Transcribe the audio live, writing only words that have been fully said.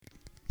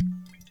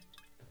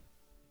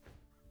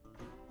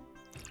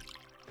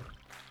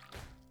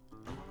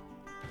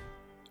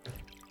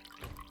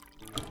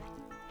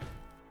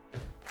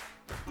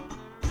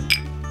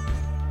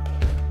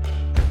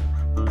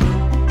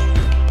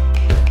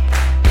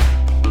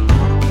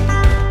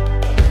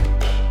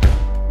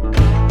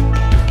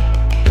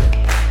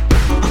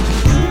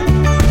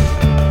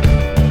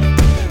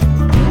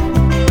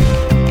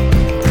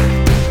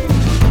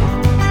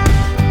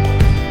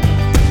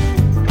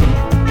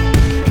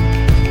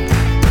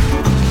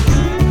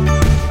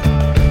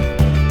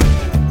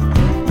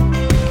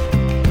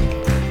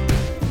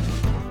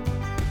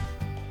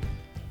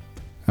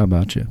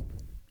about you?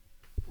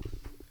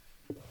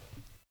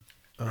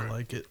 I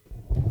like it.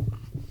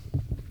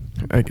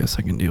 I guess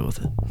I can deal with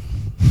it.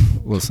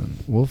 Listen,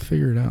 we'll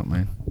figure it out,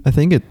 man. I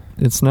think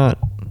it's not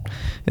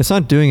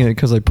doing it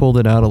because I pulled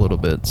it out a little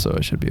bit, so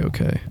I should be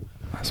okay.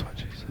 That's what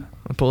she said.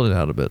 I pulled it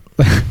out a bit.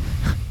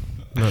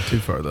 Not too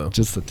far, though.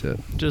 Just the tip.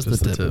 Just the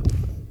tip.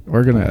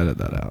 We're going to edit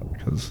that out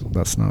because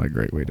that's not a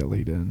great way to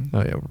lead in.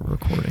 Oh, yeah, we're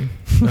recording.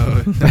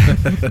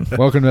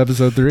 Welcome to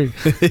episode 3.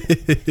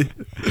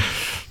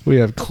 We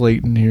have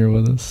Clayton here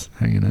with us,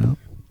 hanging out.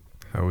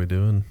 How are we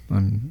doing?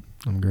 I'm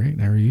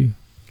great. How are you?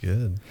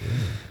 Good.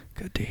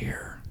 Good to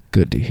hear.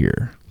 Good to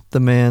hear.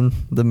 The man,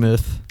 the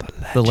myth,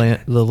 the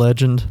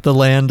legend, the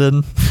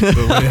Landon.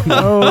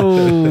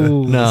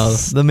 Oh. No,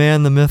 the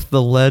man, the myth,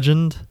 the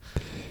legend,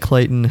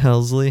 Clayton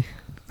Helsley.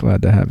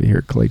 Glad to have you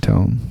here,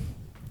 Clayton.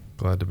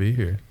 Glad to be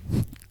here.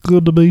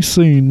 Good to be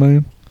seen,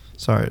 man.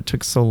 Sorry it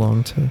took so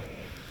long to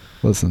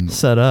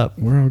set up.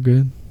 We're all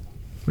good.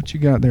 What you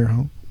got there,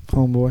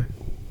 homeboy?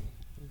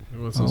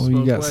 Oh,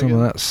 you got some of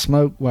that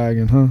Smoke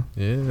Wagon, huh?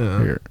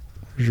 Yeah.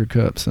 Here's your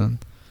cup, son.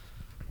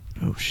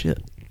 Oh,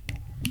 shit.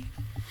 Give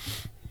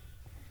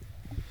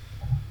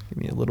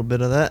me a little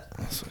bit of that.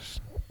 That's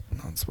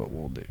what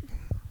we'll do.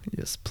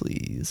 Yes,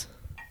 please.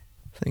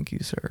 Thank you,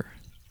 sir.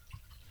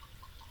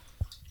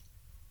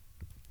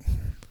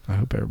 I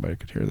hope everybody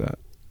could hear that.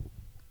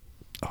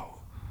 Oh,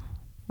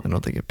 I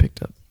don't think it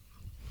picked up.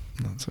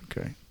 That's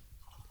okay.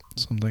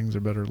 Some things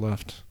are better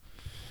left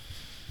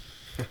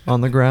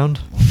on the ground.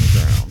 On the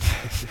ground.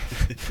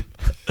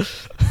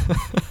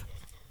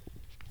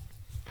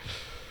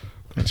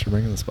 Thanks for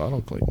bringing this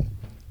bottle, Clayton.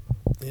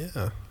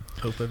 Yeah.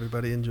 Hope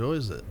everybody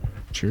enjoys it.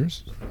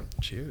 Cheers.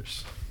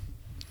 Cheers.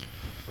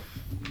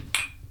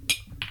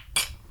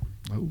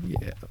 Oh,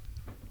 yeah.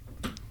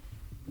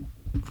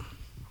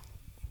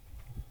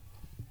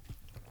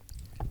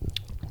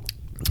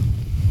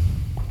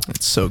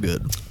 It's so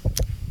good.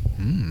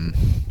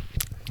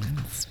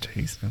 That's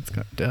tasty. That's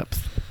got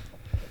depth.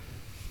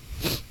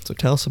 So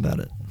tell us about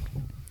it.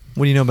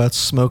 What do you know about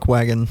Smoke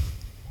Wagon?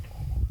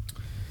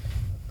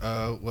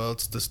 Well,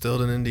 it's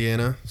distilled in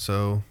Indiana,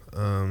 so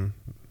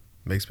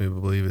makes me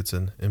believe it's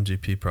an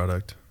MGP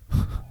product.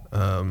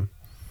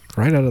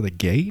 Right out of the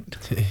gate?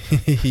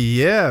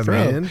 Yeah,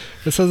 Bro, man.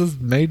 It says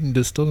it's made and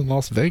distilled in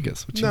Las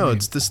Vegas. No,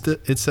 it's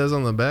it says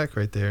on the back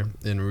right there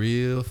in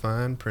real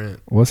fine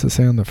print. What's it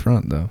say on the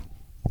front, though?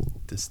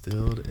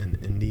 Distilled in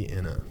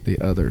Indiana.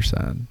 The other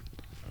side.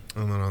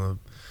 And then on the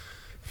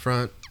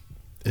front,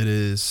 it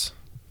is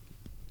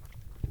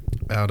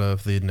out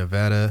of the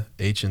Nevada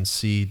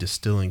H&C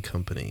Distilling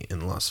Company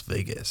in Las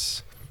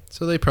Vegas.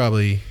 So they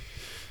probably,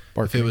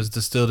 if it was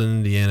distilled in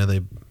Indiana,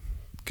 they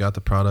got the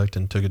product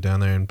and took it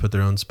down there and put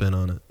their own spin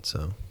on it.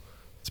 So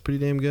it's pretty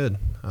damn good.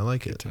 I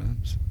like it.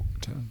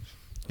 Good times.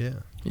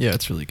 Yeah. Yeah,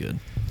 it's really good.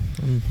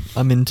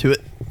 I'm into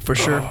it for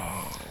sure.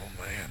 Oh,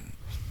 man.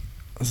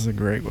 This is a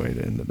great way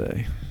to end the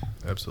day.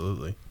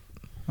 Absolutely.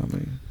 I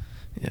mean,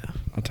 yeah,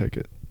 I'll take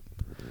it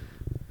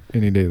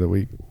any day of the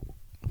week.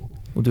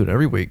 We'll do it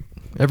every week,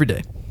 every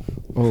day.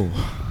 Oh,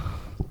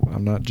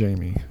 I'm not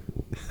Jamie.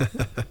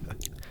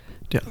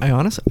 Dude,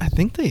 I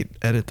think they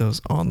edit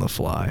those on the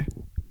fly.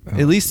 Oh.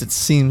 At least it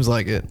seems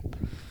like it.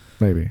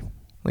 Maybe.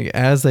 Like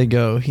as they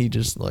go, he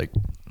just like.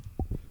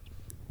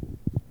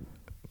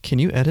 Can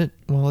you edit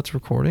while it's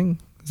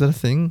recording? Is that a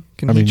thing?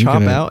 Can he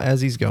chop out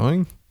as he's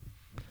going?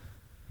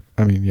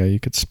 I mean, yeah, you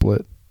could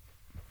split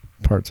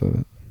parts of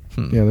it.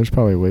 Yeah, there's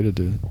probably a way to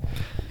do it.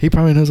 He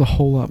probably knows a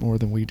whole lot more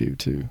than we do,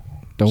 too.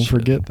 Don't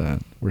forget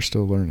that. We're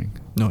still learning.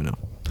 No.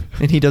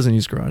 And he doesn't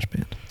use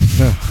GarageBand.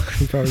 No,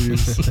 he probably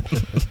uses...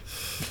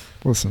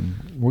 Listen,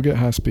 we'll get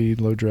high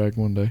speed, low drag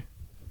one day.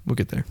 We'll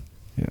get there.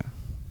 Yeah.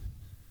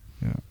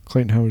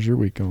 Clayton, how was your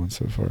week going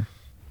so far?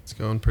 It's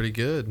going pretty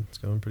good.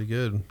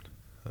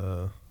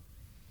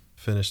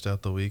 Finished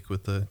out the week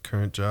with the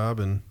current job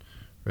and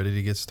ready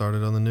to get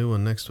started on the new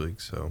one next week.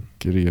 So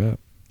Giddy up.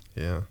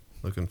 Yeah,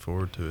 looking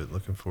forward to it.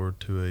 Looking forward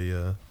to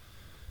a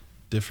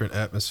different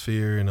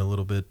atmosphere and a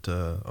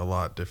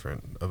lot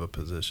different of a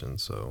position.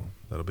 So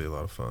that'll be a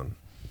lot of fun.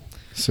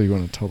 So you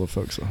want to tell the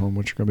folks at home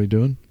what you're going to be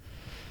doing?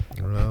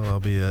 Well, I'll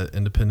be an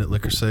independent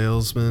liquor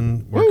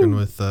salesman working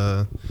with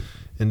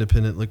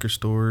independent liquor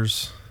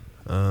stores,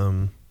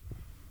 selling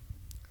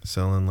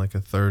like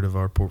a third of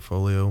our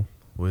portfolio,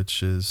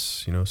 which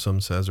is, some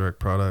Sazerac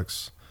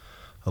products,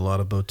 a lot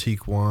of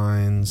boutique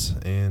wines,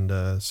 and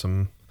a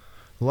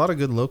lot of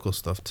good local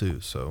stuff too.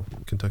 So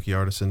Kentucky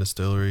Artisan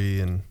Distillery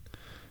and,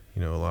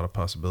 a lot of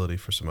possibility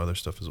for some other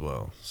stuff as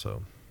well.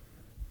 So.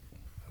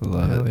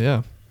 Love it.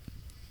 Yeah.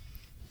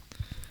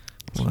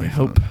 Well, I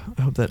hope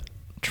that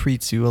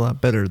treats you a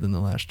lot better than the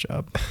last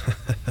job.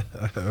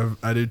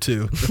 I do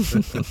too.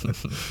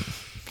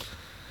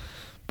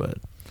 But,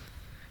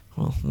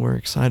 well, we're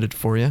excited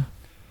for you.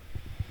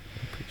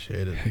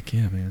 Appreciate it. Heck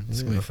yeah, man.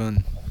 It's going to be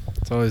fun.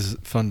 It's always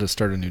fun to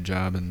start a new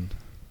job and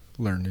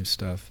learn new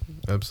stuff.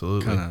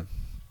 Absolutely. Kind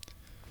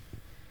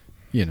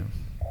of,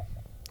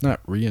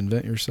 not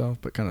reinvent yourself,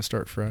 but kind of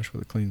start fresh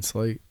with a clean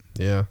slate.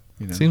 Yeah.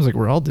 Seems like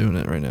we're all doing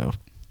it right now.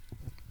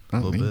 A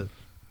little bit.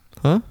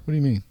 Huh? What do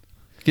you mean?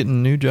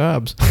 Getting new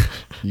jobs.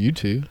 You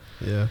two.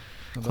 Yeah.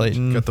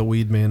 Clayton. Got the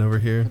weed man over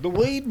here. The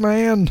weed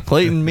man.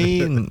 Clayton,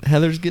 me, and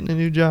Heather's getting a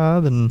new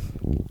job, and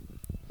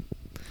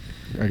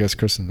I guess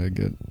Kristen did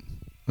get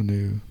a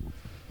new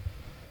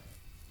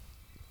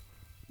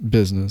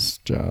business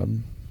job.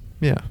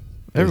 yeah,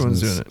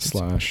 everyone's doing it.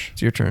 Slash.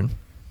 It's your turn.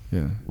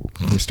 Yeah.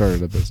 We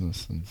started a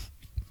business, and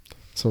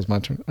so it's my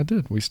turn. I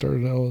did. We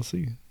started an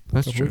LLC.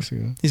 That's couple true. weeks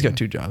ago. He's got Yeah.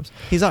 2 jobs.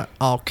 He's got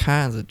all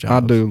kinds of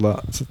jobs. I do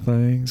lots of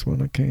things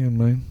when I can,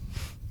 man.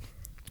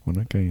 When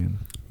I can.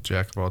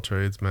 Jack of all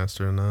trades,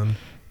 master of none.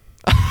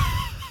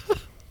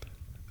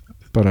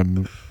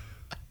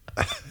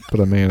 But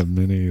a man of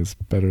many is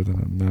better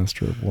than a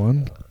master of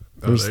one.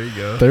 There you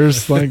go.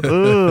 There's like,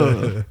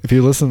 if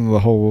you listen to the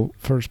whole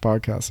first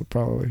podcast, it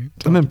probably.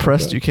 I'm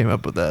impressed you came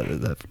up with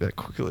that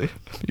quickly.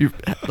 You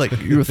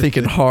were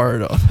thinking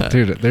hard on that,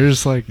 Dude,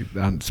 there's like,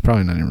 it's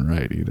probably not even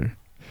right either.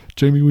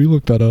 Jamie, we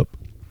looked that up.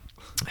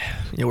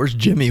 Yeah, where's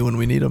Jimmy when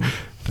we need him?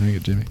 Dang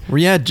it, Jimmy. Where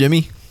you at,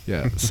 Jimmy?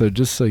 Yeah. So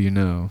just so you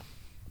know,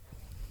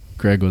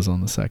 Greg was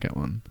on the second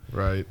one,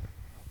 Right.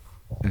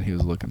 and he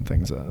was looking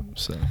things up.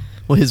 So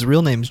Well, his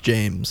real name's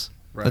James.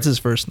 Right. That's his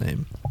first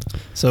name.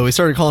 So we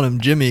started calling him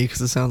Jimmy because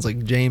it sounds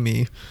like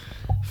Jamie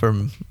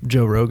from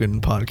Joe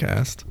Rogan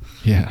podcast.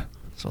 yeah.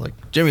 So like,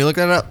 Jimmy, look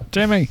that up.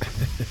 Jimmy.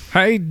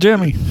 Hey,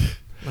 Jimmy.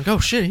 Like, oh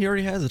shit, he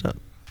already has it up.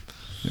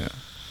 Yeah.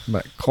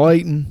 But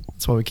Clayton.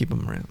 That's why we keep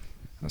him around.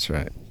 That's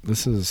right.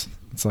 It's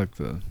like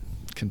the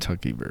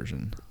Kentucky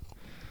version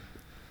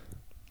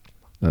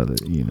of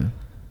it, you know.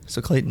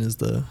 So Clayton is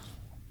the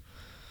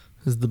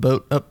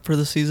boat up for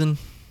the season?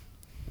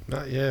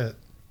 Not yet.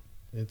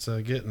 It's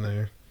getting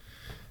there.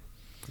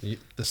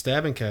 The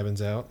stabbing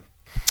cabin's out.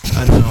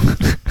 I know.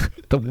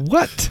 The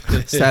what?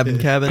 Stabbing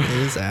cabin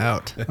is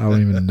out. I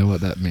don't even know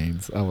what that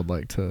means. I would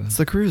like to. It's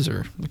the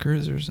cruiser. The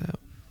cruiser's out.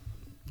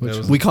 Which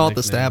was We its call it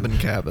the nickname. stabbing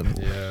cabin.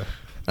 Yeah.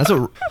 That's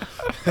what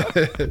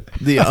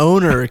the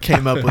owner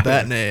came up with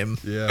that name.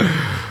 Yeah.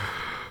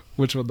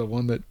 Which one? The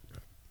one that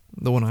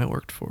The one I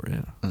worked for,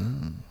 yeah.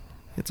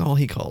 It's all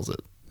he calls it.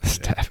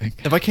 stabbing.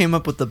 If I came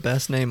up with the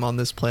best name on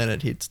this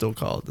planet, he'd still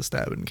call it the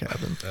stabbing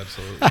cabin.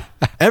 Absolutely.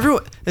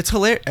 It's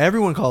hilarious.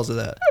 Everyone calls it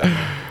that.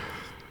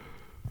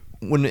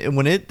 When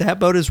that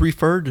boat is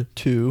referred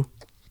to,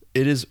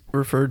 it is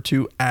referred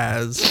to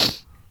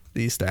as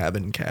the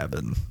stabbing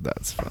cabin.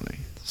 That's funny.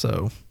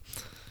 So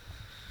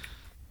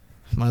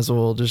might as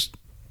well just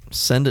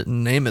send it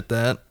and name it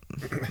that.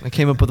 I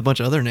came up with a bunch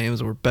of other names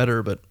that were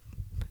better, but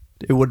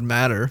it wouldn't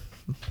matter.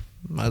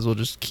 Might as well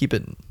just keep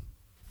it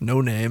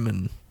no name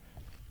and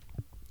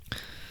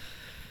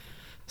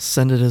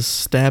send it as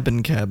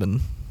stabbing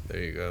cabin.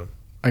 There you go.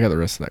 I got the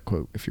rest of that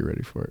quote if you're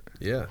ready for it.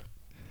 Yeah.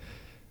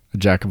 A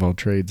jack of all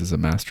trades is a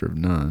master of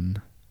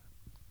none,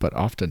 but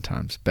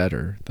oftentimes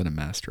better than a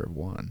master of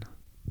one.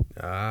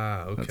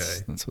 Ah, okay.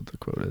 That's what the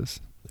quote is.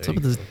 What's up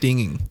with this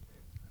dinging?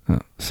 Oh,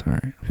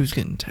 sorry. Who's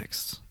getting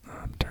texts?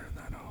 I'm turning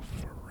that off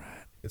for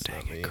Rat. It's Dang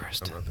not it, me.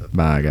 Kristen. I'm not that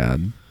By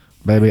God.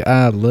 Baby,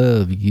 I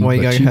love you. Why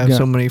you but gotta have got-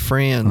 so many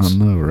friends? I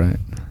know, right?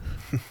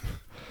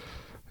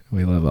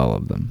 We love all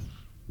of them.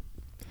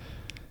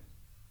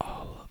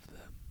 All of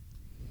them.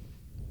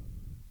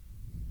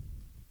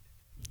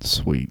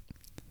 Sweet.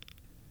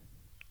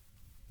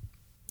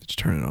 Did you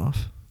turn it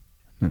off?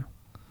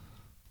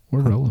 We're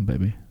rolling,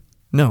 baby.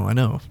 No, I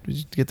know. Did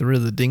you get rid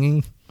of the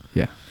dinging?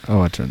 Yeah. Oh,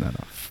 I turned that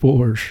off.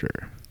 For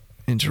sure.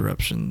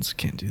 Interruptions.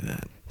 Can't do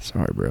that.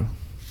 Sorry, bro.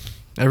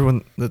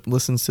 Everyone that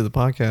listens to the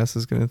podcast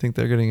is going to think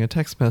they're getting a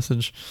text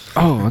message.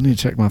 Oh, I need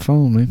to check my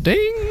phone, man.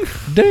 Ding!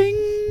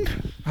 Ding!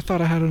 I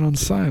thought I had it on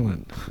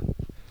silent.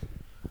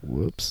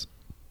 Whoops.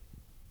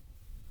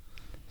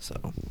 So,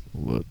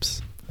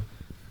 Whoops.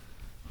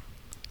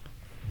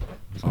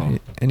 so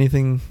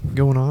anything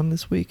going on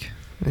this week?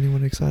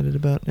 Anyone excited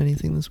about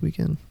anything this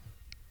weekend?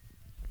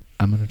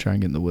 I'm going to try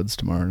and get in the woods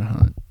tomorrow to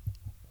hunt.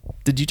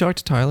 Did you talk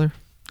to Tyler?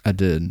 I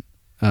did.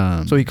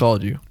 So he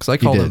called you? Because I He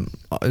called did. him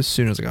as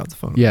soon as I got off the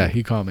phone. Yeah,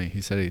 he called me. He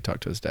said he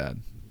talked to his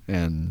dad.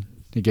 And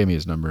he gave me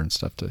his number and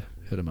stuff to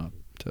hit him up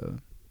to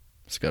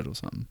schedule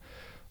something.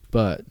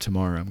 But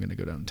tomorrow I'm going to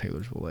go down to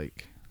Taylorsville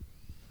Lake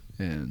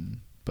and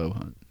bow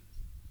hunt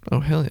Oh,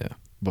 hell yeah.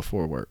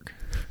 before work.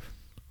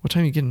 What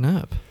time are you getting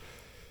up?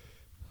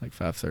 Like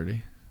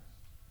 5:30,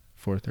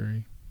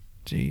 4:30,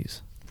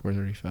 Jeez.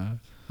 4:35.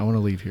 I want to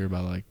leave here by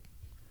like,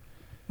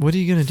 What are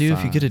you going to do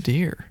if you get a 5.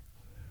 deer?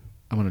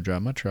 I'm going to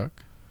drive my truck.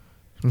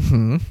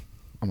 Mm-hmm.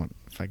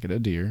 If I get a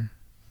deer,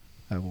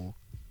 I will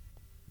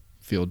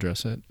field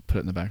dress it, put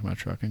it in the back of my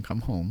truck, and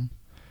come home,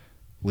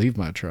 leave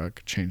my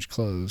truck, change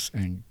clothes,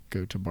 and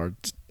go to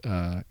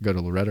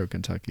Loretto,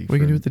 Kentucky. What are you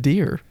going to do with the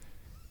deer?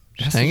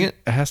 Just hang it?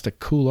 It has to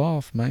cool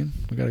off, man.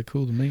 We got to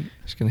cool the meat.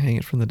 Just going to hang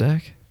it from the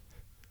deck?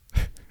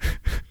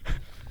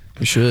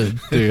 You should.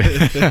 Dude,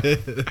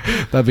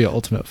 that'd be an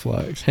ultimate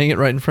flex. Hang it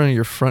right in front of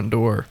your front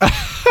door.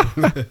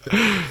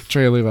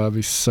 Trey and Levi would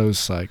be so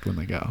psyched when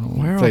they got home.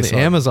 Where are all They the saw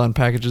it, Amazon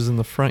packages in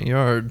the front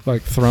yard?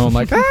 like thrown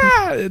like,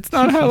 it's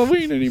not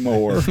Halloween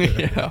anymore.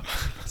 Yeah.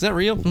 Is that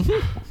real?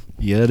 Mm-hmm.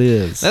 Yeah, it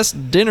is. That's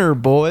dinner,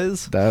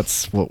 boys.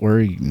 That's what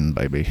we're eating,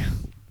 baby.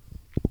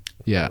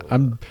 Yeah,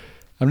 I'm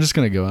just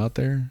gonna go out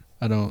there.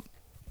 I don't.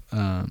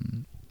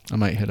 I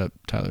might hit up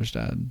Tyler's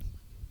dad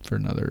for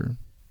another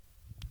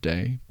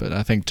day, but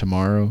I think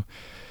tomorrow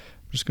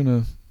I'm just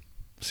gonna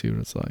see what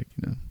it's like,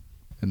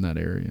 in that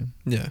area.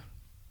 Yeah.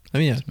 I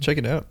mean, yeah, check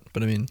it out.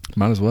 But I mean,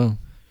 Might as well.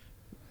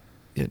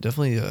 yeah,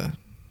 definitely hit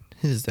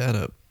his dad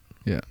up.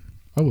 Yeah,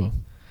 I will.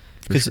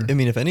 Because Sure. I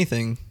mean, if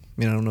anything,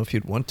 I don't know if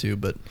you'd want to,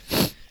 but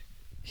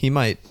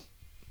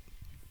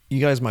you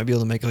guys might be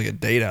able to make like a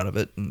date out of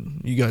it,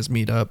 and you guys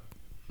meet up,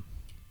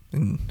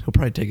 and he'll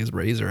probably take his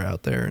razor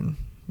out there, and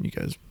you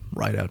guys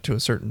ride out to a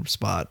certain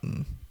spot.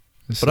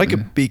 But I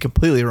could be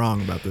completely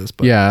wrong about this.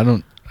 But yeah, I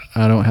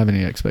don't have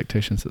any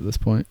expectations at this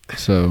point.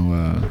 So,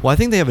 well, I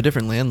think they have a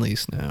different land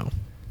lease now.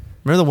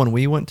 Remember the one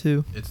we went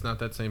to? It's not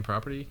that same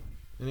property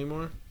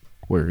anymore?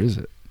 where is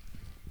it?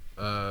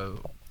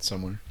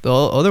 Somewhere. The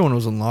other one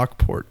was in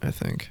Lockport, I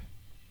think.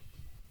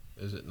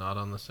 Is it not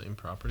on the same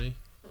property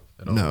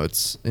at all? No,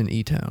 it's in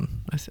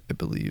E-Town, I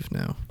believe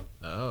now.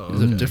 Oh.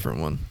 It's a different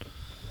one.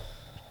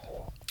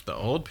 The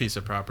old piece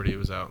of property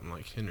was out in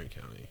like Henry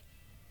County.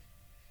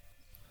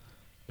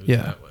 It was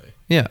Yeah. that way.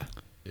 Yeah.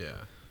 Yeah.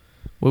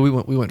 Well,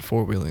 we went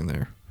four-wheeling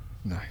there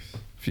Nice. a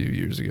few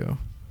years ago.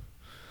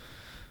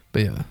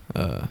 But yeah,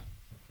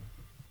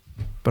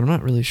 but I'm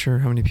not really sure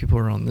how many people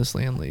are on this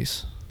land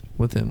lease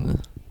with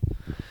him.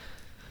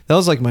 That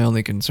was like my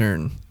only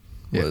concern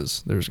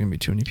was there was going to be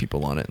too many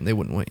people on it and they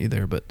wouldn't want you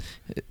there. But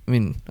I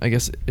mean, I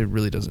guess it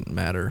really doesn't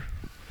matter.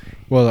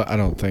 Well, I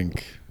don't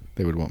think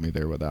they would want me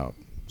there without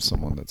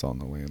someone that's on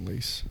the land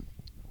lease.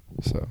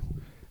 So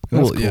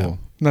that's Well, cool. yeah. And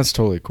that's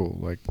totally cool.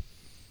 Like,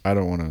 I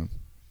don't want to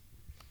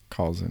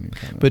cause any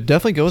kind of. But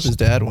definitely go with his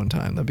dad one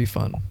time. That'd be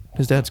fun.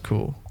 His dad's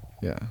cool.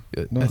 Yeah.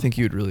 I think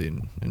you would really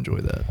enjoy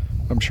that.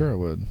 I'm sure I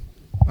would.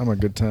 I'm a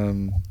good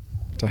time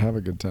to have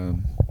a good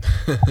time.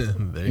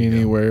 There you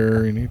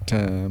Anywhere,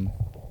 anytime.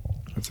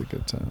 That's a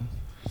good time.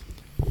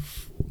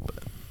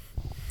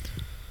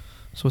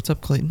 So what's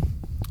up, Clayton? go.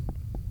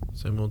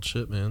 Same old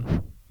shit,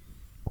 man.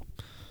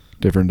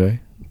 Different day.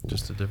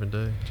 Just a different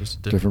day. Just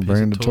a Different piece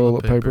brand of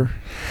toilet paper.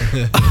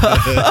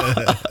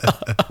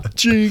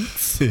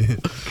 Jinx.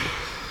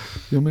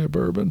 Give me a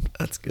bourbon.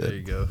 That's good. There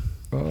you go.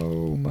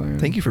 Oh, man.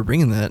 Thank you for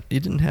bringing that. You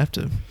didn't have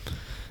to.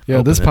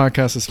 Yeah, this open it.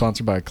 podcast is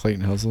sponsored by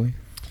Clayton Helsley.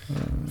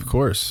 Of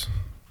course.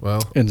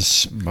 Well, And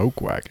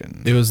Smoke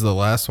Wagon. it was the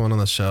last one on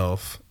the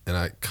shelf, and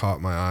I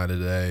caught my eye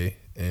today.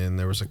 And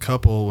there was a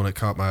couple when it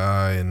caught my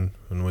eye, and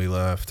when we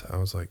left, I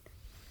was like,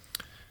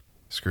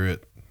 screw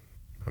it.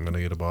 I'm going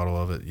to get a bottle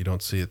of it. You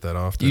don't see it that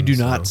often. You do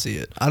not see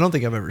it. I don't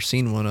think I've ever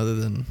seen one other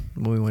than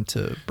when we went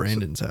to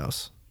Brandon's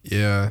house.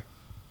 Yeah.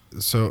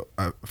 So,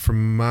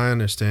 from my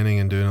understanding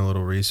and doing a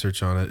little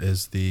research on it,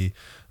 is the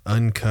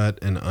uncut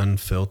and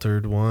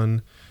unfiltered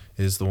one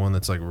is the one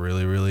that's like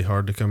really, really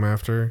hard to come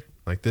after.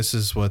 Like, this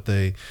is what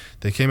they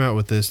came out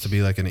with this to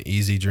be like an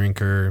easy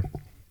drinker,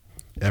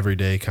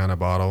 everyday kind of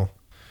bottle.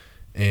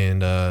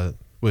 And,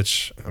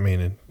 which, I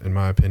mean, in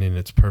my opinion,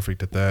 it's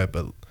perfect at that.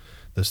 But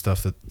the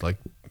stuff that like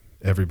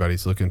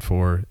everybody's looking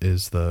for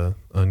is the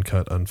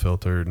uncut,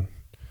 unfiltered.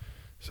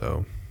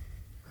 So,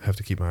 I have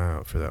to keep my eye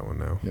out for that one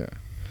now. Yeah.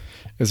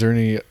 Is there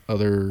any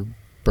other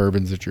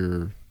bourbons that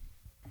you're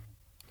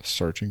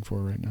searching for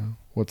right now?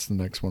 What's the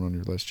next one on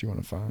your list you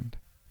want to find?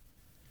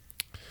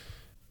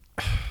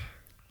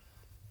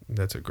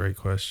 That's a great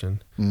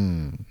question.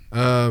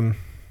 Mm.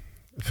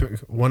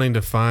 Wanting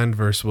to find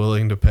versus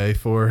willing to pay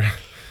for.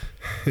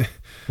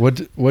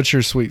 What's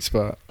your sweet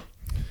spot?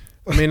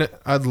 I mean,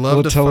 I'd love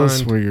Well, to tell find.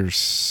 us where your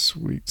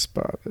sweet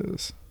spot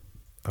is.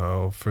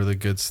 Oh, for the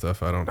good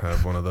stuff, I don't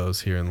have one of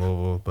those here in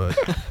Louisville, but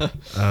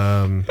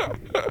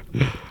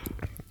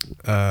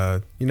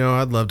I'd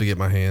love to get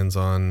my hands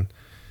on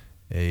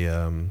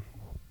a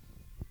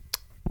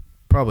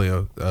probably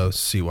a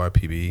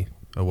CYPB,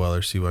 a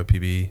Weller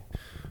CYPB,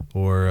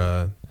 or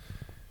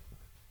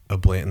a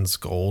Blanton's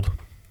Gold,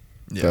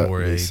 That'd or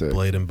be a sick.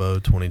 Blade and Bow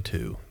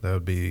 22. That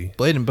would be.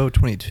 Blade and Bow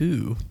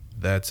 22.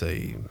 That's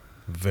a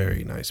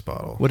very nice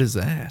bottle. What is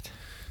that?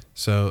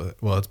 So,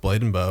 well, it's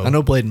Blade and Bow. I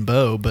know Blade and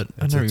Bow, but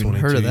I've It's never a even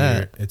heard of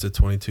 22-year that. It's a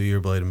 22-year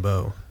Blade and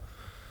Bow.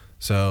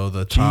 So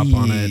the top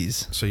on it.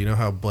 Jeez. So you know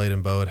how Blade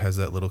and Bow, it has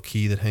that little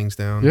key that hangs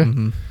down. Yeah.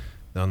 Mhm.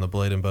 On the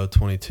Blade and Bow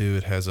 22,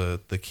 it has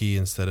the key,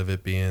 instead of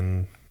it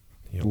being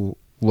Little.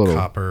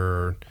 copper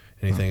or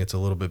anything, it's a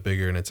little bit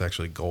bigger, and it's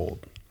actually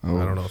gold. Oh.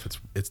 I don't know if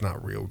it's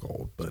not real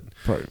gold, but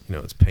Probably.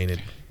 it's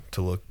painted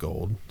to look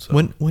gold. So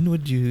When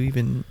would you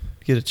even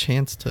get a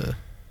chance to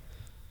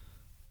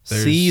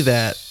there's- see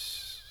that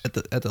at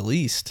the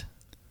least?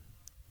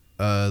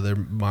 there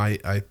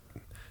might I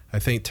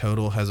think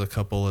Total has a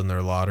couple in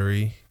their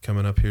lottery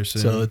coming up here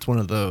soon. So it's one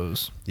of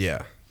those.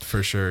 Yeah,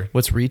 for sure.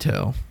 What's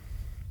retail?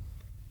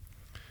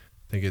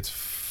 I think it's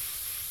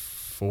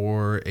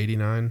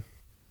 $4.89.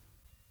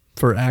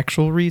 For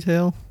actual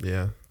retail?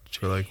 Yeah,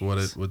 for like what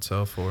it would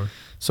sell for.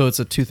 So it's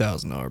a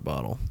 $2,000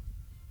 bottle.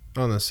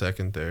 On the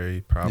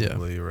secondary,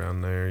 probably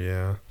around there.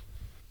 Yeah.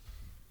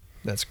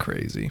 That's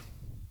crazy.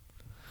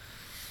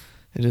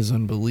 It is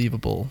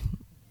unbelievable.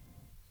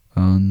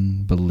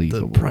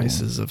 Unbelievable. The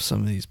prices of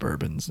some of these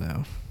bourbons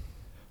now.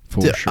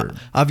 For sure.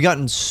 I've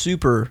gotten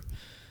super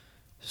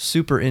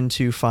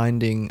into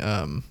finding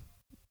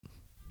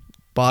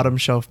bottom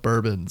shelf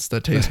bourbons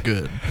that taste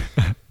good.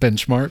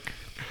 Benchmark.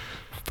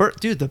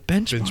 Dude, the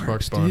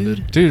benchmarks,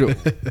 bonded. dude.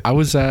 I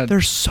was at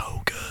They're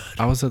so good.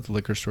 I was at the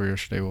liquor store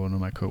yesterday with one of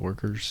my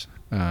coworkers.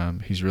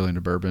 He's really into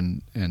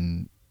bourbon,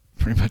 and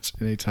pretty much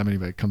anytime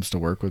anybody comes to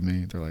work with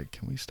me, they're like,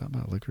 "Can we stop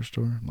by a liquor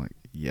store?" I'm like,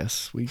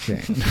 "Yes, we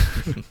can."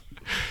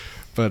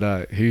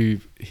 But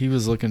he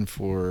was looking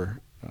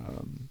for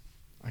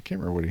I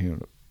can't remember what he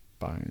ended up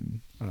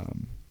buying.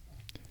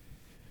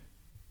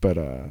 But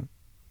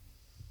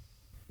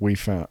we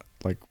found,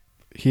 like,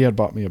 he had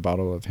bought me a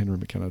bottle of Henry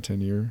McKenna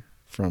 10-year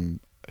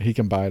he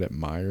can buy it at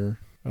Meyer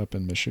up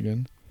in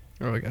Michigan.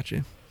 Oh, I got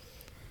you.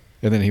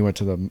 And then he went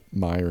to the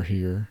Meyer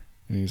here,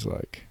 and he's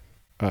like,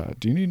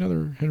 "Do you need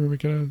another Henry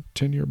McKenna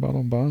 10-year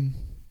bottle and bond?"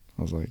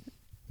 I was like,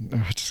 "No,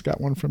 I just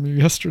got one from you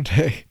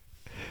yesterday."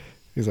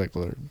 He's like,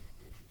 "Well,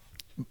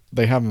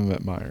 they have them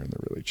at Meyer, and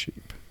they're really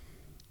cheap."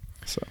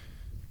 So.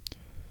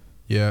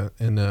 Yeah,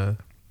 and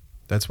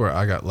that's where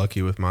I got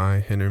lucky with my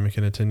Henry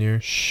McKenna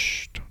 10-year.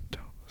 Shh, don't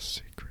tell the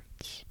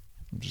secrets.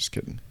 I'm just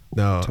kidding.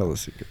 No. Tell the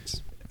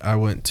secrets. I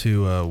went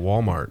to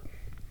Walmart.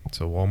 It's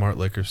a Walmart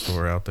liquor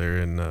store out there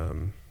in,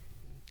 the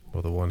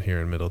one here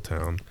in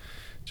Middletown,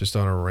 just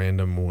on a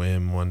random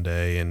whim one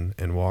day,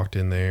 and walked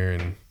in there,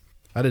 and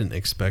I didn't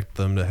expect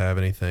them to have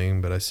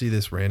anything, but I see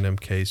this random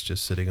case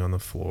just sitting on the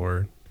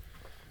floor.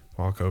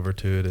 Walk over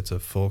to it. It's a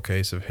full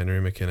case of Henry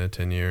McKenna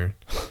 10-year.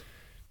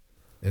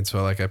 And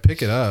so, like, I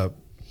pick it up,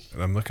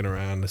 and I'm looking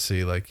around to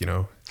see, like,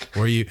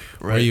 where you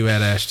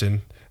at,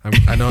 Ashton?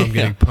 I know I'm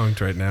getting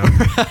punked right now.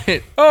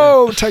 Right.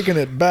 Oh, taking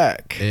it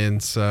back. And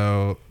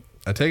so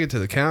I take it to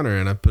the counter,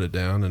 and I put it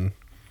down, and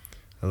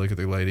I look at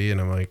the lady,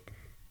 and I'm like,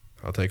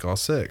 "I'll take all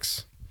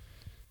 6.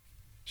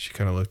 She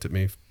kind of looked at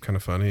me kind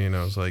of funny, and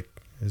I was like,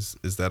 is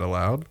that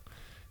allowed?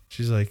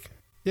 She's like,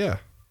 "Yeah."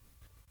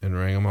 And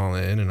rang them all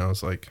in, and I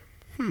was like,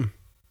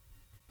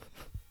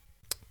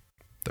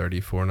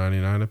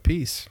 $34.99 a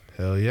piece.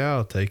 Hell yeah,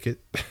 I'll take it.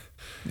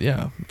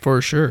 Yeah,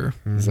 for sure.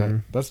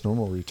 That's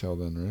normal retail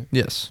then, right?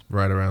 Yes.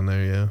 Right around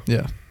there, yeah.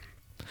 Yeah.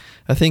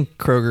 I think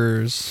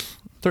Kroger's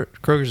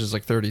is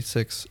like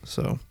 36,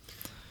 so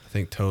I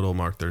think Total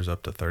marked theirs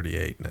up to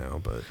 38 now,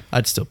 but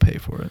I'd still pay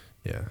for it.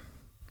 yeah.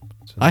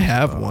 I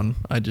have one.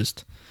 I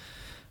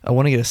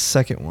want to get a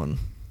second one.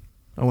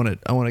 I want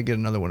to get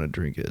another one to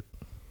drink it.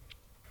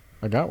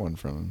 I got one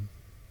from him.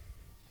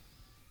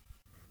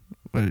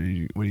 What are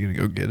you going to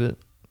go get it?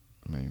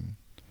 I mean,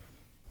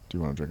 do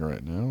you want to drink it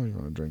right now, or you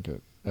want to drink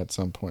it at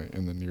some point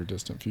in the near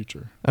distant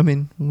future? I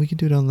mean, we could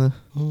do it on the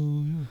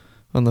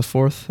on the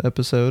 4th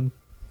episode.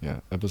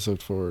 Yeah,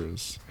 episode 4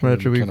 is Right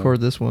after we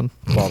record this one.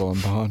 Bottle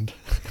and bond.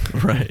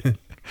 Right.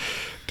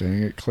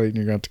 Dang it, Clayton,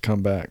 you're going to have to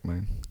come back,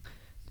 man.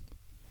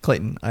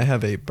 Clayton, I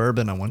have a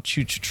bourbon I want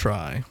you to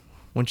try.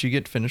 Once you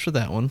get finished with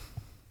that one,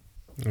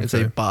 it's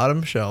a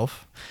bottom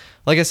shelf.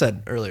 Like I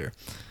said earlier,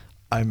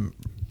 I'm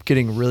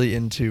getting really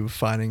into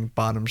finding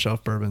bottom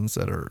shelf bourbons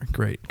that are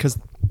great, because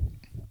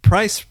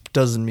price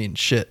doesn't mean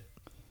shit,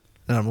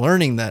 and I'm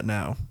learning that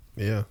now.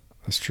 Yeah,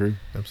 that's true.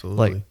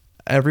 Absolutely. Like,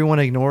 everyone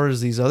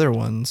ignores these other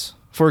ones.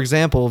 For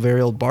example,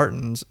 Very Old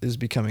Barton's is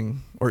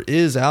becoming, or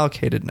is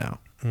allocated now,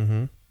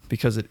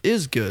 because it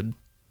is good,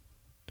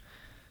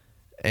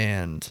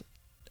 and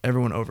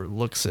everyone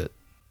overlooks it.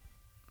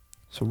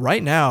 So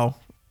right now,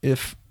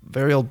 if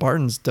Very Old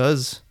Barton's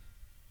does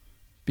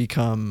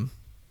become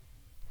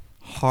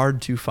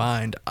hard to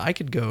find, I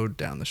could go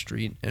down the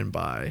street and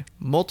buy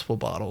multiple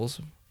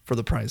bottles for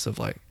the price of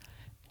like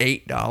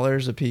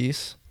 $8 a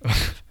piece.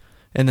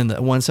 And then the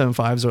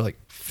 175s are like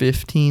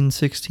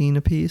 $15-16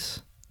 a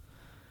piece,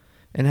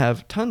 and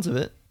have tons of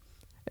it.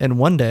 And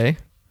one day,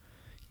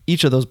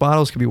 each of those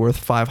bottles could be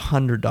worth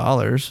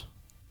 $500,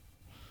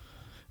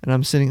 and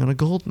I'm sitting on a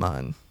gold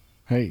mine.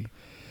 Hey,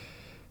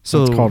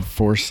 so it's called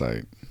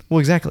foresight. Well,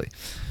 exactly.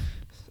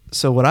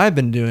 So what I've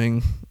been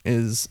doing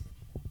is,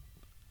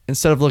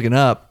 instead of looking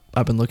up,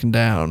 I've been looking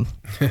down.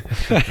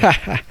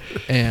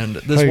 And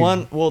this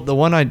one, the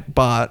one I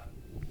bought,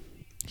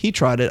 he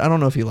tried it. I don't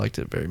know if he liked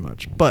it very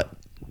much, but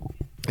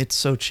it's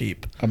so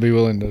cheap. I'd be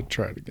willing to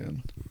try it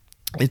again.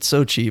 It's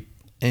so cheap,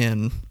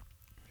 and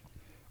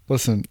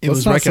listen, it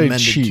was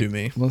recommended to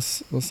me.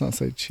 Let's not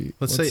say cheap.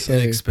 Let's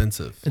say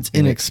inexpensive. It's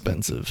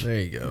inexpensive. There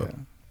you go.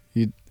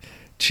 Yeah.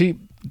 Cheap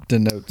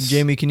denotes.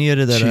 Jamie, can you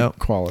edit that cheap out?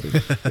 Quality.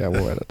 Yeah,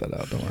 we'll edit that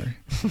out. Don't worry.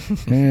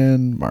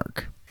 And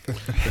Mark.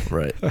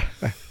 Right.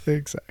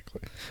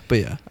 Exactly. But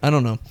yeah, I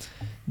don't know.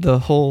 The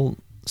whole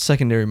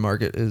secondary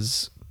market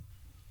is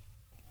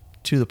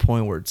to the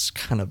point where it's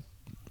kind of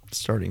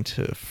starting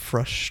to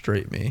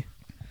frustrate me.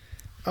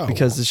 Oh,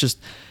 because it's just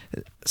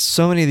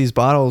so many of these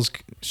bottles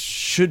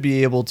should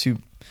be able to.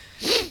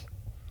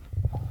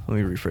 Let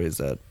me rephrase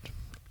that.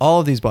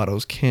 All of these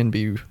bottles can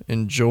be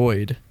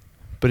enjoyed,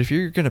 but if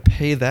you're going to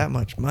pay that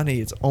much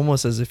money, it's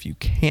almost as if you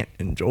can't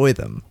enjoy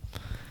them,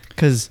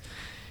 because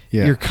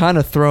you're kind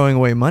of throwing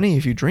away money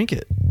if you drink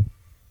it.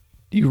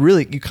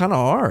 You kind of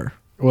are.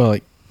 Well,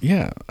 like,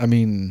 yeah. I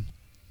mean,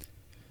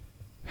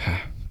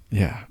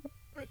 yeah.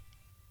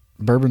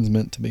 Bourbon's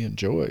meant to be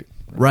enjoyed.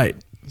 Right.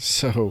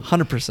 So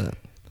 100%. I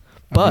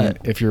But mean,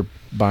 if you're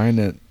buying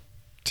it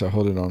to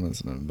hold it on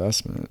as an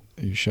investment,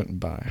 you shouldn't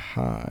buy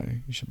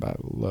high. You should buy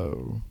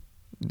low.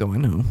 no, I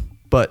know.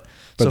 But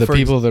the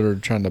people that are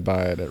trying to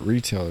buy it at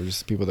retail are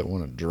just people that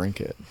want to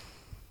drink it.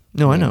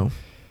 No, I know.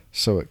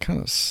 So it kind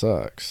of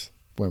sucks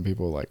when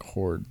people like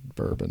hoard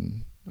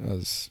bourbon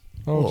as,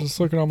 just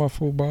look at all my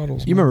full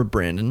bottles. You remember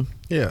Brandon?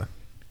 Yeah.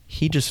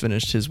 He just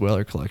finished his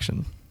Weller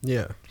collection.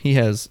 Yeah. He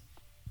has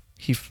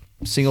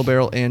single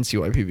barrel and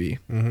CYPB.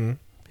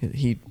 Mm-hmm.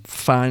 He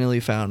finally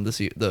found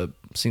the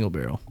single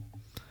barrel.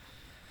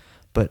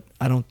 But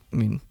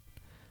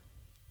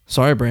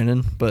sorry,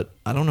 Brandon, but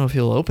I don't know if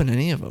he'll open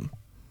any of them.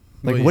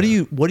 Like, Well, what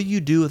yeah. do you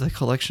do with a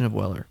collection of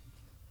Weller?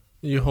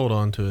 You hold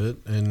on to it,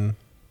 and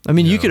I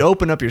mean, you know. could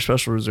open up your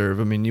special reserve.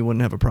 I mean, you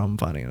wouldn't have a problem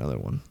finding another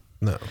one.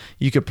 no.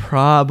 You could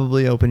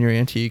probably open your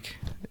antique.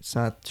 It's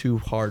not too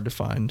hard to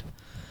find.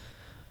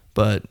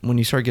 But when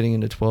you start getting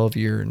into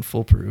 12-year and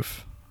full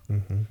proof,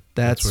 Mm-hmm.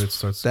 that's where it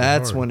starts to get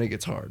that's hard. when it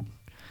gets hard.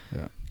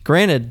 Yeah.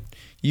 Granted,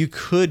 you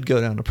could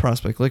go down to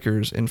Prospect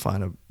Liquors and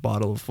find a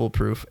bottle of full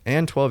proof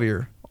and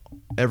 12-year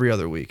every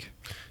other week.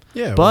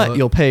 Yeah, But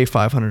you'll pay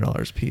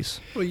 $500 a piece.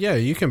 Well, yeah,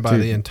 you can buy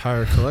Dude. the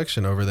entire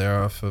collection over there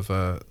off of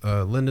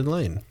Linden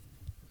Lane.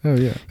 Oh,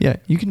 yeah. Yeah,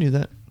 you can do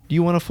that. Do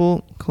you want a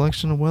full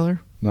collection of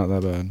Weller? Not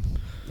that bad.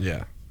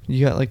 Yeah.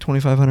 You got like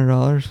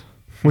 $2,500,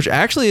 which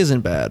actually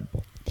isn't bad.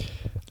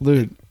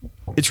 Dude,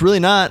 It's really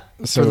not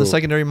So- for the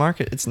secondary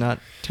market. It's not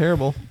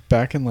terrible.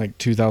 back in like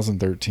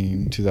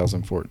 2013,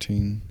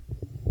 2014,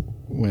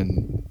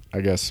 when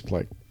I guess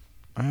like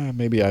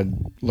maybe I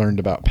learned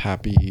about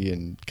Pappy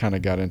and kind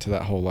of got into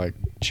that whole like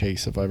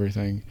chase of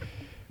everything,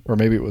 or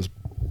maybe it was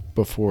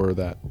before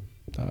that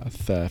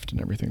theft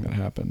and everything that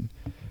happened.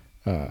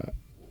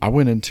 I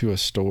went into a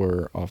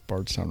store off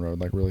Bardstown Road,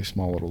 like really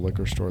small little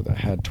liquor store that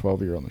had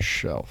 12-year on the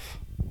shelf,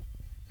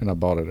 and I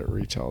bought it at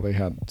retail. They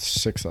had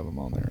 6 of them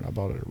on there, and I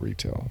bought it at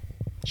retail.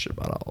 Should have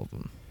bought all of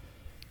them.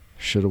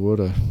 Shoulda,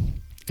 woulda.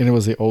 And it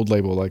was the old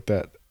label, like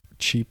that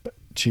cheap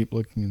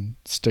looking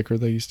sticker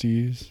they used to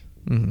use,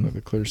 Mm-hmm. like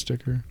the clear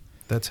sticker.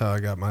 That's how I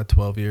got my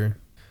 12-year.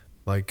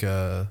 Like,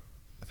 I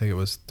think it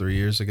was 3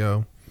 years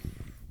ago.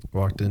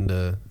 Walked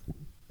into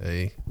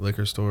a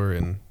liquor store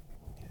and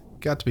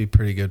got to be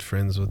pretty good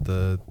friends with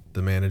the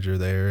manager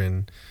there.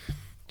 And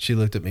she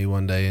looked at me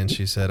one day and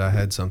she said, "I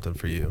had something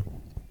for you."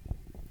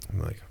 I'm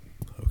like,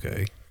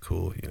 okay,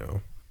 cool. You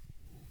know,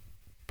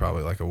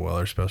 probably like a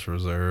Weller Special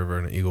Reserve or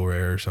an Eagle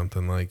Rare or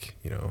something. Like,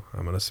 you know,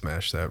 I'm going to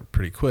smash that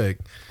pretty quick.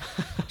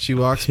 She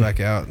walks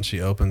back out and she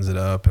opens it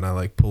up and I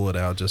like pull it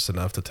out just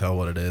enough to tell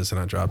what it is. And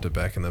I dropped it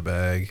back in the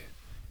bag.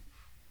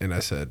 And I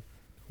said,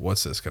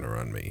 "What's this going to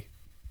run me?"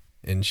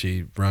 And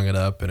she rung it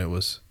up and it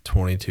was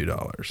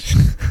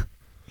 $22.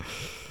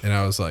 And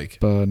I was like,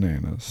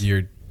 Bananas.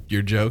 You're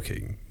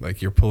joking.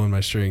 Like, you're pulling my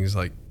strings.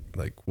 Like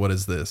what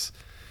is this?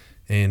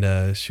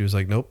 And she was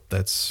like, "Nope,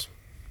 that's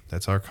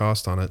our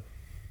cost on it.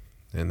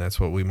 And that's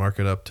what we mark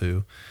it up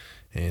to."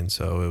 And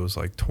so it was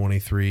like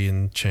 23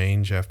 and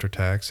change after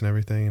tax and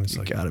everything. And it's You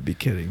like, gotta be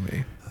kidding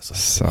me. I was like,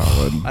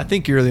 Solid. I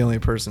think you're the only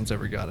person that's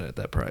ever got it at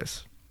that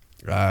price.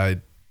 I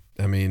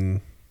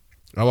mean,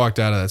 I walked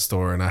out of that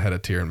store and I had a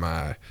tear in my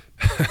eye.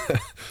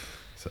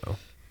 So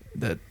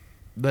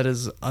That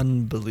is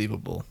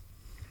unbelievable.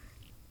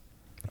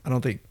 I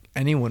don't think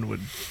anyone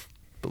would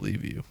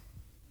believe you.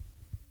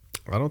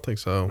 I don't think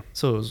so.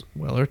 So it was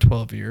Weller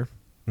 12-year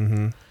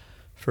Mm-hmm.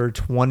 for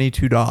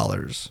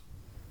 $22.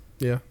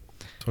 Yeah.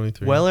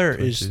 23. Weller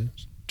 22. is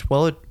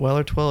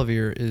Weller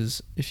 12-year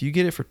is, if you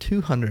get it for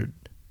 $200,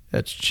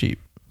 that's cheap.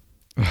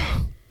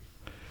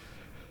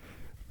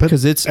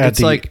 Because it's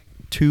like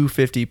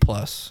 $250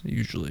 plus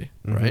usually,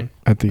 Mhm. right?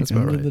 At the That's end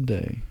about of right. the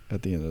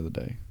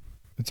day,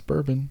 it's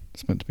bourbon.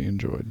 It's meant to be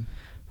enjoyed.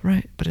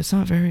 Right, but it's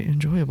not very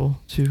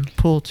enjoyable to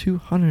pull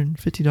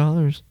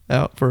 $250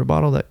 out for a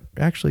bottle that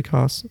actually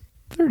costs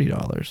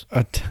 $30.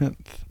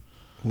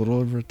 A little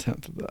over a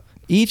tenth of that.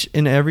 Each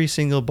and every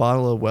single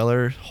bottle of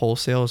Weller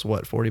wholesale is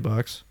what,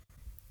 $40?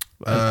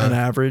 An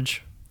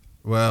average?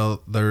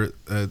 Well, they're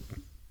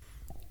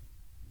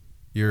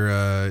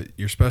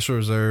your Special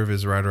Reserve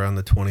is right around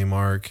the 20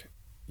 mark.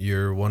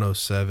 Your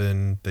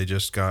 107, they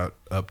just got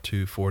up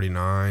to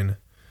 49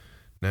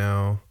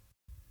 now.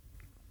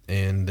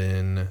 And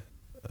then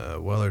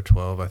Weller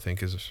 12, I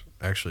think, is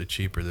actually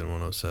cheaper than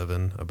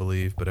 107, I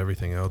believe. But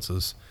everything else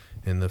is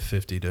in the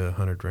 50 to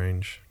 100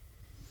 range.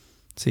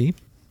 See?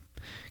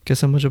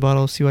 Guess how much a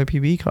bottle of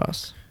CYPB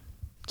costs?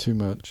 Too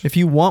much. If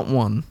you want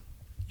one,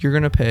 you're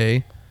going to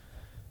pay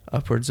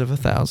upwards of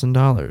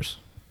 $1,000.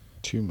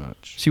 Too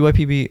much.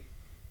 CYPB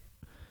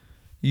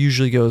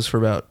usually goes for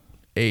about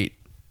 8.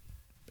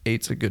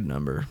 8's a good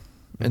number.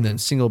 And then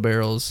single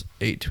barrels,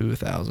 8 to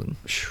 1,000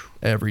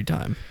 every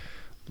time.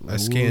 I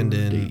scanned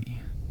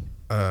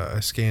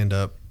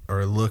up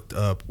or looked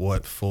up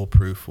what full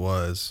proof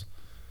was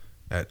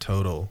at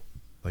total.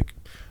 Like,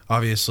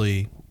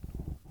 obviously,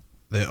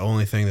 the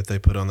only thing that they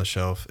put on the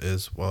shelf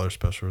is Weller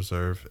Special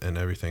Reserve, and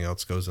everything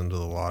else goes into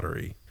the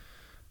lottery.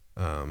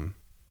 And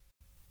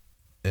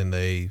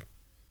they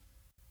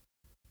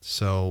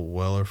sell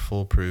Weller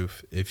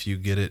Foolproof. If you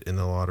get it in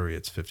the lottery,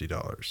 it's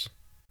 $50.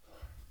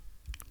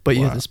 But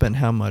you have Wow. to spend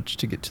how much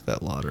to get to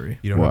that lottery?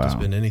 You don't have to Wow.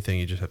 spend anything.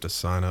 You just have to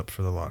sign up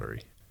for the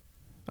lottery.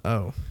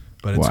 Oh.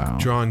 But it's Wow.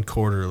 drawn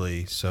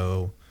quarterly,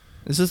 so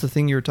Is this the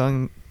thing you were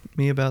telling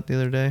me about the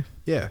other day?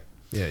 yeah,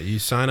 you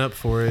sign up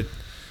for it.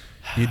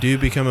 You do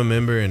become a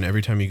member, and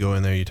every time you go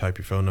in there, you type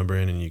your phone number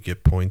in, and you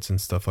get points and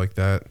stuff like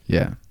that.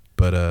 Yeah.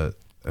 But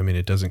I mean,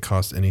 it doesn't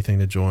cost anything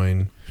to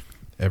join.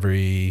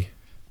 Every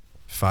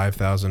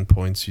 5,000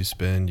 points you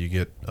spend, you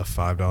get a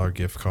 $5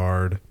 gift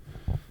card.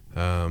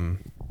 And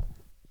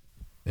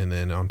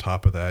then on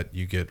top of that,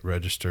 you get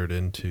registered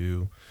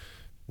into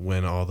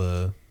win all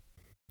the,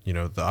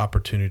 the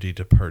opportunity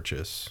to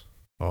purchase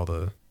all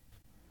the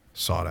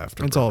sought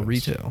after. It's all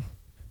bourbons. retail.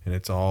 And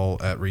it's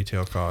all at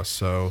retail cost.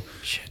 So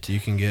Shit. you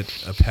can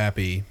get a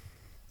Pappy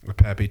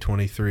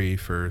 23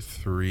 for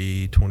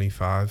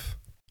 $3.25.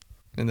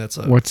 And that's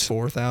a What's-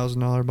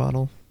 $4,000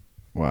 bottle.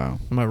 Wow.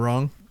 Am I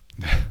wrong?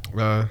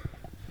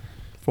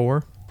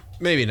 4?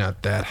 Maybe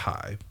not that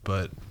high,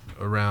 but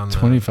around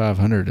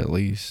 2,500 at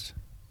least.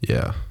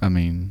 Yeah. I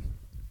mean,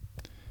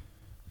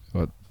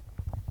 what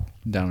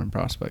down in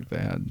Prospect they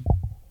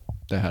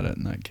had it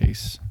in that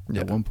case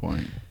Yeah. at one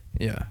point.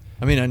 Yeah.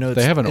 I mean, I know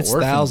They have an it's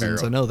orphan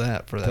thousands. barrel. I know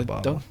that for that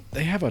bottle.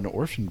 They have an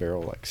orphan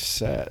barrel like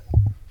set.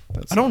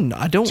 That's I don't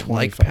like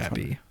 2,500.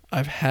 Pappy.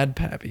 I've had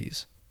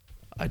Pappies.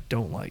 I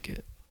don't like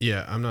it.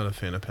 Yeah, I'm not a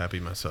fan of Pappy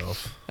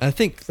myself. I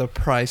think the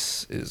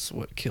price is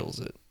what kills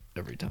it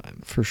every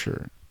time. for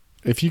sure.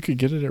 If you could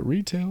get it at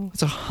retail,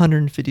 It's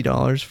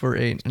 $150 for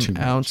an Too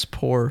much. ounce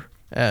pour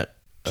at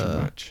too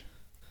much.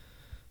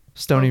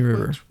 Stony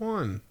River. Which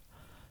one?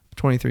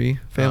 23,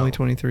 family Oh.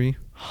 23.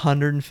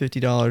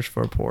 $150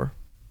 for a pour.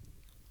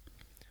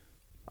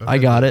 I've I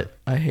had got the- it.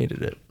 I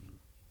hated it.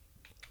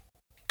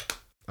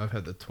 I've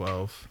had the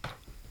 12.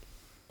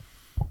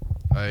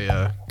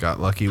 I got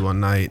lucky one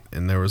night,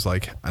 and there was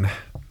like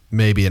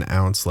maybe an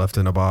ounce left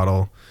in a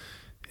bottle.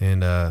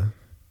 And I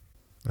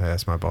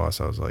asked my boss,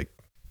 I was like,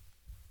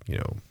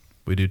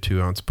 we do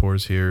 2-ounce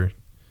pours here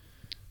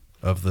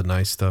of the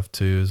nice stuff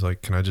too. Is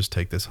like, can I just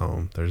take this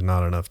home? There's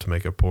not enough to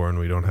make a pour, and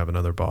we don't have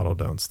another bottle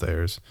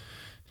downstairs.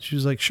 She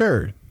was like,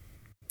 sure.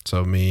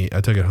 So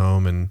I took it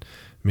home, and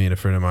me and a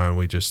friend of mine,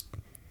 we just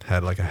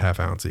had like a half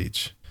ounce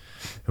each.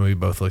 And we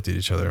both looked at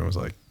each other and was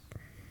like,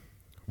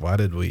 why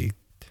did we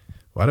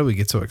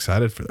get so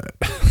excited for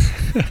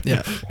that?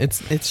 Yeah,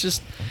 it's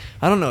just,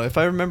 I don't know if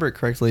I remember it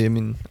correctly. I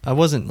mean, I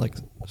wasn't like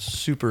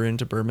super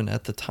into bourbon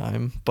at the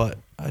time, but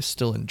I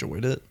still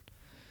enjoyed it.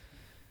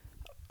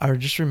 I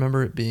just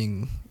remember it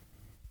being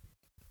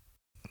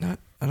not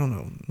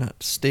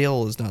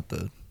stale is not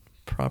the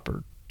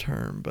proper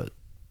term, but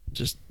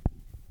just,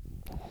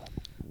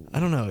 I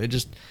don't know. It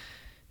just,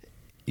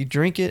 you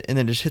drink it and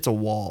then it just hits a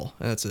wall,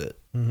 and that's it.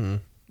 Mm-hmm.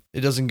 It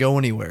doesn't go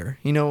anywhere.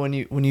 When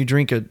you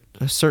drink a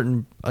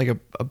certain, like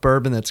a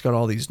bourbon that's got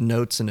all these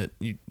notes in it,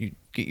 you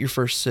get your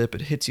first sip,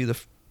 it hits you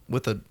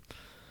with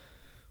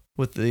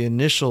the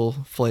initial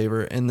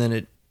flavor, and then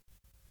it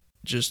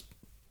just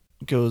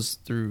goes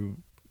through,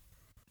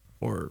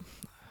 or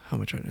how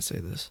am I trying to say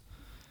this?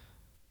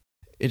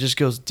 It just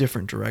goes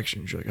different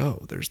directions. You're like,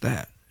 oh, there's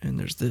that, and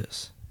there's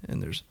this, and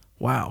there's,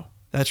 wow,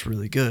 that's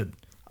really good.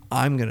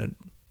 I'm going to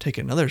take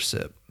another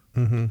sip.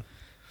 Mm-hmm.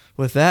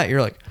 With that,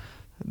 you're like,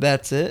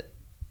 that's it.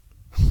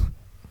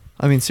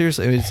 I mean,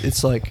 seriously,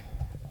 it's like,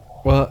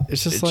 Well,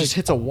 it's just it like just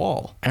hits a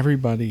wall.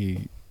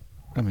 everybody.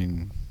 I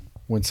mean,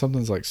 when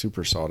something's like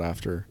super sought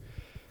after,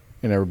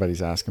 and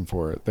everybody's asking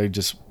for it, they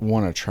just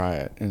want to try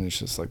it, and it's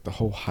just like the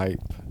whole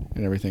hype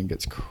and everything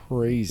gets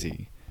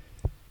crazy.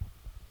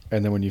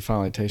 And then when you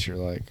finally taste it, you're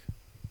like,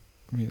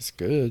 I mean, it's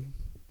good,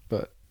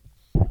 but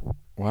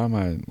why am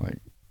I like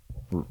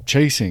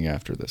chasing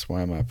after this?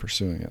 Why am I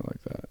pursuing it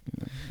like that?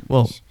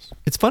 Well, It's just-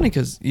 it's funny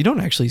because you don't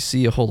actually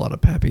see a whole lot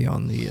of Pappy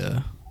on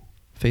the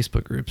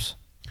Facebook groups,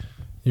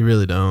 You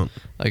really don't.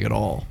 like at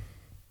all.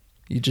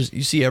 You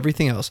see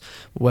everything else.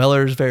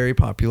 Weller's very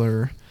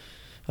popular.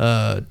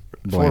 Four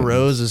Blanton's.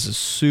 Roses is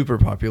super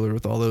popular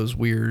with all those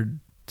weird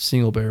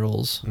single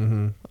barrels.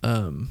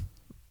 Mm-hmm.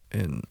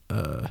 And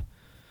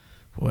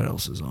what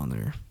else is on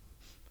there?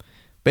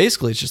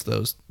 Basically, it's just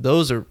those.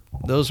 Those are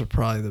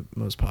probably the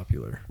most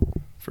popular,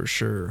 for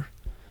sure.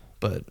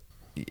 But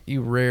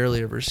you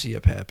rarely ever see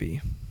a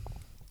Pappy.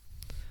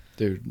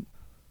 dude,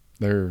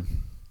 they're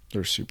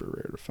super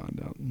rare to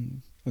find out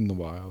in the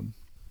wild.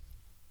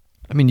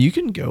 I mean, you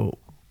can go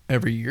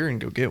every year and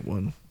go get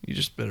one. You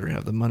just better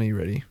have the money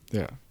ready,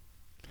 Yeah.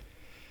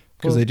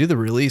 because Well- they do the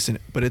release,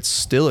 but it's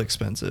still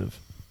expensive.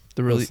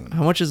 The release. Listen.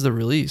 How much is the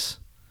release?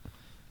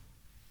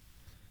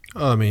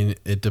 Oh, I mean,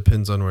 it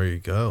depends on where you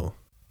go.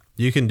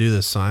 You can do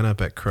the sign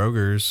up at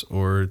Kroger's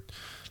or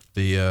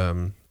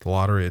the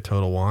lottery at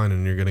Total Wine,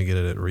 and you're going to get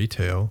it at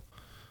retail.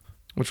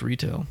 What's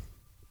retail?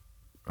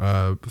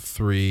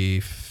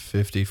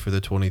 $3.50 for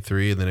the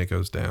 23, and then it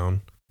goes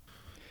down.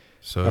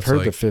 So I've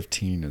heard the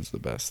 15 is the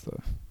best,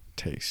 though,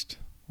 taste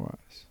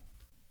wise.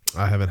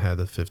 I haven't had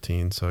the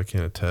 15, so I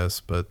can't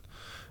attest. But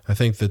I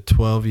think the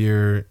 12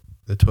 year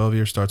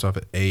starts off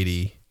at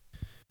 80,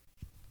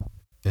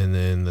 and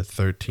then the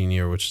 13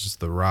 year, which is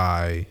the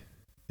rye,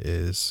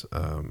 is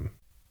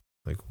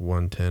like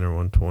 110 or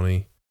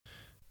 120,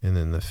 and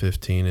then the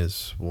 15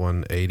 is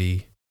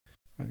 180.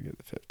 I'd get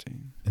the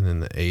 15. And then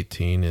the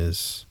 18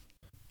 is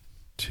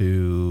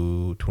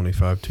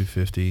 225,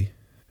 250,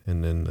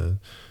 and then the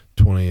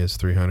 20 is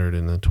 300,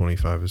 and then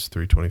 25 is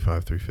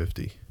 325,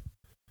 350.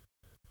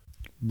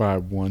 Buy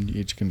one,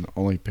 you each can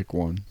only pick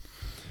one.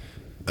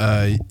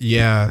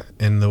 Yeah,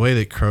 and the way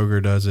that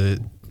Kroger does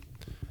it,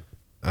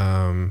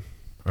 or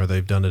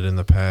they've done it in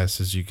the past,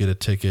 is you get a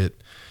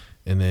ticket,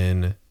 and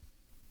then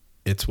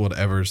it's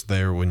whatever's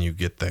there when you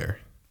get there.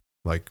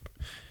 Like,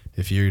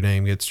 if your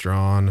name gets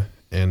drawn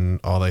and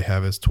all they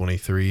have is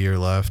 23 or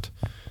left,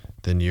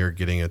 then you're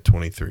getting a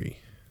 23.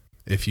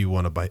 If you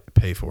want to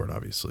pay for it,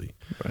 obviously.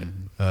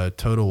 Right.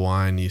 Total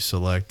Wine, you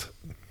select.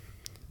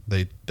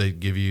 They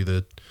give you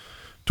the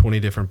 20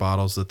 different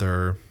bottles that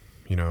they're,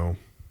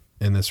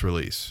 in this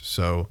release.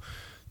 So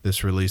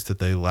this release that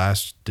they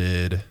last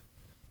did,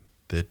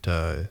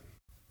 that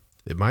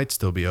it might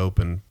still be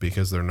open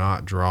because they're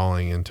not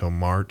drawing until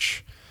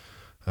March.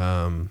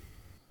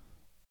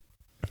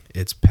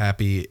 It's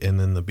Pappy and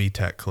then the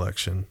BTAC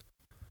collection.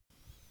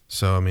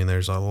 So, I mean,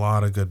 there's a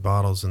lot of good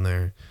bottles in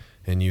there,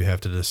 and you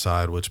have to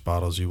decide which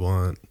bottles you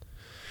want.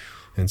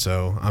 And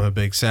so I'm a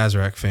big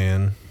Sazerac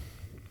fan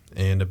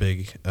and a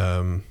big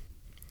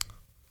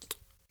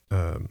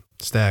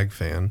Stag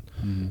fan.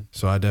 Mm-hmm.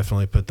 So I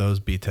definitely put those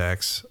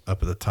BTACs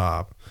up at the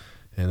top.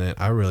 And then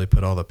I really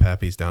put all the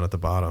Pappies down at the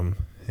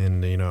bottom.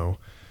 And,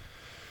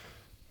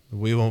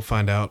 we won't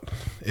find out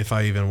if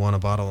I even won a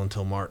bottle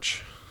until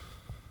March,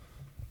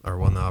 or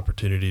won the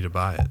opportunity to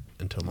buy it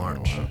until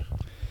March. Oh, wow.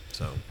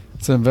 So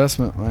It's an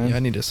investment, man. Yeah, I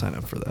need to sign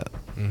up for that.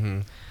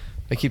 mm-hmm.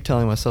 I keep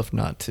telling myself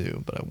not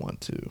to, but I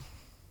want to.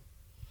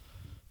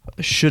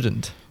 I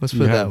shouldn't. Let's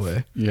put it that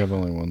way. You have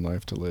only one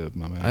life to live,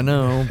 my man. I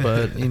know,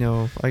 but,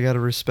 I got to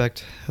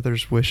respect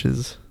Heather's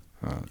wishes.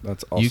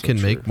 That's also You can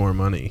true. make more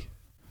money.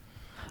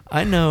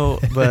 I know,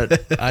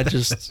 but I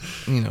just,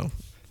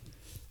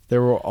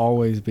 There will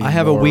always be I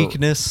have a more-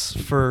 weakness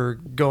for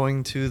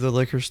going to the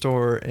liquor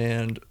store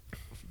and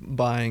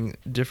buying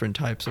different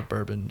types of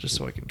bourbon just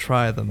so I can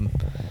try them.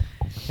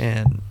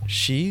 And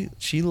she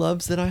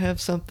loves that I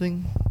have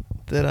something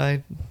that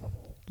I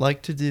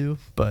like to do,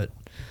 but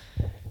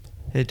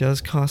it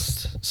does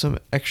cost some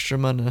extra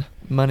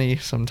money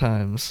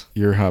sometimes.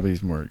 Your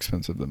hobby's more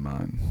expensive than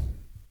mine.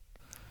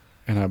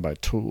 And I buy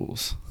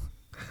tools.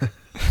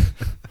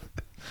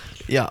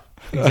 Yeah,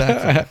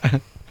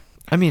 exactly.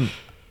 I mean,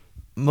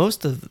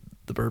 most of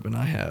the bourbon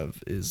I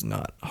have is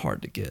not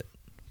hard to get,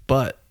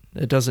 but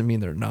it doesn't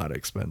mean they're not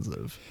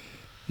expensive.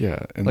 Yeah.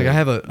 And Like I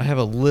have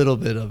a little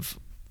bit of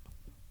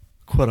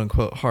quote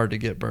unquote hard to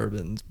get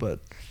bourbons, but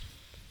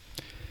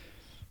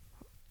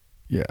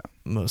yeah.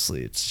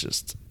 mostly it's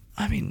just,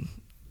 I mean,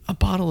 a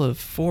bottle of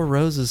Four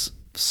Roses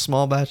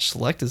small batch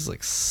select is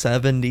like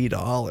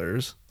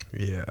 $70.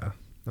 Yeah.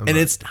 And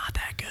it's not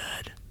that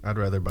good. I'd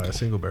rather buy a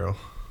single barrel.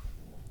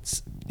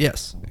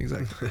 Yes,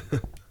 exactly.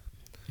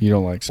 You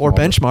don't like Or small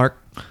Benchmark.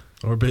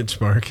 Or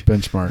Benchmark.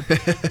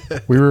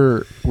 Benchmark. we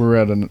were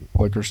at a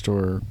liquor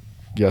store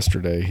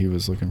yesterday. He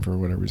was looking for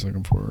whatever he's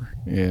looking for,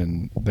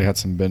 and they had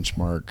some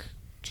Benchmark,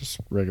 just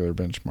regular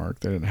Benchmark.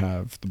 They didn't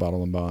have the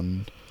bottle and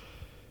bond.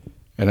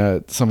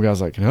 And some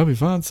guy's like, "Can I help you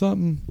find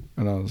something?"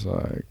 And I was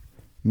like,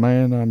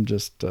 "Man, I'm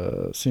just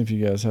seeing if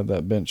you guys have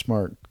that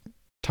Benchmark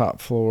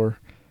top floor."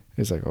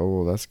 He's like,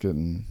 "Oh, that's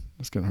getting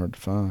hard to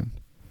find."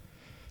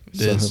 It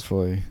So is.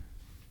 hopefully,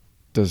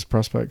 does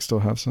Prospect still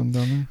have some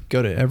down there?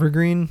 Go to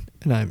Evergreen,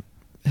 and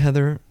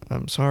Heather,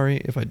 I'm sorry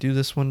if I do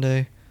this one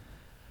day.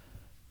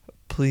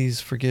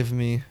 Please forgive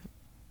me,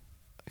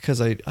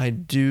 because I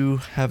do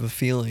have a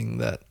feeling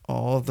that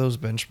all of those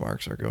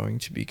benchmarks are going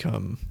to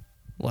become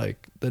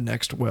like the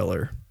next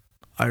Weller.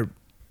 I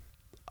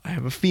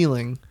have a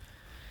feeling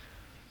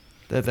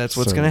that that's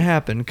what's So- going to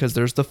happen, because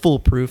there's the full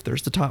proof,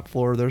 there's the top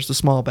floor, there's the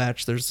small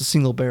batch, there's the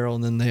single barrel,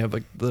 and then they have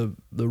like the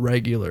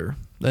regular,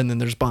 and then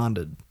there's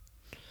bonded.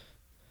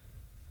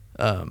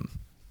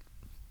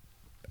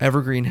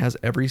 Evergreen has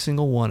every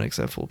single one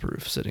except full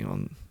proof sitting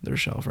on their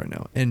shelf right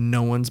now, and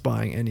no one's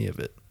buying any of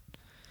it.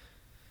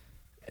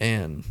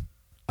 And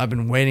I've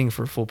been waiting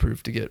for full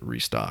proof to get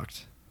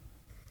restocked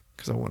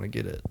because I want to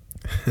get it.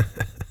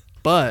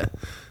 But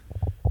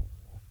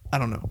I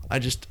don't know.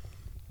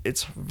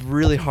 It's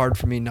really hard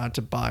for me not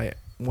to buy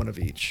one of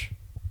each,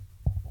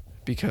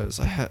 because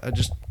I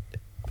just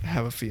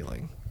have a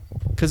feeling,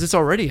 because it's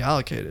already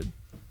allocated.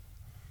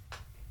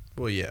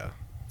 Well, yeah.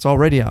 It's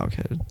already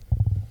allocated.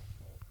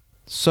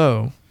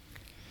 So,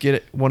 get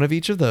it, one of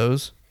each of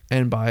those,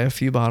 and buy a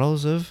few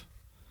bottles of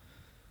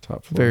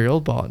Top floor. very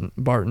old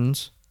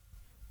Bartons.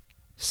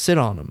 Sit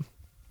on them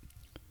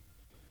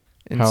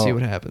and see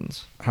what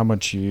happens. How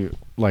much you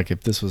like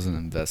if this was an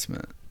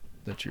investment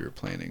that you were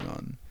planning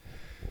on?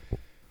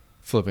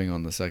 flipping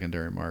on the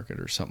secondary market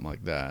or something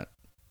like that,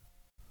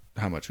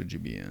 how much would you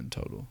be in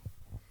total?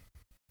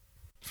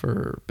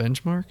 For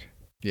benchmark?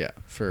 Yeah,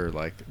 for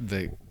like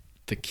the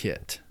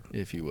kit,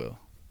 if you will.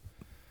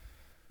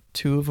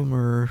 2 of them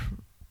are...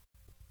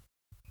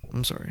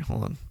 I'm sorry,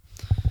 hold on.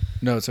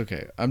 No, it's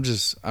okay. I'm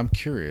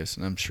curious,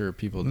 and I'm sure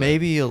people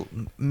maybe a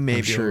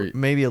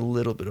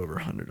little bit over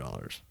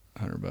 $100.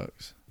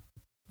 $100.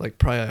 Like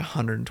probably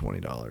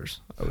 $120,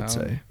 I would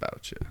say.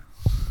 About you.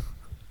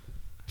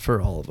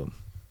 For all of them.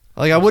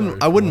 Like I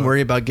wouldn't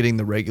worry about getting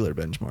the regular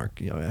benchmark.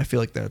 You know, I feel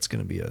like that's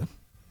going to be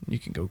you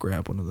can go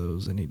grab one of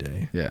those any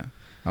day. Yeah.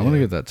 I want to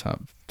get that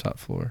top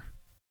floor.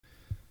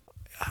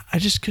 I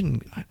just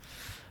couldn't.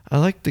 I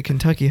like the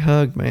Kentucky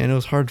Hug, man. It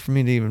was hard for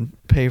me to even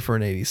pay for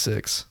an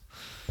 86.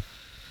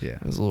 Yeah.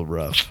 It was a little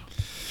rough.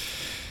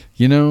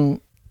 You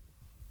know,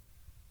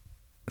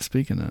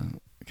 speaking of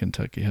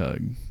Kentucky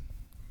Hug.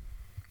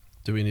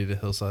 Do we need a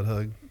Hillside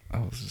Hug? I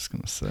was just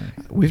going to say.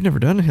 We've never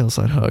done a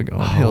Hillside Hug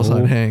on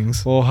Hillside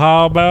Hangs. Well,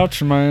 how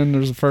about you, man?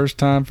 There's a first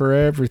time for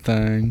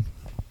everything.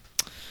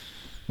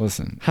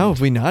 Listen. How have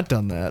we not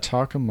done that?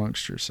 Talk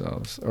amongst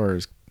yourselves. Or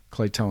is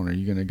Clayton, are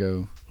you going to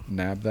go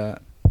nab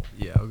that?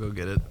 Yeah, I'll go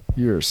get it.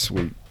 You're a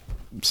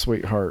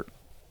sweetheart.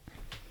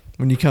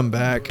 When you come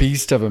back.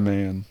 Beast of a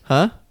man.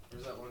 Huh?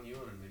 Where's that one you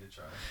wanted me to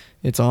try?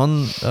 It's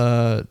on,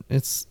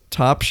 it's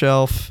top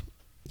shelf.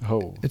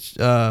 Oh. It's,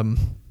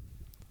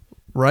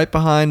 right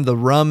behind the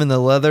rum and the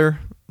leather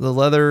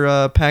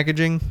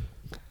packaging.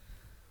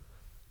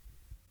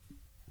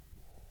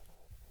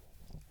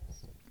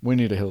 We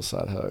need a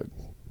Hillside Hug.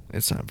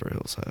 It's time for a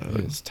Hillside Hug.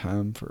 It's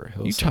time for a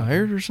Hillside You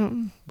tired or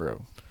something?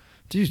 Bro.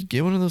 Dude,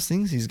 get one of those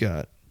things he's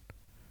got.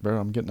 Bro,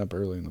 I'm getting up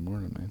early in the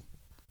morning, man.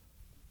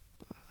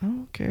 I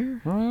don't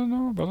care. I don't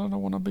know, but I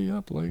don't want to be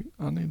up late.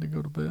 I need to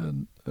go to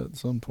bed at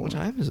some point.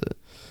 What time is it?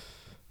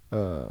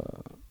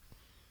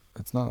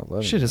 It's not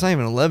 11. Shit, it's not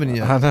even 11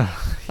 yet. I know.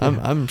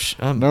 I'm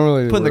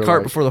Normally putting the we're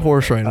cart before the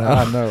horse right now.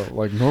 I know.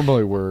 Like,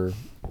 normally we're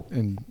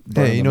in...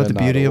 Hey, you know what the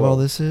beauty of all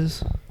this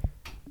is?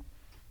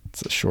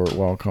 It's a short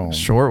walk home.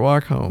 Short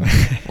walk home.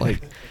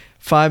 Like,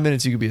 5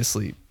 minutes you could be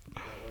asleep.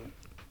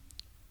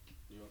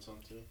 You want some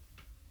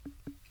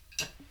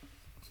too?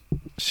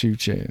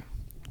 Shoot you.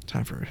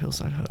 Time for a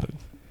Hillside Hug.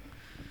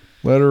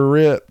 Let her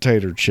rip,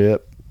 tater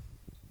chip.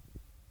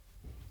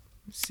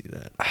 See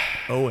that?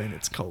 Oh, and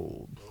it's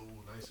cold.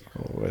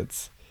 Oh,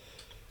 it's...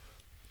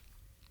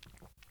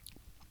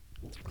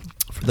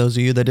 For those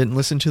of you that didn't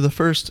listen to the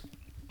first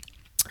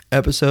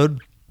episode,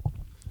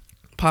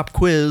 pop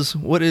quiz,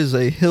 what is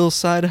a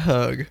Hillside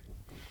Hug?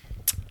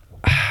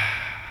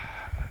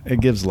 It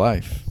gives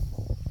life.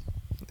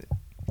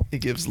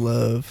 It gives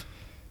love.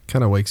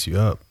 Kind of wakes you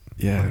up.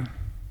 Yeah.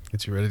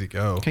 Gets you ready to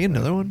go. Can I get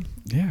another one?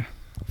 Yeah.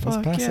 Let's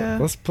Fuck pass yeah.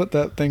 it. Let's put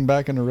that thing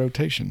back into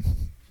rotation.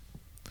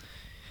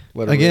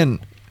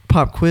 Again,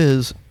 pop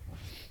quiz.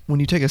 When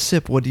you take a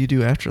sip, what do you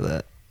do after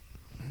that?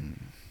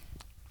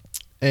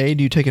 A,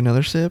 do you take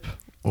another sip?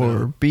 Or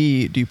No.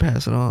 B, do you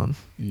pass it on?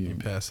 You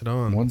pass it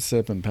on. One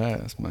sip and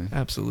pass, man.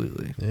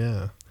 Absolutely.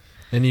 Yeah.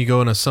 And you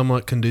go in a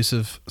somewhat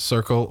conducive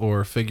circle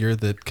or figure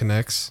that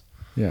connects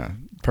Yeah.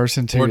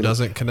 Person to or the,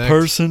 doesn't connect.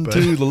 Person but-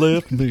 to the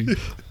left, me.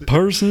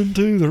 Person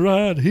to the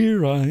right,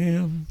 here I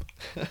am.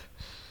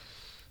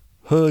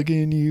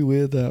 Hugging you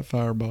with that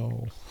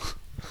fireball.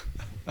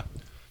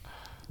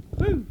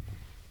 Woo.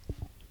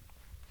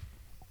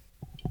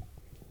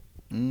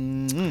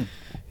 Mm-hmm.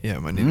 Yeah,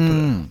 might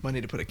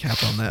need to put a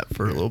cap on that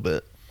for a little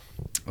bit.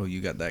 Oh, you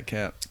got that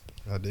cap?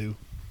 I do.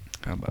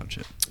 How about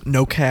you?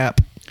 No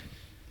cap.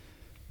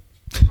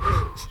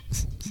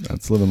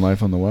 That's living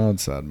life on the wild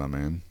side, my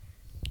man.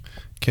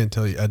 Can't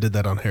tell you. I did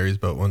that on Harry's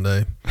boat one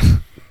day.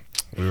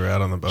 We were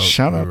out on the boat.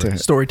 Shout out to him.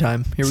 Story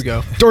time. Here we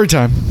go. Story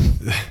time.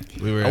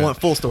 We were. I want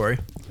full story.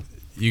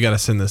 You got to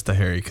send this to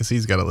Harry because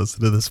he's got to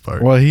listen to this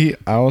part. Well,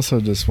 I also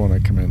just want to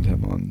commend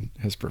him on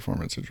his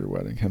performance at your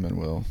wedding. Him and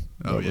Will.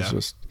 Oh, That yeah. was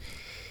just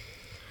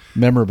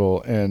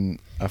memorable, and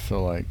I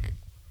feel like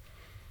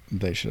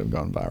they should have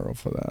gone viral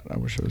for that. I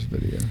wish there was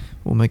video.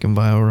 We'll make them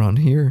viral on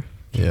here.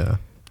 Yeah.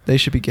 They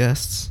should be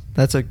guests.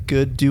 That's a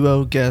good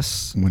duo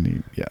guest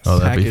Yes. Oh,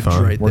 that'd be package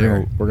fun. right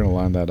there. We're gonna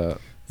line that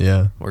up.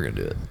 Yeah. We're gonna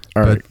do it.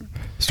 All But- right.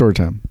 Story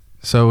time.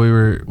 So we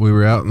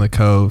were out in the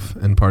cove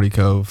in Party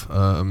Cove.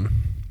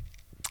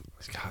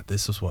 God,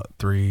 this was what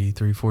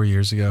 4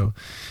 years ago,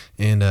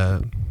 and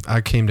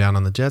I came down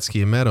on the jet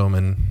ski and met him,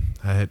 and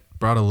I had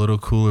brought a little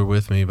cooler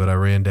with me, but I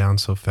ran down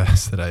so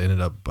fast that I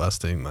ended up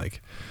busting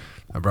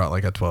I brought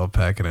like a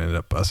 12-pack and I ended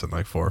up busting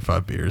like 4 or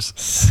 5 beers.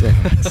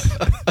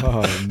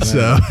 Oh man.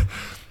 So,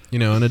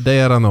 in a day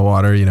out on the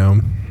water, you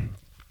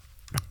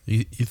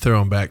throw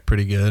them back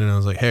pretty good. And I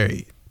was like,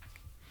 Harry,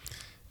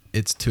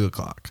 it's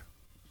 2:00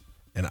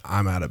 and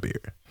I'm out of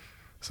beer.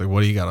 It's like,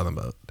 what do you got on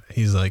the boat?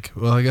 He's like,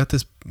 well, I got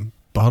this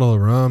bottle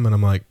of rum. And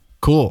I'm like,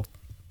 cool.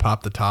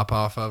 Popped the top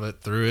off of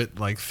it, threw it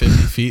like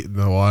 50 feet in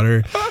the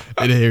water.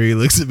 And Harry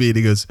looks at me and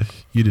he goes,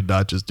 you did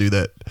not just do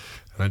that.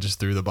 And I just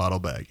threw the bottle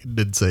back.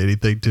 Didn't say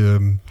anything to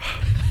him.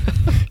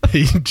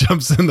 He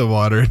jumps in the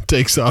water and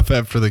takes off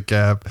after the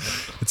cap.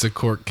 It's a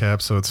cork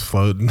cap, so it's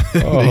floating.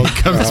 Oh,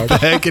 he comes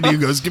God. back and he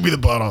goes, "Give me the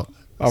bottle."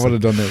 I would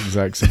have done the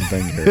exact same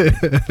thing here.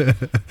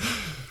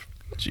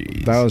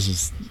 Jeez. That was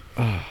just,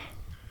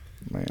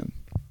 man.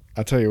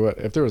 I tell you what,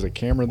 if there was a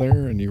camera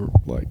there and you were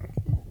like,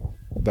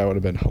 that would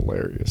have been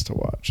hilarious to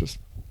watch. Just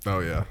Oh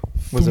yeah.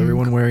 Was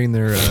everyone wearing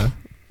their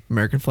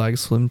American flag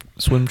swim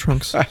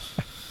trunks?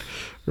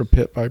 or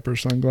pit viper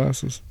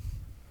sunglasses.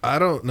 I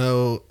don't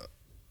know.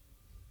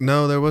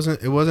 No, there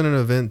wasn't. It wasn't an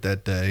event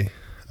that day.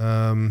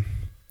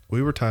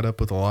 We were tied up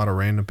with a lot of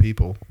random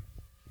people.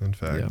 In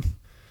fact. Yeah.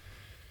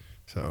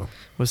 So.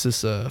 Was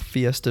this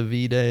Fiesta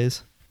V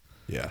days?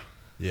 Yeah.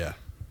 Yeah.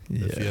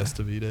 Yeah. The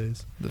Fiesta V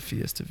days. The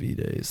Fiesta V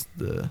days.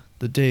 The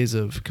days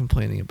of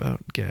complaining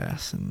about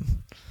gas and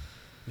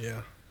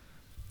Yeah.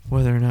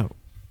 whether or not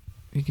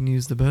you can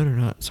use the boat or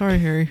not. Sorry,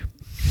 Harry.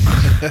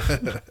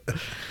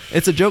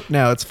 It's a joke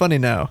now. It's funny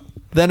now.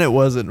 Then it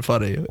wasn't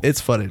funny.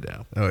 It's funny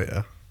now. Oh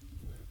yeah.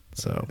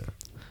 So.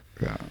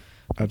 Yeah,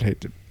 I'd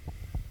hate to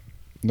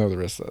know the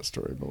rest of that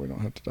story, but we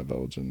don't have to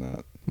divulge in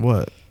that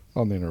What?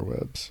 on the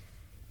interwebs.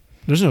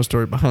 There's no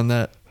story behind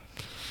that.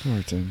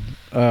 Martin,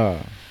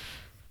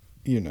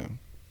 you know,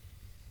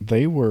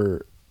 they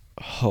were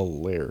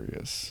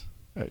hilarious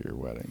at your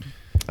wedding.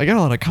 I got a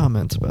lot of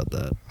comments about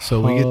that.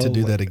 So we get to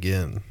do that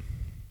again.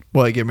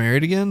 What, get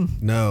married again?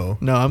 No.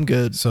 No, I'm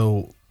good.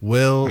 So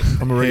Will,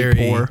 I'm already Harry,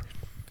 poor.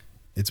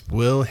 It's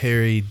Will,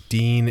 Harry,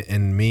 Dean,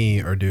 and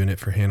me are doing it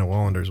for Hannah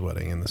Wallender's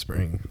wedding in the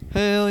spring.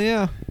 Hell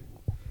yeah.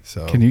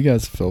 So Can you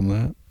guys film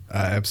that?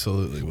 I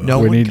absolutely will. No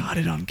We one need- got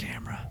it on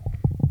camera.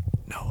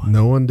 No one.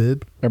 No one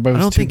did. Everybody I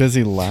was don't too think-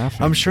 busy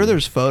laughing. I'm sure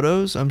there's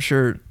photos. I'm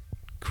sure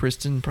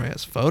Kristen probably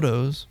has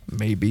photos.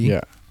 Maybe.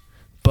 Yeah,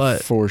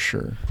 But for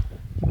sure.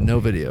 no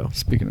video.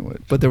 Speaking of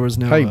which, But there was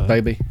no. hey,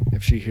 baby,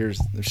 if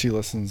she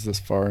listens this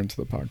far into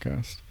the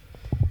podcast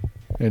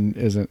and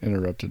isn't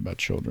interrupted by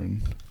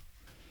children,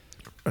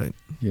 Right.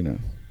 you know,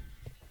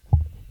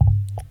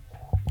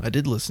 I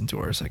did listen to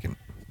our second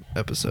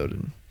episode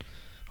and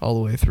all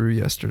the way through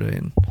yesterday,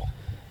 and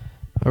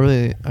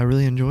I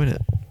really enjoyed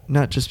it.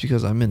 Not just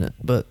because I'm in it,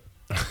 but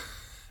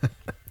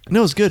no,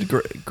 it was good.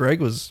 Greg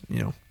was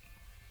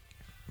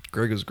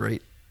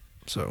great.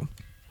 So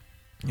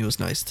it was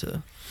nice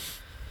to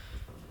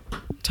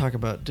talk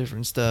about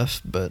different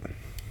stuff, but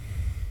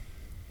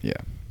yeah.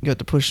 got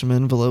to push some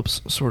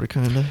envelopes, sort of,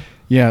 kind of.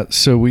 Yeah,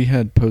 so we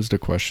had posed a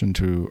question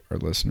to our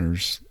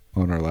listeners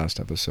on our last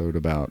episode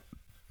about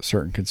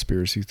certain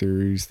conspiracy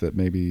theories that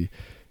maybe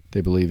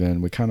they believe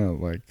in. We kind of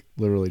like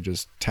literally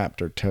just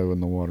tapped our toe in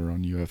the water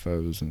on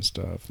UFOs and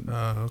stuff. And,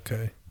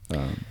 Okay.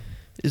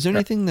 Is there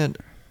anything that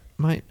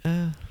might,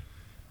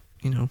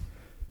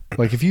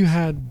 like if you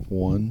had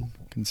one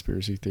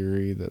conspiracy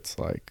theory that's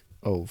like,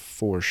 oh,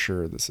 for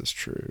sure this is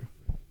true,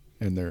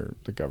 and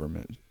the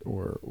government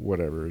or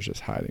whatever is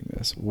just hiding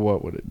this,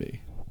 what would it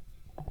be?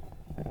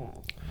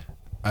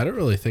 I don't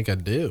really think I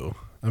do.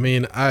 I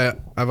mean,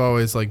 I've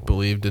always like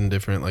believed in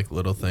different like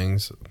little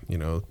things,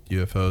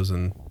 UFOs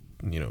and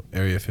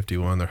Area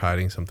 51. They're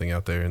hiding something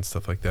out there and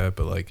stuff like that.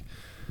 But like,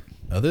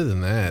 other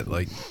than that,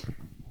 like,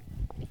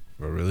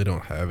 I really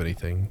don't have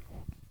anything.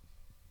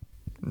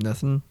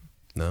 Nothing.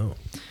 No.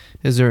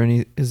 Is there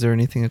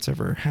anything that's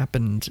ever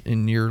happened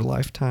in your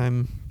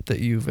lifetime that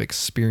you've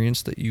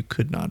experienced that you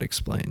could not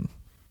explain?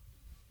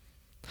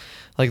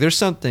 Like there's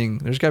got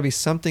to be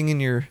something in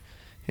your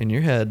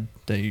head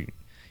that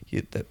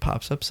that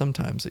pops up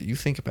sometimes that you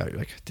think about. You're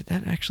like, did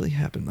that actually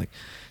happen? Like,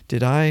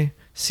 did I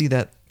see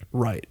that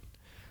right?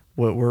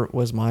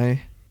 Was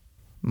my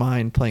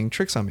mind playing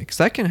tricks on me? Because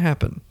that can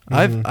happen.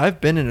 Mm-hmm.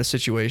 I've been in a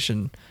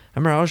situation. I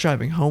remember I was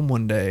driving home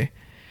one day,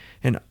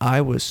 and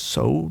I was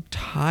so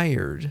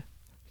tired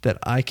that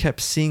I kept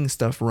seeing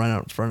stuff run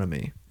out in front of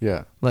me.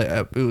 Yeah. Like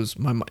it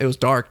was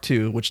dark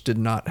too, which did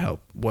not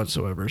help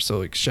whatsoever. So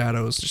like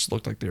shadows just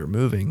looked like they were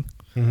moving.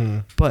 Mm-hmm.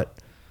 But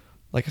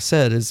like I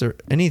said, is there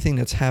anything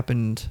that's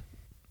happened?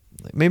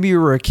 Like maybe you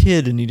were a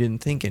kid and you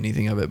didn't think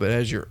anything of it, but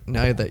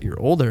now that you're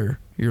older,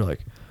 you're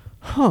like,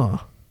 huh,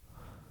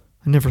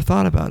 I never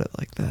thought about it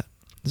like that.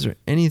 Is there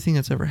anything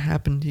that's ever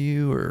happened to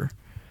you, or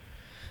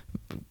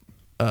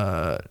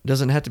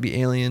doesn't have to be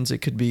aliens? It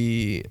could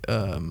be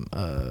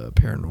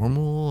paranormal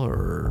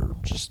or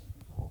just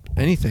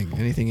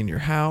anything in your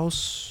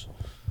house.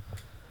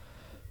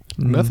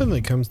 Nothing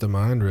that comes to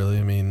mind, really.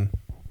 I mean,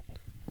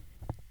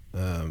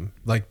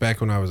 like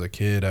back when I was a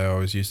kid, I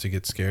always used to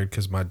get scared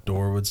because my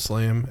door would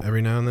slam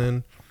every now and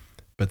then.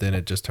 But then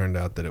it just turned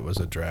out that it was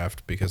a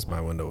draft because my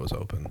window was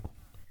open.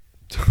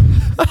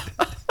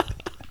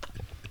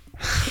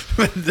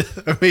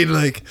 I mean,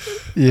 like,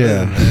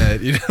 Yeah.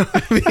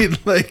 I mean,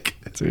 like,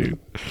 Dude.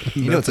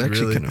 It's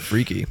actually really kind of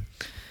freaky.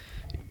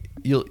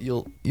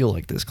 You'll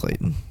like this,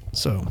 Clayton.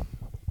 So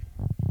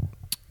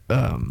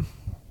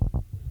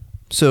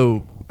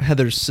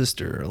Heather's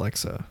sister,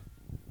 Alexa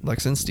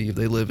and Steve,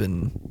 they live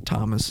in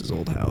Thomas's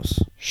old house.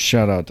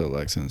 Shout out to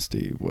Alexa and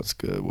Steve. What's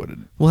good?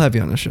 We'll have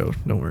you on the show.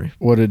 Don't worry.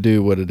 What it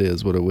do? What it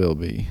is? What it will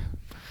be?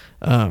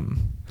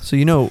 So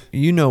you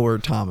know where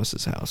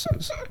Thomas's house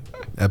is.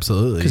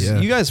 Absolutely. Because Yeah.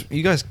 you guys,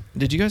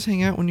 did you guys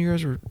hang out when you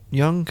guys were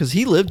young? Because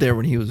he lived there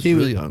when he was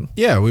really young.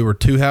 Yeah, we were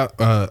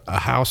a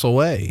house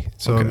away.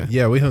 So Okay.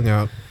 yeah, we hung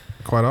out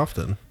quite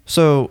often.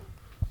 So,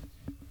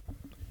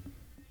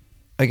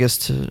 I guess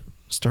to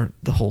start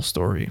the whole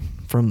story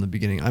from the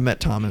beginning, I met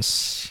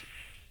Thomas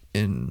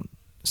in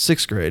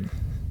 6th grade,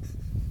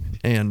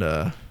 and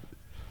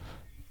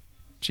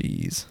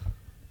jeez,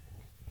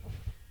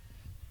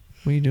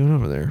 what are you doing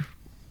over there?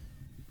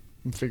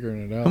 I'm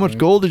figuring it out. How much man.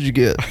 gold did you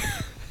get?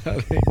 I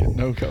didn't get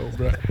no gold,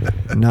 bro.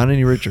 Not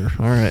any richer.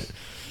 All right.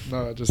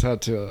 No, I just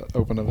had to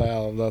open a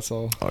valve. That's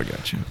all. Oh, I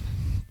got you.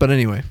 But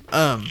anyway,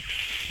 I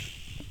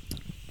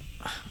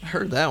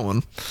heard that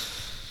one.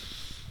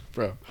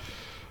 Bro,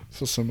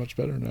 feels so much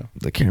better now.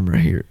 The camera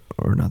here,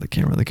 or not the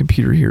camera, the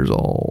computer hears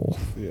all.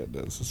 Yeah, it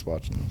does. It's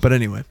watching. But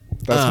anyway,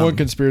 That's one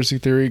conspiracy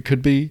theory.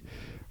 Could be,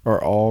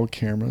 are all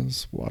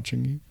cameras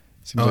watching you?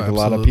 Seems Oh, like a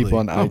lot of absolutely. people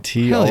in Oh, IT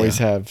hell always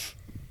yeah. have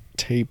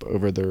tape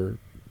over their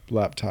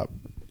laptop.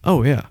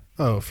 Oh yeah,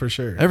 Oh, for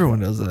sure. everyone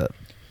does that.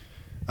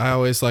 I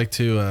always like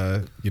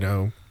to,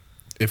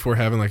 if we're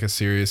having like a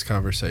serious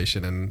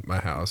conversation in my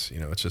house,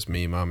 it's just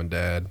me, mom, and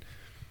dad,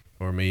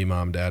 or me,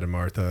 mom, dad, and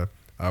Martha.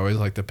 I always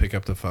like to pick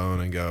up the phone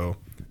and go,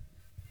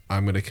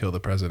 I'm going to kill the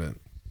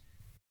president.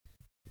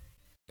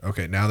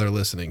 Okay, now they're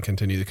listening.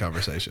 Continue the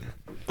conversation.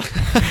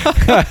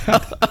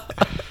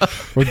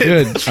 Well,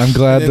 good. I'm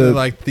glad And they're that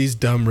like these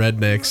dumb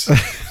rednecks.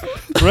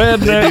 They do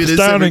rednecks this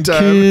down every in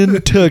time.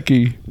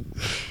 Kentucky.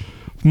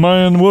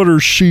 Man, what are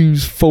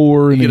shoes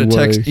for You anyway? get a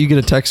text. You get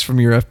a text from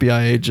your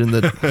FBI agent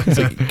that it's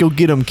like, "Go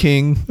get him,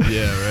 King."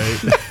 Yeah,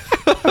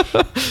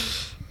 right.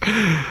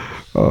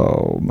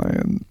 Oh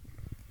man,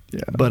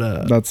 yeah.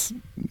 But that's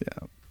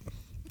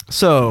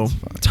so That's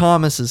fine.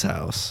 Thomas's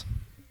house.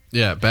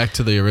 Yeah, back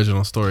to the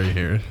original story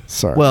here.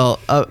 sorry. Well,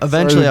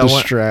 eventually I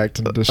want.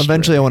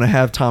 Eventually, I want to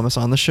have Thomas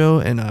on the show,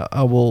 and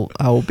I will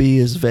be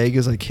as vague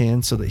as I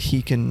can so that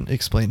he can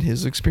explain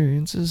his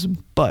experiences.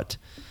 But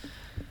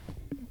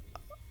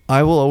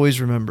I will always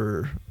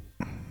remember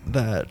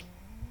that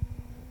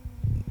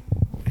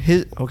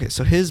his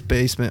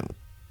basement,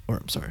 or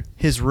I'm sorry,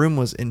 his room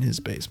was in his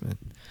basement,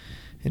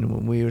 and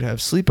when we would have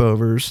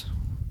sleepovers,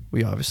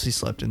 we obviously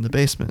slept in the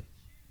basement.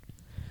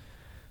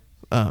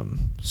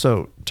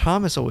 So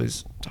Thomas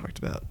always talked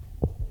about,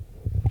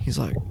 he's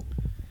like,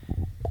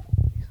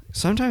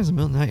 sometimes in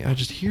the middle of the night, I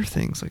just hear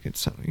things like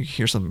you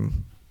hear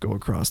something go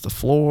across the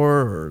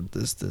floor or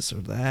this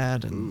or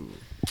that. And,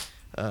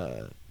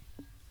 I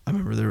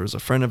remember there was a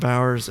friend of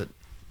ours that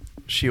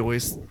she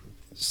always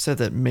said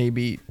that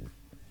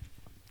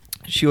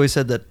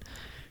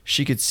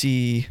she could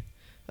see,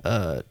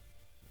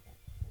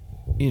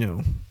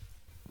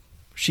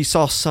 she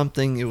saw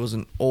something. It was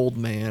an old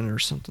man or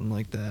something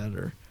like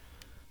that,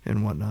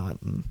 and whatnot.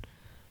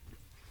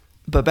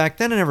 But back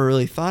then I never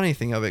really thought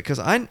anything of it because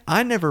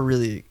I never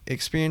really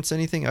experienced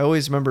anything. I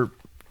always remember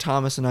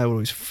Thomas and I would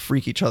always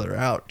freak each other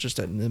out just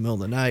in the middle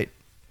of the night.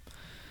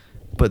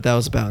 But that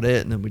was about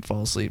it, and then we'd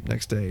fall asleep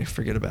next day,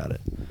 forget about it.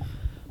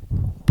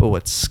 But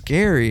what's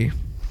scary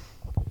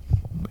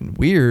and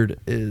weird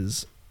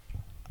is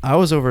I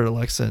was over at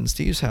Alexa and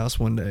Steve's house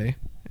one day,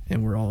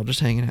 and we're all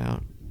just hanging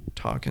out,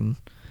 talking.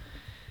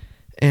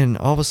 And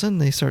all of a sudden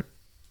they start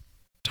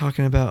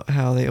talking about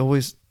how they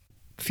always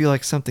feel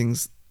like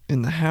something's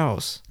in the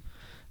house.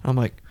 I'm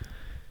like,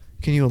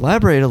 can you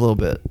elaborate a little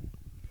bit?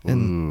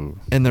 And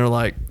they're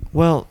like,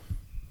 well,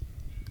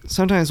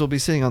 sometimes we'll be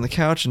sitting on the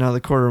couch and out of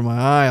the corner of my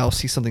eye, I'll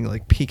see something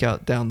like peek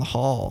out down the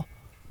hall.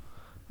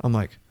 I'm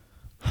like,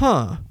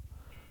 huh.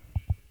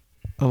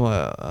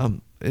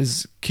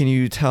 Can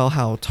you tell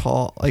how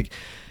tall, like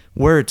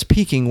where it's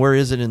peeking, where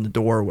is it in the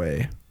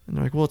doorway? And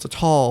they're like, well, it's a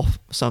tall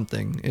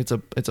something. It's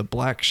a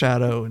black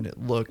shadow and it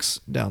looks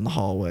down the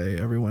hallway.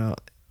 Everyone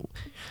out.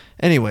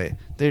 Anyway,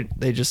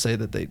 they just say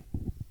that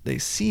they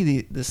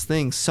see this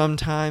thing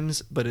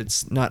sometimes, but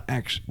it's not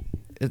actually,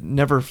 it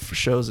never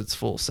shows its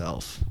full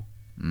self.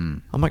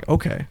 I'm like,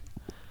 okay.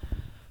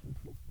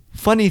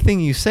 Funny thing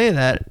you say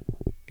that,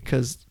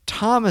 because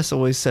Thomas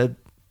always said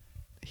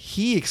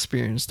he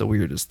experienced the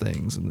weirdest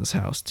things in this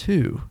house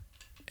too.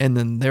 And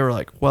then they were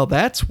like, well,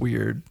 that's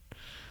weird.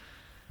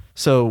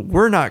 So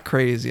we're not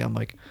crazy. I'm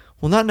like,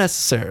 well, not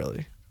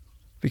necessarily,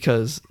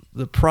 because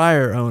the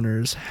prior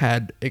owners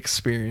had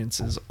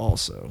experiences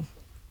also.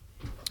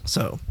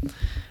 So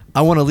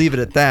I want to leave it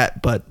at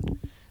that, but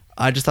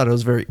I just thought it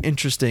was very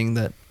interesting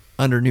that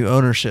under new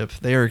ownership,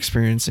 they are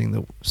experiencing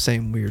the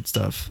same weird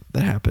stuff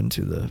that happened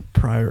to the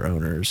prior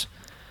owners.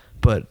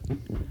 But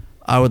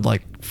I would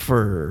like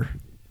for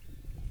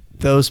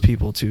those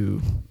people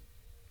to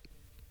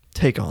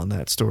take on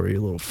that story a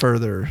little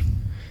further.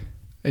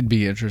 It'd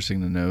be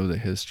interesting to know the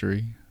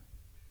history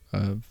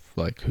of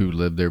like who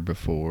lived there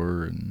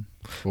before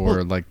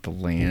or like the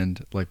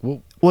land. Like,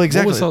 well,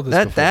 Exactly. What was all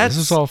this before? This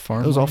is all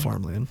farmland. It was all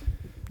farmland.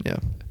 Yeah.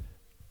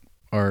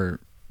 Our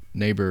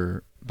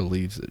neighbor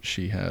believes that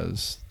she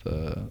has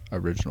the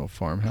original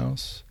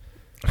farmhouse,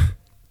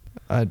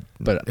 but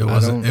It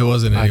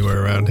wasn't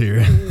anywhere around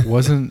here.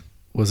 Was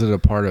it a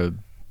part of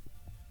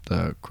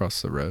the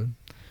across the road?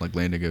 Like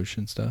Landon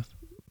Goshen stuff?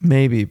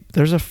 Maybe.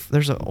 There's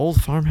an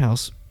old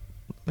farmhouse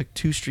like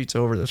 2 streets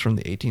over that's from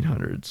the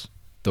 1800s.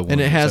 The one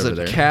And it has that's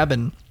a over there?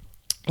 cabin.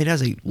 It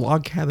has a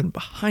log cabin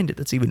behind it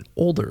that's even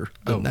older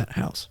than that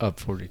house. Up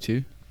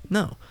 42?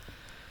 No.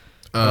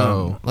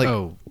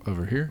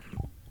 Over here?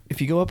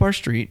 If you go up our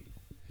street,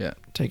 Yeah.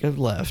 take a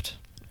left,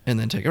 and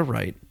then take a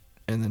right,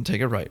 and then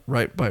take a right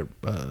by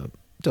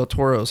Del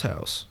Toro's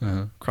house.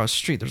 Uh-huh. Across the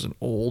street, there's an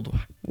old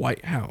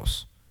white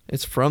house.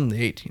 It's from the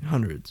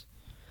 1800s.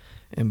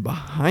 And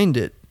behind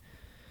it,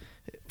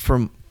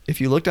 if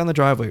you look down the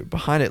driveway,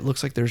 behind it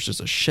looks like there's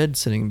just a shed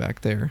sitting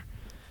back there.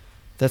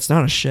 That's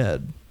not a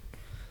shed.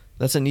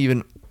 That's an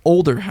even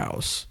older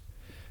house.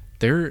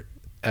 They're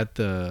at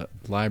the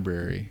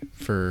library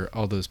for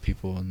all those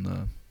people in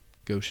the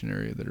Goshen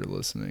area that are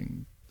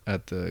listening.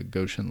 At the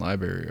Goshen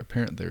Library,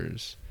 apparently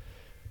there's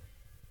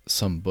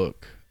some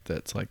book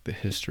that's like the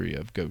history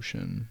of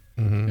Goshen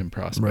and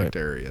Prospect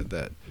area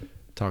that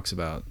talks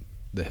about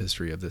the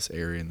history of this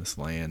area and this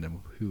land and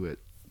who it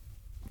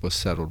was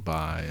settled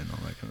by and all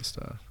that kind of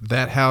stuff.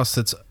 That house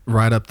that's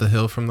right up the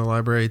hill from the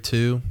library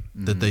too,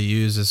 that they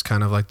use as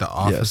kind of like the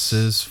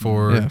offices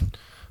for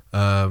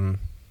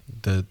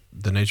the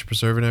nature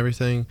preserve and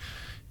everything.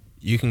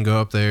 You can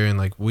go up there and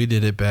like we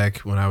did it back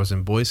when I was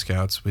in Boy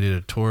Scouts. We did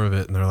a tour of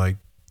it and they're like,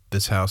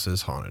 this house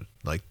is haunted.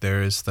 Like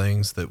there is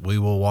things that we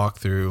will walk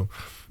through,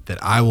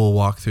 that I will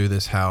walk through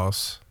this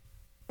house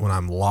when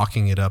I'm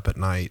locking it up at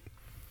night,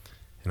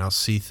 and I'll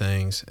see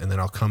things, and then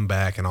I'll come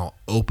back and I'll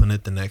open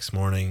it the next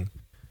morning,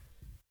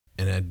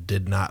 and I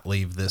did not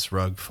leave this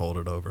rug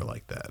folded over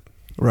like that.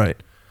 Right.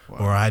 Wow.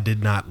 Or I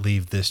did not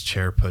leave this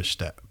chair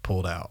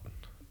pulled out.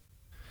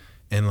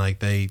 And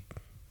like I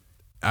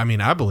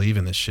believe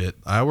in this shit.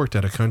 I worked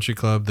at a country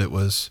club that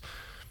was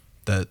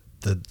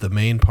the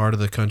main part of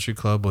the country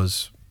club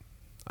was,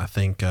 I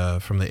think,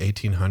 from the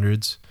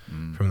 1800s,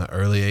 from the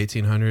early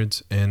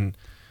 1800s. And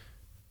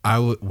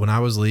when I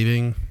was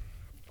leaving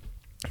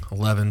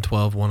 11,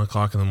 12, 1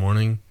 o'clock in the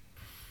morning,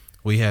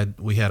 we had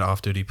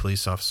off-duty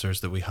police officers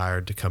that we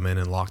hired to come in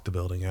and lock the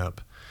building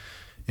up.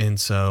 And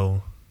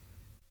so,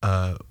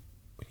 I'd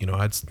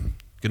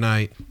good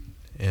night,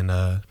 and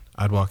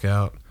I'd walk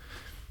out.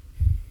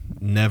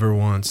 Never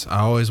once. I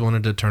always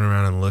wanted to turn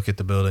around and look at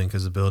the building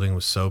because the building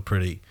was so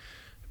pretty.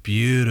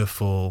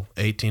 Beautiful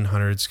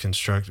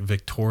 1800s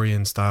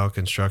Victorian style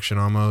construction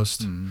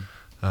almost.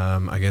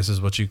 I guess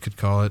is what you could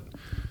call it.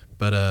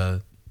 But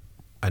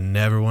I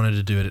never wanted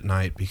to do it at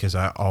night because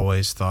I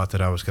always thought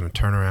that I was going to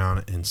turn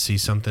around and see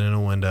something in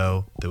a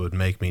window that would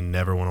make me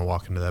never want to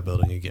walk into that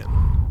building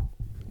again.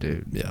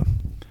 Dude. Yeah.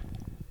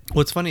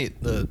 What's funny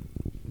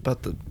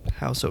about the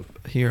house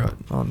up here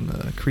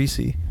on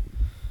Creasy,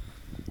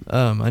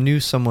 I knew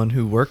someone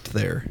who worked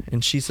there,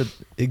 and she said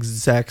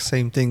exact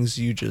same things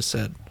you just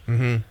said.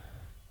 Mm-hmm.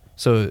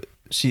 So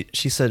she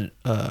said,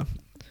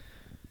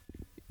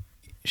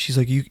 she's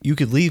like, you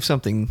could leave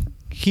something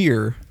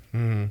here.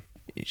 Mm-hmm.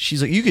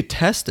 She's like, you could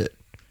test it.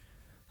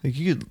 Like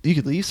you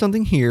could leave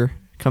something here,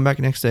 come back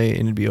next day,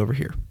 and it'd be over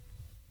here.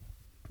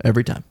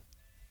 Every time.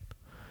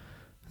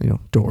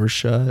 Doors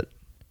shut.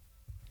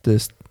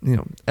 This,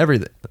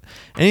 everything.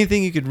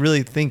 Anything you could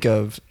really think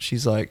of,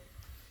 she's like,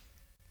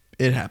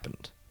 it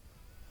happened.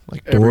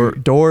 Like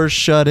doors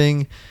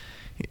shutting.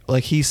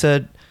 Like he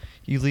said,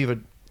 you leave a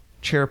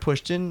chair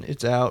pushed in,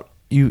 it's out.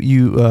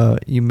 You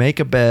make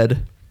a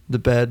bed, the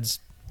bed's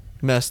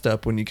messed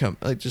up when you come.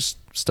 Like just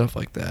stuff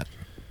like that.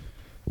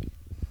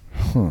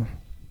 Huh.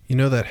 You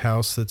know that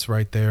house that's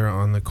right there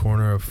on the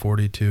corner of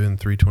 42 and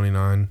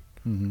 329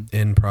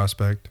 in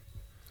Prospect?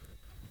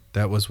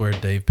 That was where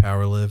Dave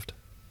Power lived.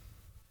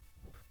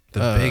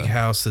 The big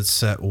house that's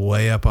set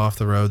way up off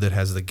the road that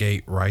has the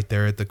gate right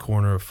there at the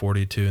corner of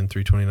 42 and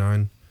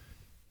 329.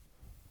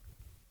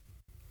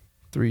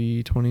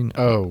 320.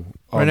 Oh.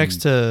 Right next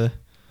to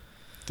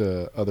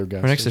the other guy.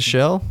 Right next to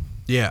Shell?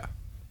 Yeah.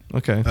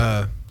 Okay.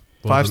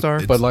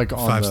 5-star? But like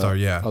on 5-star, the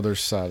yeah. other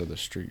side of the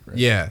street, right?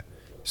 Yeah.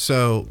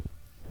 So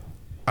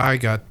I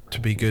got to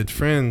be good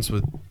friends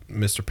with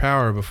Mr.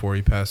 Power before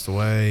he passed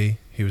away.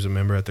 He was a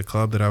member at the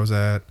club that I was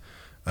at.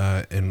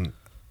 And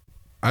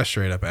I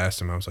straight up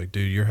asked him, I was like,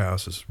 dude, your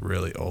house is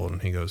really old.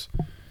 And he goes,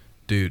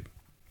 dude,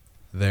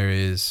 there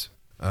is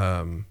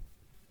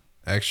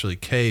actually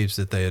caves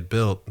that they had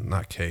built,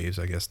 not caves,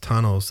 I guess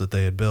tunnels that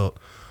they had built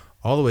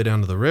all the way down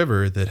to the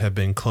river that have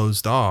been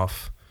closed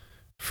off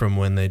from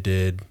when they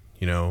did,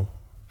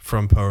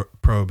 from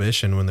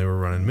Prohibition when they were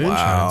running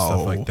moonshine and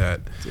stuff like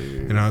that.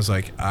 Dude. And I was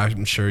like,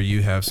 I'm sure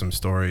you have some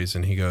stories.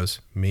 And he goes,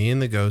 me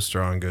and the ghost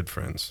are on good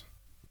friends.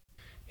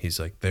 He's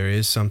like, there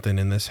is something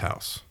in this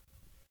house.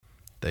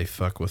 They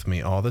fuck with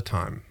me all the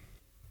time.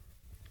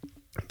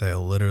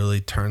 They'll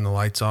literally turn the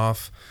lights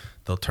off.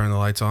 They'll turn the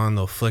lights on.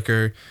 They'll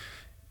flicker.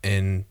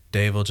 And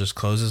Dave will just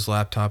close his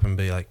laptop and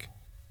be like,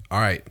 all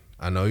right,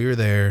 I know you're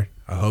there.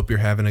 I hope you're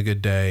having a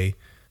good day.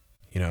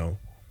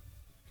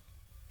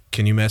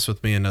 Can you mess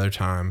with me another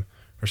time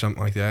or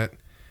something like that?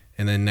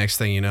 And then next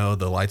thing you know,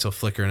 the lights will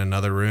flicker in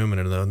another room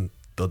and then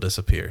they'll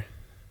disappear.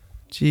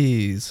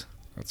 Jeez.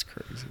 That's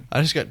crazy.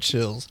 I just got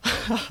chills.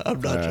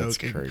 I'm not That's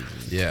joking.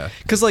 crazy. Yeah.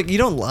 Because, like, you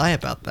don't lie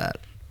about that.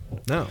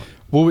 No.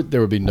 Well,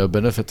 there would be no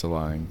benefit to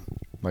lying.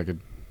 Like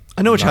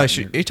I know which Not house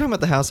your- are you talking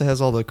about? The house that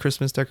has all the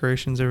Christmas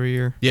decorations every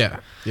year? Yeah.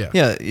 Yeah.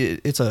 Yeah,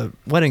 it's a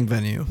wedding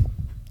venue.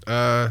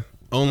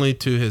 Only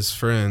to his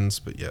friends,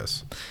 but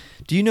yes.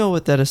 Do you know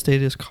what that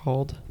estate is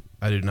called?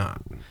 I do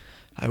not.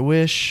 I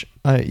wish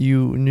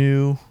you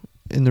knew,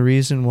 and the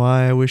reason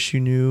why I wish you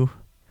knew,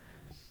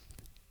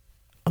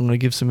 I'm going to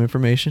give some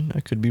information. I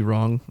could be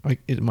wrong.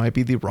 It might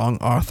be the wrong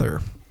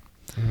author.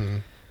 Mm-hmm.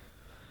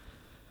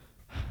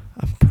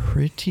 I'm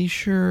pretty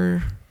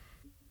sure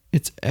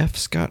it's F.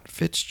 Scott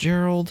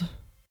Fitzgerald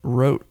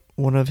wrote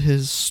one of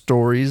his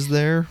stories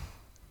there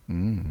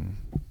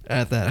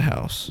at that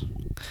house.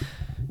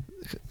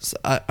 So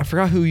I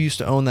forgot who used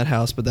to own that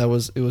house, but it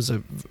was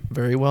a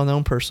very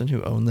well-known person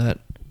who owned that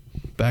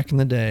back in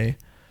the day,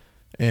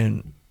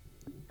 and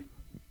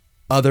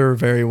other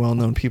very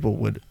well-known people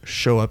would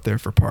show up there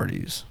for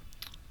parties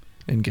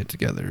and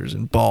get-togethers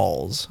and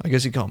balls. I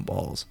guess you call them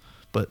balls,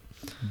 but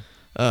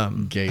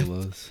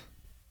galas.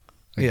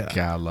 yeah,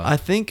 Gala. I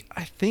think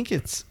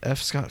it's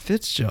F. Scott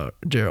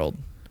Fitzgerald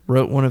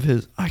wrote one of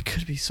his. I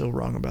could be so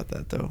wrong about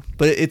that though,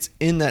 but it's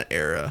in that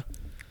era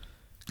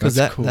because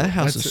That's cool. that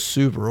house That's is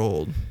super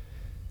old.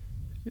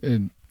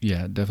 And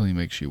yeah, it definitely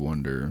makes you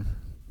wonder,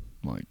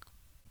 like,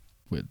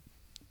 with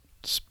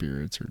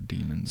spirits or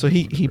demons. So or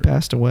he whatever.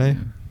 passed away.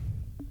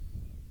 Yeah.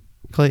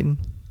 Clayton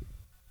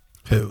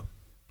Who?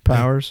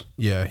 Powers.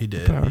 Yeah, he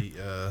did. Power. He,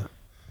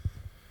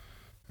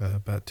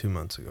 about 2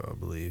 months ago, I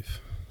believe.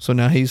 So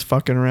now he's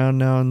fucking around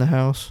now in the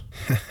house,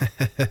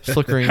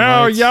 flickering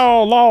How lights.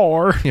 y'all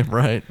are? Yeah,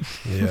 right.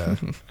 Yeah.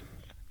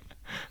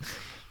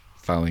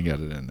 Finally got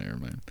it in there,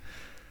 man.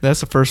 That's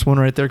the first one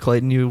right there,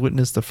 Clayton. You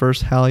witnessed the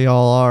first how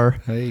y'all are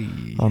Hey.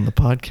 on the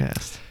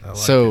podcast. I like it.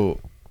 So,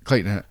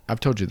 Clayton,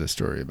 I've told you this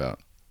story about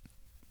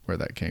where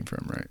that came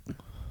from, right?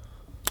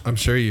 I'm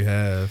sure you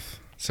have.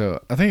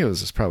 So, I think it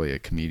was just probably a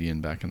comedian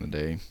back in the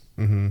day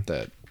Mm-hmm.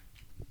 that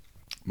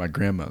my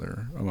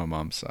grandmother on my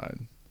mom's side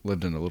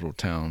lived in a little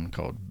town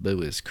called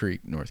Lewis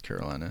Creek, North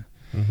Carolina.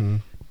 Mm-hmm.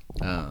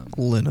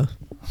 Lena.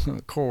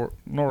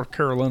 North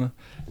Carolina.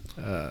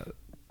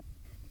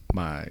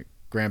 My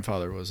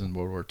grandfather was in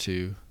World War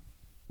II,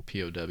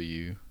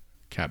 POW,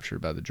 captured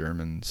by the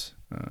Germans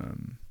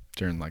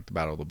during like the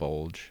Battle of the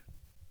Bulge.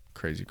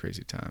 Crazy,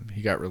 crazy time.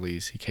 He got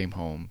released. He came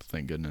home,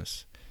 thank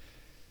goodness.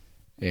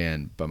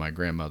 But my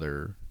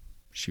grandmother,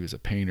 she was a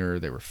painter.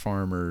 They were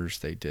farmers.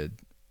 They did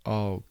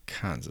all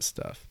kinds of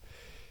stuff.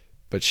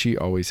 But she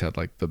always had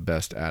like the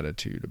best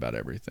attitude about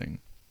everything.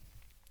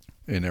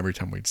 And every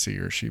time we'd see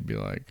her, she'd be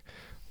like,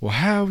 well,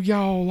 how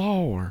y'all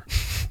are?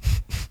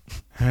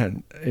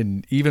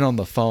 and even on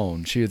the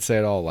phone, she would say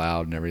it all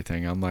loud and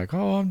everything. I'm like,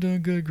 oh, I'm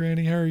doing good,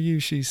 Granny. How are you?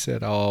 She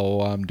said,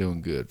 oh, I'm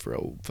doing good for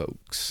old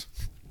folks.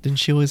 Didn't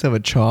she always have a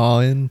chaw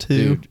in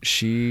too? Dude,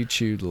 she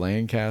chewed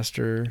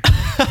Lancaster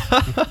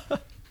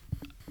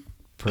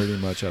pretty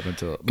much up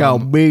until...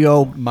 Got a big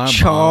old my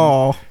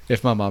chaw.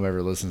 If my mom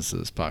ever listens to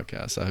this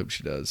podcast, I hope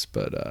she does.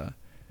 But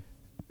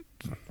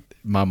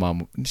my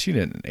mom, she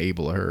didn't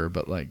enable her,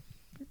 but like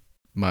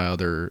my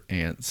other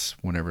aunts,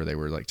 whenever they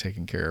were like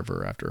taking care of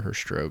her after her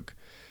stroke,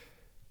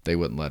 they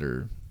wouldn't let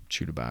her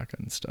chew tobacco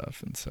and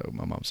stuff. And so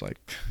my mom's like,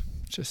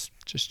 just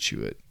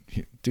chew it.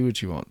 Do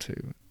what you want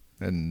to.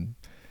 And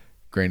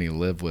Granny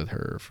lived with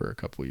her for a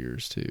couple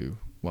years too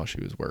while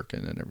she was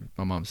working. And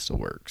my mom still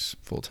works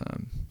full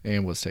time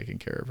and was taking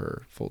care of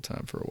her full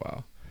time for a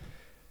while.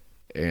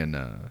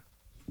 And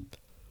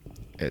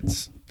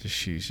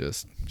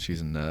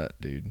she's a nut,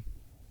 dude.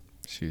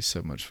 She's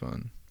so much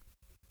fun.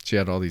 She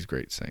had all these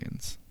great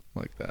sayings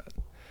like that.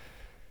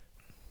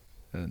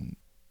 And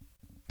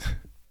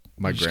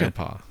my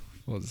grandpa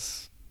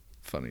was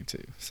funny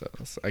too. So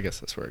I guess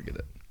that's where I get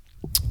it.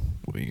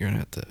 Well, you're going to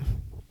have to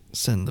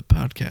send the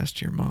podcast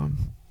to your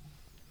mom.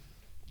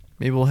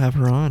 Maybe we'll have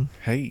her on.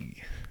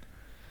 Hey.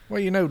 Well,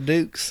 you know,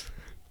 Duke's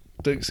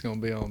going to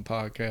be on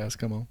podcast.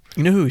 Come on.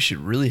 You know who we should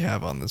really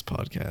have on this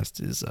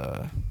podcast is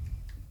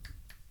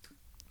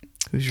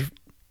who's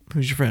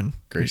your friend?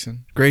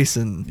 Grayson.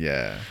 Grayson.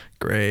 Yeah.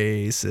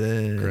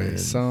 Grayson.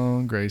 Grace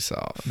on, grace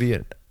off.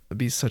 It'd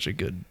be such a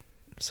good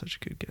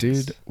guest.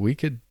 Dude, we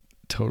could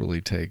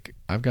totally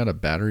I've got a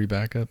battery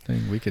backup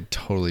thing. We could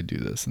totally do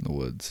this in the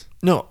woods.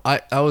 No, I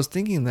was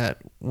thinking that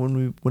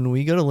when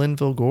we go to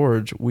Linville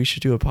Gorge, we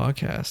should do a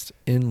podcast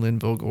in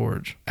Linville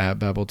Gorge. At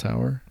Babel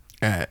Tower?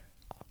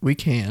 We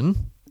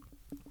can.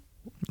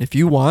 If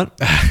you want.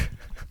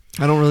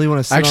 I don't really want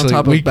to sit Actually,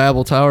 on top of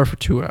Babel Tower for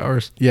 2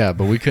 hours. Yeah,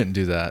 but we couldn't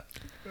do that.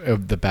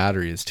 The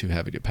battery is too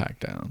heavy to pack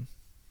down.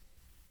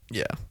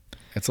 Yeah.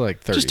 It's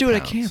like 30 Just do it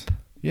at pounds. camp.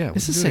 Yeah.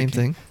 It's the we'll do it same at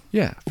camp. thing.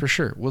 Yeah, for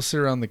sure. We'll sit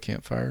around the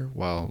campfire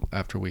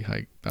after we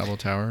hike Babel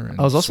Tower. And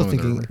I was also swim in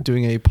the thinking river.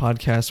 doing a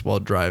podcast while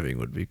driving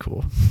would be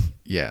cool.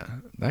 Yeah,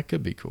 that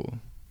could be cool.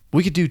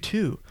 We could do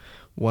two.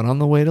 One on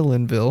the way to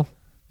Linville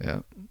Yeah.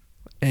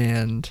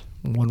 and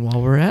one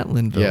while we're at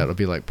Linville. Yeah, it'll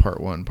be like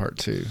part 1, part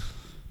 2.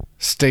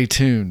 Stay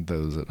tuned,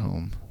 those at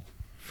home,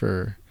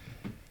 for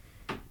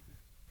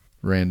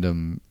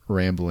random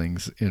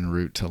ramblings en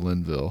route to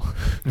Linville.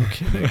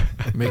 Okay.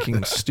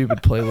 Making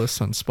stupid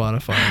playlists on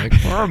Spotify.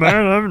 Like, Oh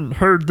man, I haven't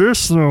heard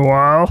this in a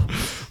while.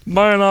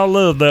 Man, I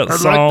love that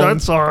song. like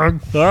that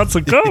song. That's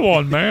a good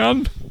one,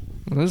 man.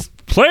 This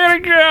Play it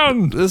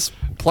again. this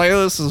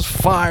playlist is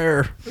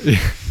fire.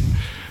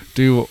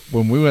 Dude,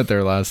 when we went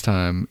there last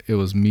time, it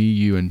was me,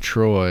 you, and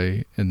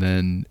Troy, and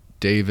then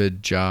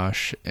David,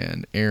 Josh,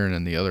 and Aaron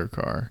in the other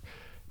car.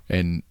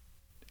 And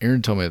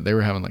Aaron told me that they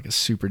were having like a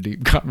super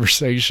deep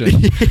conversation.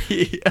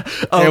 Okay.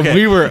 And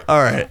we were,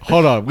 all right.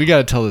 hold on, we got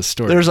to tell this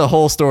story. There's a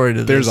whole story to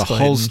this. There's a whole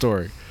Clayton.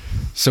 story.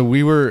 So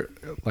we were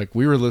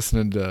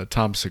listening to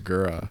Tom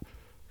Segura,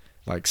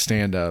 like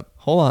stand up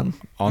Hold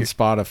on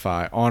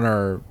Spotify on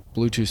our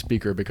Bluetooth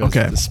speaker because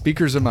Okay. the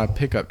speakers in my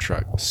pickup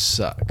truck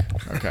suck.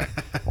 Okay.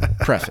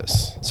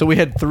 Preface. So we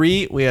had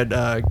three. We had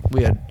Troy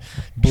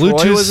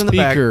Bluetooth was in the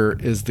back. speaker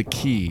is the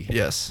key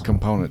Yes.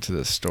 component to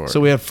this story. So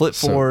we have flip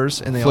So, fours,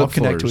 and they flip all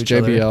connect to fours, each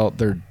other. JBL,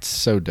 they're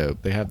so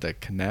dope. They have the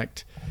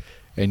connect,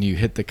 and you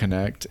hit the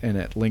connect, and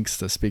it links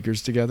the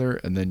speakers together,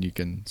 and then you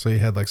can So you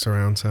had like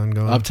surround sound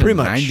going? up to Pretty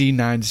much.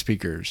 99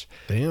 speakers.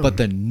 Damn. But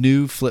the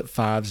new Flip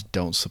 5s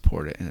don't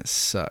support it, and it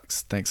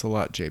sucks. Thanks a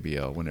lot,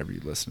 JBL, whenever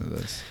you listen to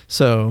this.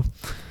 So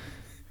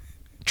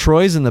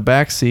Troy's in the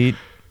back seat.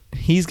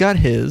 He's got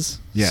his.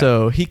 Yeah.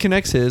 So he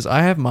connects his.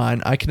 I have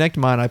mine. I connect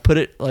mine. I put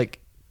it like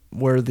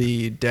where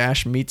the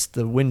dash meets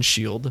the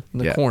windshield in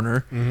the Yeah.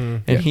 corner. Mm-hmm.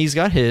 And Yeah. he's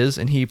got his,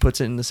 and he puts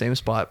it in the same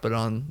spot, but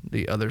on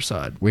the other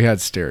side. We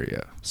had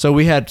stereo, So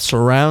we had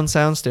surround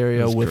sound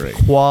stereo That's with great.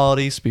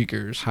 quality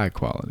speakers. high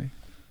quality.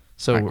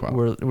 So high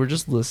quality. we're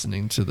just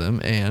listening to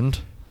them, and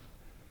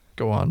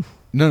go on.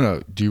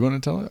 No. Do you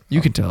want to tell it?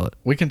 You can tell it.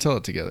 We can tell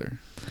it together.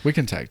 We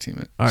can tag team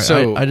it. All right.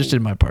 So I just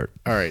did my part.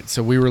 all right.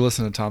 So we were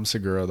listening to Tom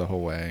Segura the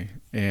whole way,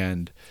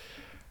 and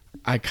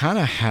I kind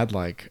of had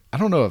like, I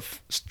don't know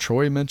if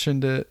Troy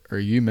mentioned it or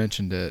you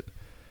mentioned it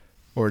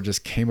or it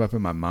just came up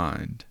in my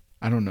mind.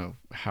 I don't know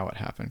how it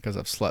happened because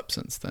I've slept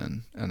since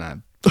then, and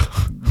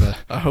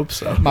I hope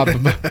so.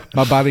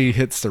 my body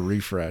hits the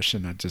refresh,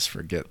 and I just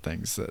forget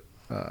things that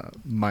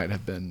might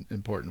have been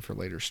important for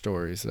later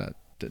stories that I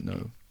didn't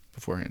know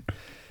beforehand.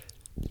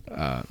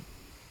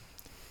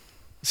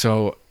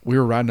 So we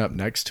were riding up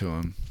next to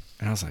him,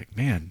 and I was like,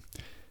 man,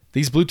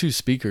 these Bluetooth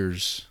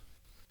speakers,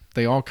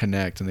 they all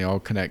connect, and they all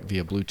connect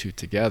via Bluetooth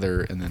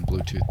together and then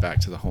Bluetooth back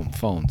to the home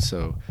phone.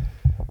 So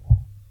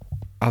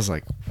I was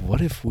like,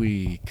 what if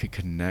we could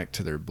connect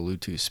to their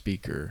Bluetooth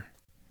speaker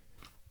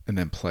and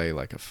then play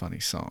like a funny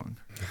song?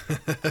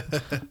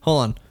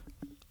 Hold on.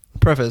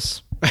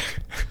 Preface.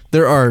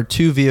 There are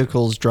two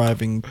vehicles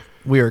driving.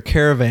 We are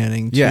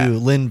caravanning to Yeah.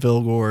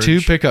 Linville Gorge. Two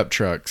pickup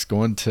trucks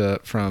going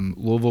from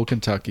Louisville,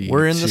 Kentucky.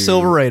 We're in the to-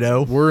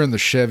 Silverado. We're in the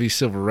Chevy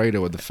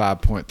Silverado with the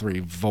 5.3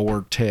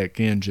 Vortec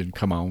engine.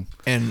 Come on.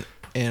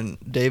 And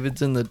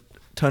David's in the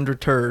Tundra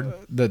Turd.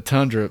 The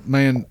Tundra,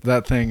 man,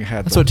 that thing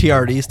had. That's what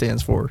TRD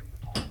stands for.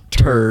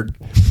 Turd.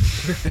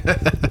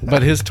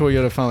 But his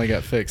Toyota finally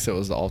got fixed. It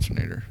was the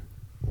alternator.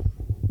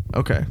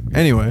 Okay.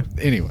 Anyway.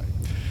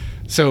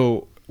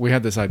 So we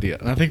had this idea,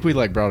 and I think we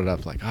like brought it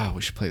up, like, oh,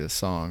 we should play this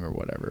song or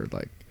whatever.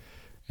 Like,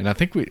 and I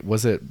think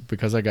was it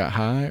Because I Got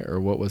High, or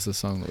what was the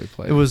song that we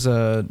played? It was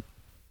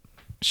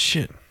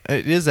shit.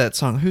 It is that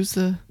song. Who's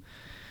the?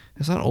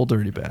 It's not Old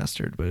Dirty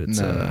Bastard, but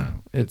it's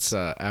it's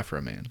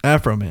Afro Man.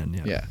 Afro Man.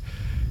 Yeah.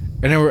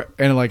 Yeah.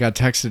 And like I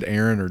texted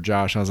Aaron or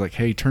Josh, I was like,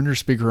 hey, turn your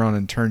speaker on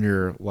and turn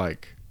your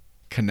like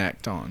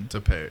connect on.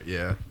 To pair,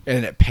 yeah.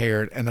 And it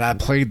paired, and then I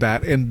played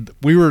that, and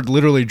we were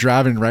literally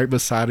driving right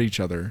beside each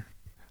other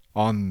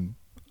on,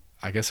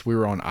 I guess we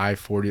were on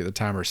I-40 at the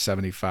time, or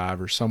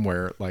 75 or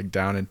somewhere like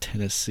down in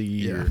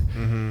Tennessee. Yeah. Or,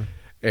 Mm-hmm.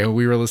 and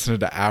we were listening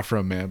to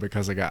Afro Man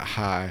Because I Got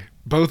High.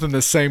 Both in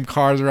the same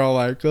cars. We're all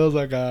like, because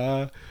I got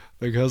high,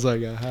 because I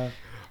got high,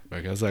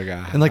 because I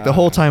got high. And like the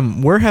whole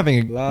time we're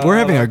having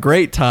a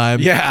great time.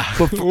 Yeah.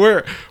 But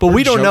we're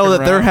we don't know joking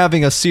that they're around.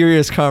 having a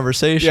serious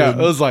conversation. Yeah, it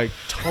was like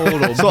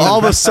total. So all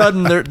of a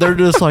sudden they're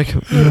just like,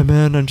 yeah,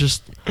 man,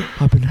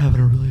 I've been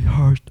having a really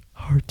hard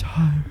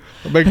time.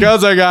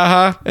 Because I got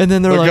high. And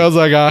then they're Because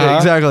like, I got high.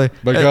 exactly.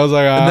 Because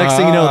I got And next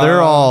thing you know,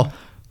 they're all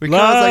because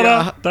I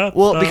got Da, da,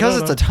 well da, because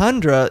da, it's a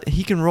Tundra,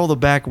 he can roll the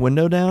back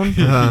window down.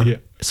 Yeah.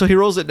 So he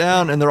rolls it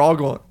down, and they're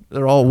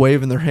all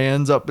waving their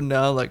hands up and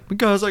down like,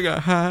 because I got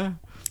high,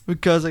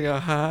 because I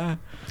got high,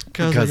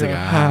 because I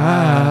got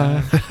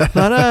high.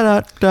 Da,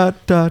 da, da,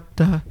 da,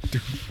 da.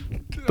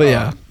 But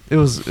yeah, it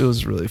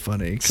was really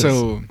funny. 'Cause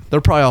So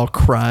they're probably all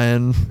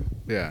crying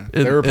yeah,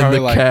 in, they were in probably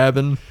the like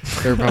cabin.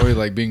 they were probably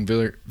like being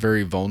very,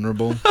 very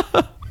vulnerable,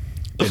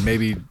 and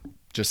maybe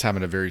just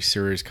having a very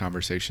serious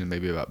conversation,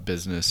 maybe about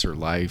business or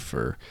life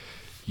or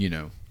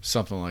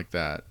something like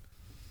that.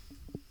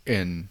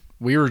 And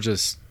we were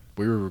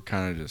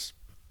kind of just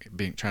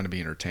trying to be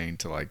entertained,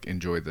 to like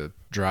enjoy the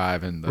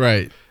drive and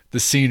the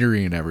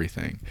scenery and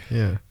everything.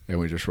 Yeah. And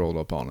we just rolled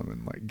up on them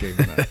and like gave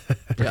them that.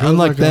 Yeah,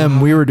 unlike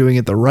them, we were doing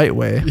it the right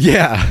way.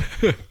 Yeah.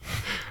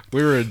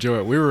 We were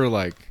enjoying it. We were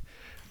like,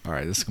 all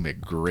right, this is going to be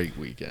a great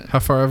weekend. How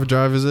far of a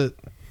drive is it?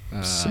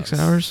 6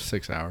 hours?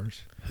 6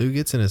 hours. Who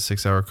gets in a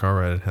 6-hour car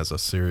ride and has a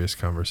serious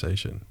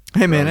conversation?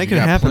 Hey man, Bro, that you could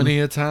got happen. Plenty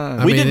of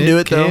time. We didn't do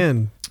it, though.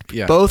 can.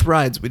 Yeah. Both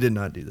rides, we did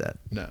not do that.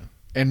 No.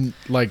 And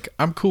like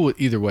I'm cool with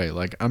either way.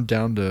 Like I'm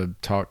down to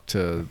talk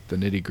to the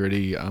nitty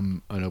gritty.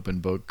 I'm an open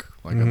book.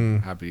 Like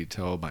I'm happy to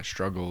tell my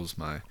struggles,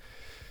 my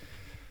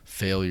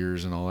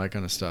failures, and all that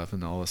kind of stuff,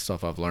 and all the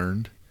stuff I've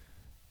learned.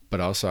 But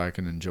also I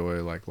can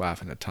enjoy like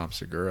laughing at Tom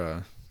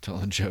Segura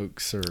telling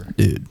jokes, or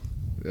Dude,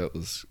 it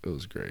was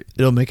great.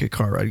 it'll make a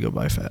car ride go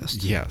by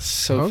fast. Yeah,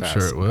 so I'm fast.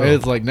 sure it will.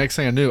 It's like next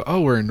thing I knew, oh,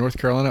 we're in North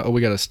Carolina. Oh,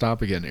 we got to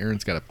stop again.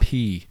 Aaron's got to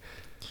pee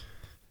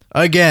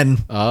Again.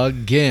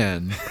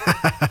 again.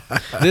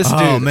 This dude.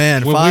 Oh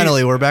man, when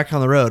finally we're back on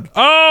the road.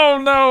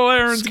 Oh no,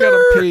 Aaron's got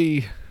to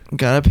pee.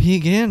 Gotta pee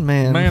again,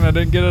 man. Man, I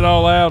didn't get it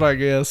all out, I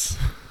guess.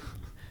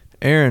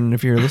 Aaron,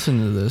 if you're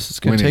listening to this,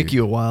 it's gonna We take need-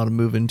 you a while to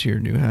move into your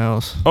new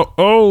house.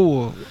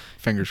 Oh.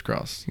 Fingers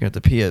crossed. You have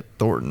to pee at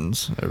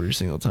Thornton's every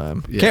single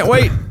time. Yeah. Can't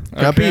wait.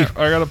 I Gotta pee.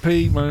 gotta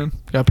pee, man.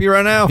 Gotta pee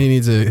right now.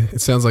 It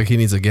sounds like he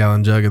needs a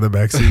gallon jug in the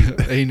back seat.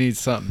 He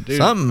needs something, dude.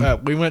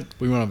 Something. We went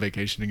on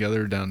vacation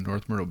together down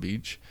North Myrtle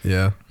Beach,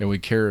 Yeah. and we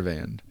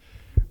caravanned,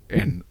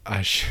 and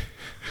I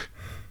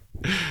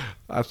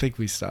think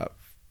we stopped.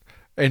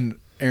 And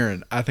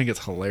Aaron, I think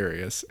it's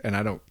hilarious, and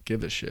I don't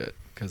give a shit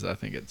because I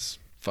think it's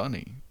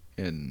funny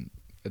and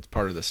it's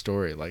part of the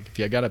story. Like if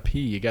you gotta pee,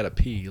 you gotta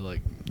pee.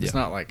 Like it's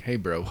not like, hey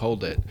bro,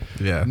 hold it.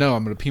 Yeah. No,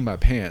 I'm gonna pee my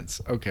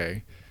pants.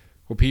 Okay,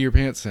 well pee your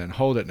pants then.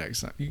 Hold it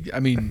next time. I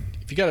mean,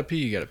 if you gotta pee,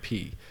 you gotta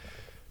pee.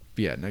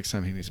 But yeah, next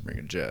time he needs to bring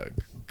a jug.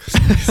 'Cause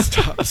he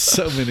stopped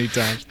so many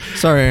times.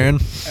 Sorry, Aaron.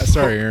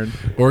 Sorry, Aaron.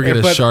 Or get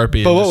a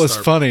Sharpie. But and what just was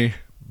start- funny?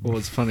 What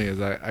was funny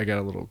is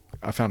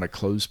I found a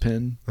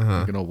clothespin, Uh-huh.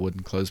 like an old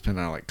wooden clothespin.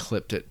 And I like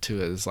clipped it to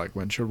his like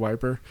windshield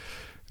wiper,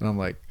 and I'm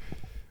like,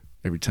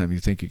 every time you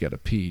think you got to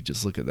pee,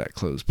 just look at that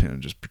clothespin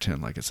and just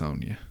pretend like it's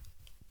on you,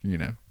 you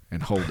know,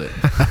 and hold it.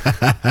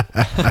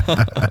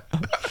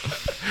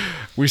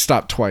 We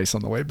stopped twice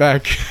on the way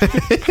back.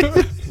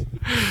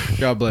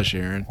 God bless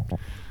you, Aaron.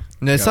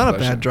 No, it's God not a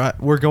bless bad you. drive.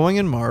 We're going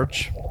in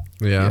March.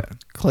 Yeah.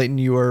 Clayton,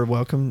 you are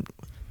welcome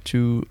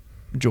to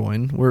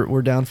join.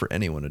 We're down for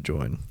anyone to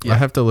join. I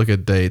have to look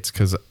at dates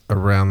because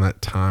around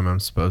that time I'm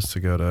supposed to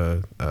go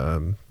to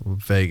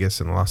Vegas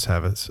and Lake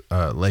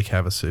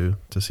Havasu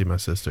to see my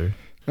sister.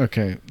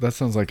 Okay, that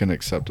sounds like an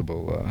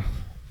acceptable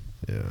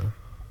Yeah.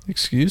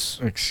 Excuse?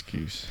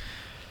 excuse.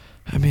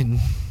 I mean,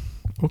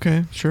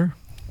 okay, sure.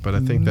 But I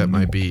think that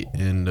might be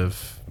end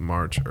of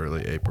March,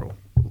 early April.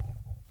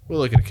 We'll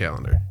look at a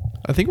calendar.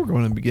 I think we're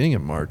going in the beginning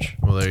of March.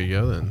 Well, there you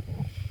go then.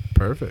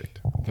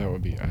 Perfect. That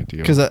would be ideal.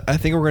 Because I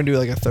think we're going to do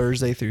like a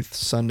Thursday through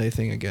Sunday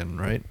thing again,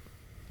 right?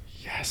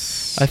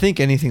 Yes. I think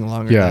anything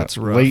longer yeah, that's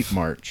rough. late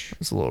March.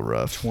 It's a little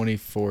rough.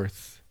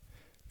 24th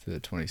to the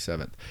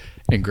 27th.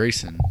 And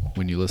Grayson,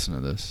 when you listen to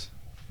this,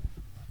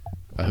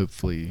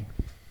 hopefully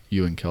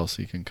you and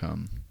Kelsey can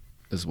come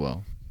as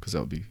well, because that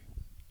would be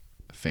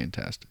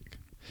fantastic.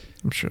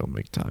 I'm sure I'll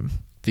make time.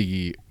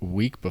 The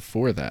week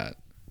before that,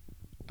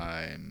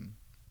 I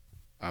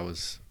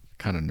was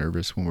kind of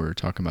nervous when we were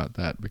talking about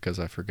that because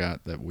I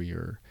forgot that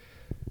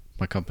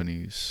my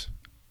company's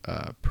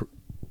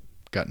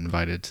got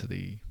invited to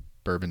the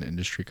Bourbon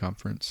Industry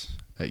Conference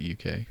at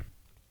UK.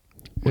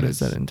 What does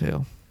that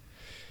entail?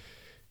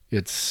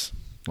 It's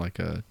like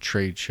a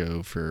trade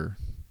show for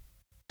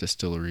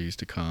distilleries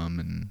to come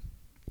and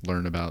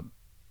learn about.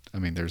 I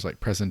mean, there's like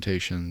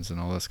presentations and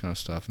all this kind of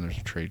stuff, and there's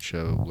a trade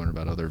show, learn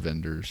about other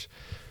vendors.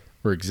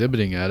 We're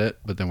exhibiting at it,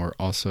 but then we're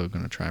also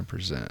going to try and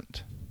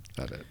present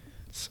at it.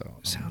 So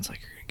Sounds like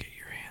you're going to get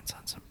your hands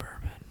on some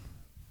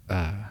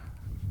bourbon.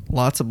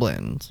 Lots of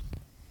blends.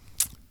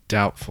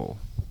 Doubtful,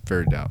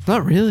 very doubtful.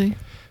 Not really.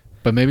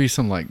 But maybe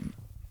some like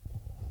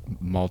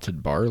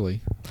malted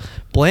barley.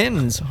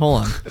 Blanton's,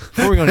 hold on.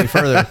 Before we go any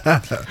further,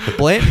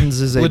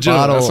 Blanton's is a Legit,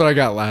 bottle. that's what I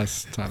got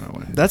last time I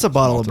went. That's a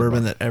bottle of Malted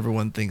bourbon barley. that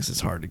everyone thinks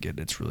is hard to get.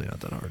 It's really not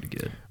that hard to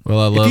get. Well,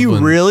 I love If you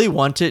when, really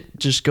want it,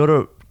 just go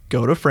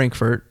to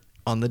Frankfurt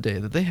on the day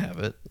that they have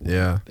it.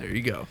 Yeah. There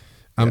you go.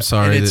 I'm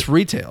sorry. And it's that-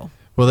 retail.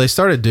 well, they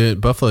started doing,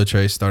 Buffalo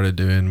Trace started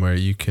doing where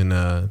you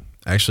can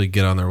actually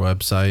get on their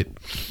website.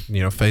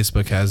 You know,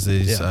 Facebook has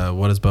these, Yeah.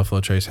 what does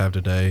Buffalo Trace have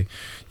today?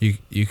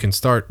 You can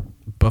start,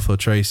 Buffalo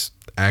Trace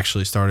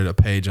actually started a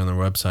page on their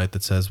website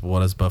that says, what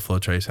does Buffalo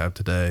Trace have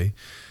today?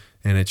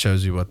 And it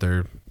shows you what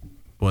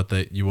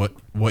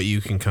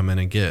you can come in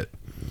and get.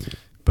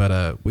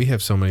 But we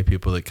have so many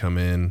people that come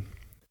in,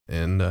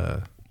 and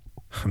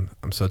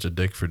I'm such a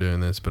dick for doing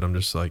this, but I'm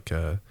just like,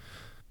 they're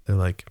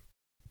like,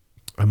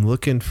 I'm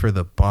looking for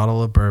the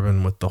bottle of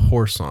bourbon with the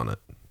horse on it.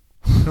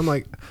 I'm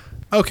like,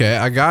 okay,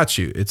 I got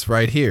you. It's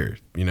right here.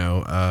 You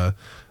know,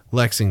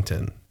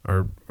 Lexington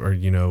or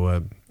you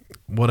know,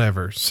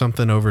 whatever,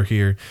 something over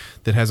here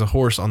that has a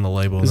horse on the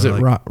label. Is it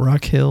like,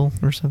 Rock Hill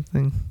or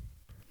something?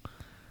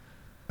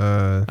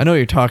 I know what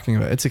you're talking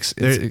about. It's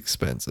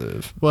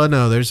expensive. Well,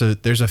 no, there's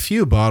a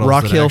few bottles.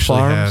 Rock that Hill actually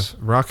Farms?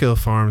 have Rock Hill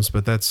Farms,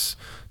 but that's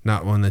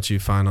not one that you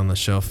find on the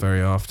shelf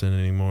very often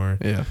anymore.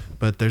 Yeah.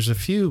 But there's a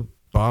few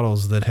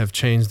bottles that have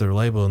changed their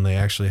label and they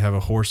actually have a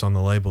horse on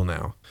the label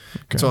now.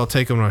 Okay. So I'll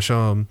take them and I'll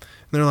show them. And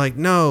they're like,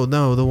 no,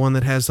 the one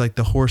that has like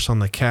the horse on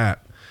the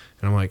cap.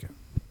 And I'm like,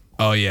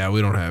 oh yeah,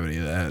 we don't have any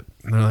of that.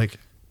 And they're like,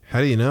 how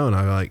do you know? And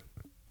I'm like,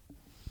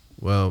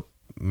 well,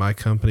 my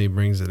company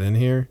brings it in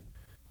here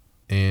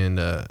and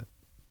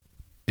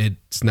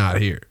it's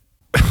not here.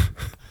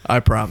 I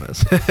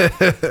promise.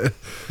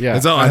 Yeah,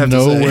 That's all I I have to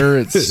know say. where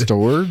it's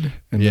stored,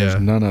 and Yeah.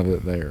 there's none of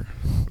it there.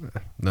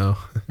 No.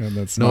 And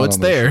that's No, not it's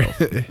on the there. shelf.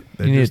 They're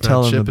You need to just not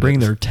tell them to shipping bring it.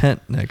 their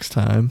tent next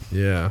time.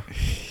 Yeah.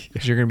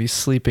 Because you're going to be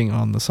sleeping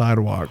on the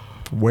sidewalk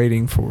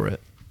waiting for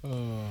it.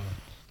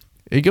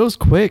 It goes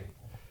quick.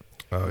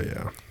 Oh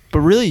yeah. But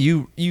really,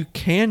 you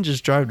can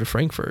just drive to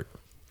Frankfurt.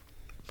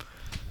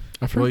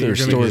 I've heard Well, there's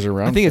you're gonna stores get-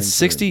 around. I think it's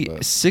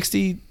Frankfurt,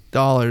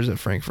 $60 at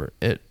Frankfurt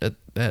at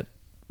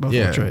Buffalo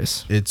Yeah.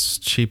 Trace. It's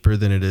cheaper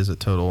than it is at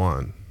Total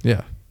One.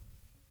 Yeah.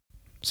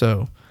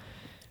 So,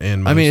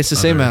 And I mean, most it's the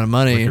same other amount of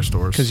money liquor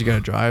stores. because you got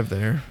to drive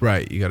there.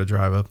 Right, you got to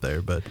drive up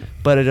there, but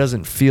But it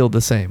doesn't feel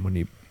the same when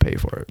you pay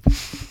for it.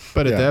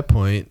 at Yeah. that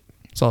point,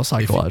 It's all if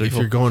psychological.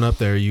 you're going up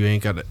there, you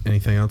ain't got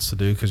anything else to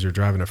do because you're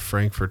driving to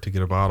Frankfurt to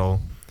get a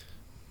bottle.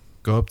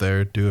 Go up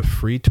there, do a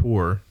free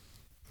tour,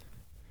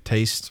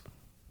 taste,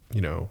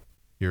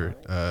 your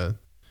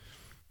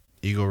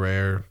Eagle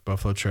Rare,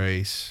 Buffalo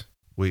Trace,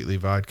 Wheatley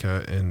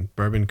vodka, and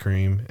bourbon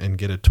cream, and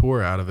get a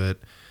tour out of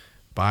it.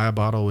 Buy a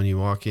bottle when you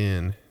walk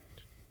in.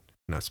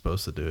 You're not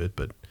supposed to do it,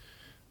 but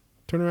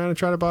turn around and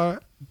try to buy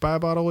a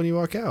bottle when you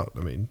walk out. I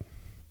mean,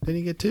 then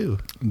you get two.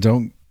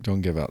 Don't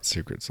give out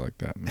secrets like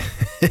that, man.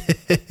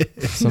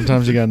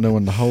 Sometimes you gotta know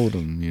when to hold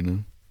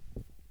them.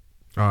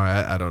 Oh,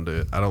 I don't do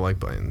it. I don't like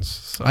Blanton's.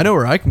 So. I know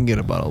where I can get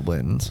a bottle of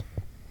Blanton's.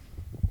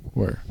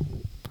 Where?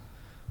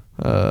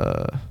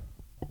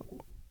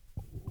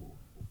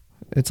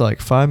 It's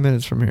like 5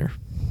 minutes from here.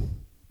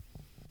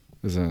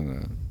 Is it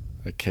in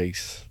a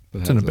case?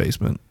 It's in a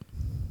basement.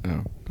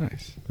 Oh,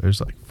 nice, There's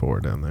like 4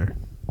 down there.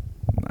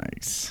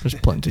 nice. There's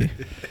plenty.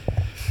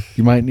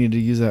 You might need to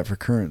use that for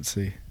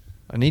currency.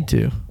 I need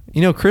to.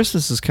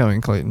 Christmas is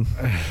coming, Clayton.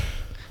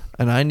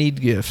 And I need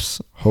gifts.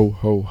 Ho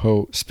ho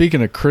ho!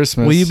 Speaking of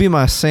Christmas, Will you be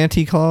my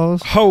Santa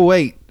Claus? Oh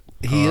wait,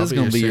 he I'll is be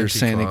going to your be your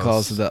Santa Santa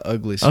Claus. Claus at the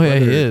ugly Oh, yeah,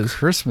 sweater he is.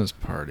 Christmas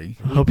party.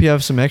 Hope you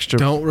have some extra.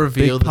 Don't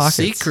reveal big the pockets.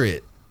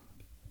 secret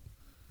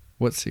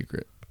What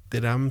secret?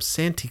 that I'm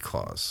Santa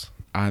Claus.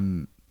 I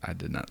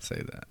did not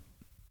say that.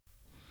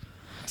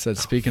 I said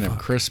speaking of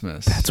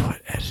Christmas. That's what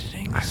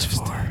editing is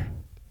for.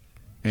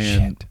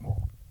 And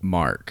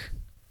Mark,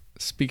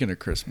 speaking of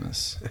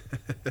Christmas,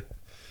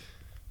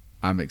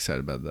 I'm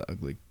excited about the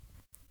ugly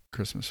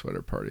Christmas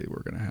sweater party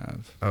we're gonna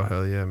have. Oh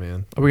hell yeah,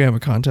 man! Are we going to have a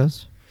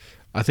contest?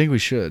 I think we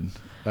should.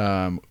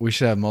 We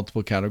should have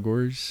multiple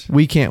categories.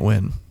 We can't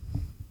win.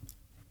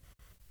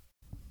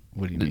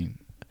 What do you mean?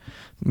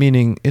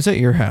 Meaning, it's at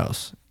your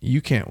house.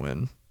 You can't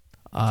win.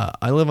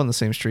 I live on the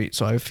same street,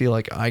 so I feel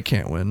like I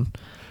can't win.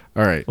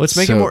 All right. Let's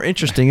make it more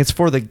interesting. It's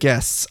for the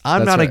guests.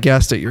 I'm That's not a right.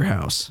 guest at your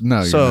house. No,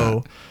 you're so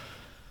not.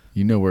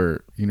 You know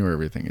where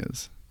everything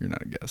is. You're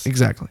not a guest.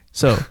 exactly.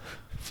 So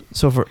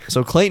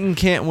Clayton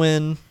can't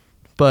win,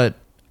 but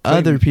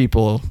other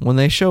people, when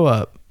they show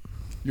up,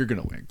 You're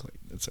gonna win, Clayton.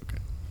 It's okay.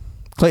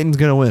 Clayton's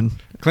gonna win.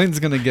 Clayton's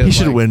gonna get. He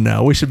should like, win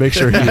now. We should make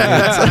sure he wins.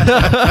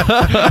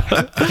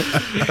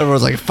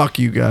 Everyone's like, "Fuck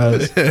you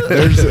guys."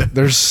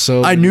 There's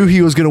so. I knew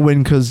he was gonna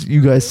win because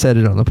you guys said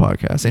it on the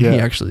podcast, and he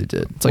Yeah. actually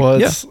did. It's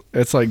like,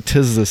 it's like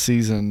 'tis the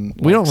season.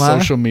 We don't lie.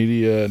 social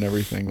media and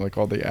everything, like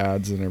all the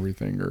ads and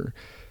everything, are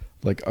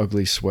like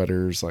ugly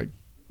sweaters, like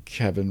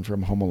Kevin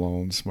from Home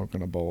Alone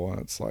smoking a bowl,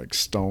 and it's like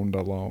stoned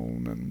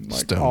alone, and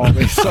like Stoned. all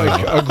these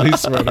like ugly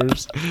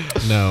sweaters.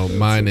 No,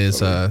 mine so is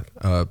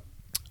funny.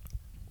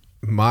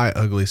 my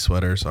ugly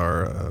sweaters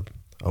are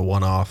a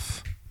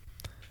one-off,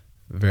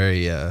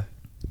 very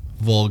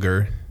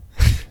vulgar,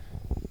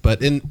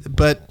 but in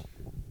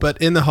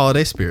the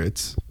holiday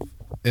spirits,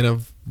 in a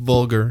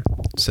vulgar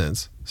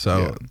sense.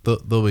 So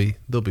they'll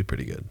be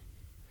pretty good,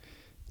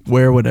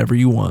 wear whatever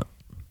you want.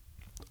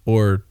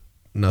 or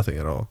nothing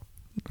at all.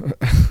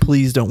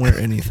 Please don't wear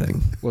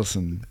anything.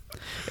 Listen,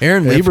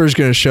 Aaron Lieber's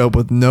gonna show up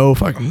with no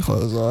fucking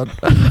clothes on.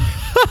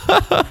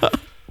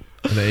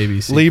 The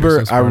ABC Lieber,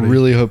 Christmas I party.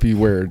 really hope you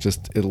wear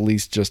at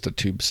least a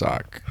tube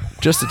sock.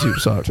 Just a tube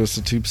sock. Just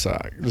a tube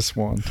sock. Just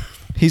one.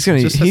 He's gonna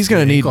Just he's have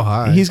gonna some need ankle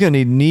high. he's gonna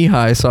need knee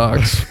high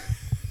socks.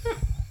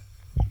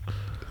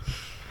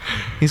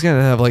 He's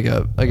gonna have like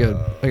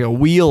a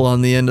wheel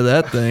on the end of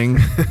that thing,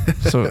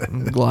 so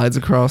it glides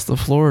across the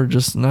floor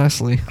just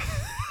nicely.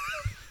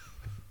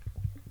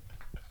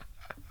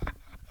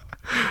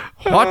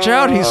 Watch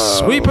out, he's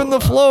sweeping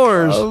the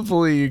floors.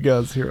 Hopefully you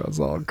guys hear us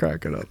all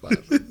cracking up.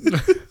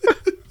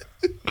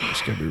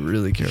 Just gotta be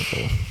really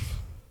careful.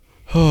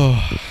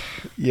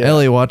 Yeah.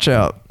 Ellie, watch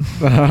out.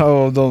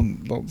 Oh,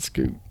 don't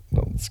scoot.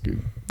 Don't scoot.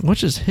 What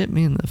just hit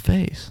me in the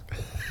face?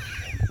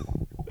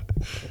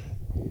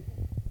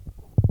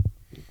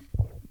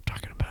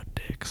 Talking about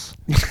dicks.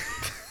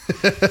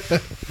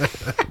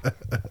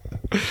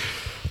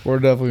 We're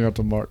definitely going to have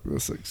to mark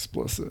this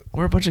explicit.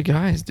 We're a bunch of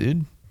guys,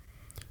 dude.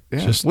 Yeah.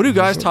 Just What do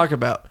guys talk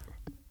about?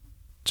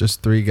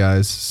 just three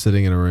guys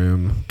sitting in a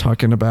room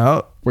Talking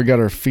about. We got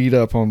our feet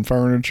up on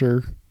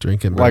furniture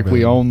drinking like we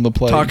bourbon, own the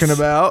place. Talking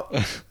about.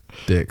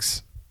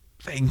 dicks.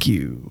 Thank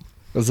you.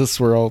 Is this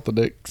where all the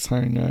dicks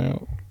hang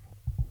out?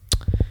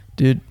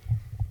 Dude,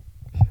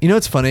 you know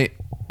what's funny?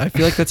 I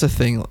feel like that's a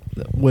thing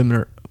that women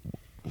are,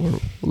 or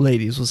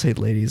ladies, we'll say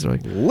ladies, are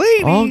like,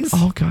 Ladies!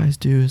 all guys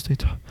do is they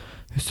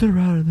sit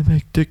around and they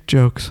make dick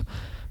jokes.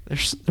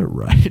 They're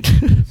right.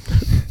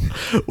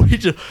 We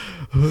just,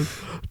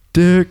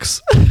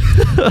 dicks.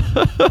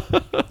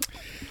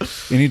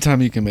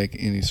 Anytime you can make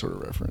any sort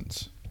of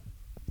reference,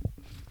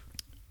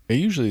 it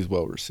usually is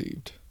well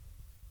received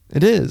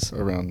It is.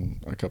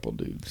 around a couple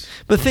dudes.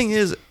 But the thing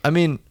is, I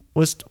mean,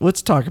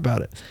 let's talk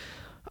about it.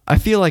 I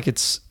feel like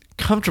it's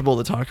comfortable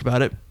to talk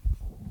about it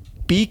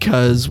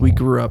because we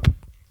grew up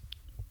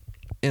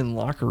in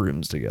locker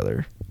rooms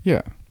together.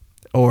 Yeah.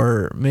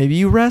 Or maybe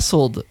you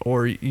wrestled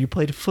or you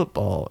played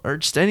football or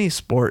just any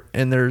sport,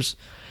 and there's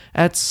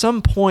at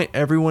some point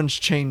everyone's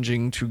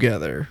changing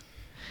together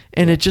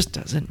and it just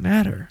doesn't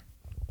matter.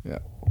 Yeah.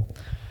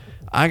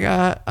 I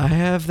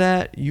have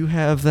that, you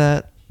have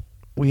that,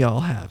 we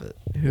all have it.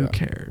 Who Yeah.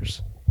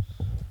 cares?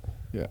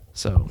 Yeah.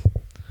 So,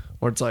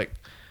 or it's like,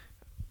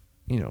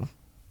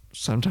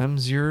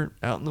 sometimes you're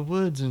out in the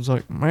woods and it's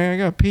like, man, I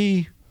gotta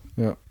pee.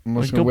 Yeah. I'm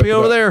Like, just go gonna whip pee it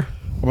over up. there.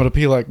 I'm going to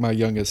pee like my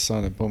youngest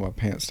son and pull my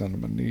pants down to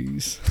my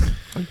knees.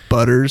 Like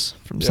Butters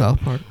from Yeah.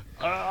 South Park.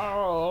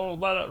 Oh,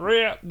 let it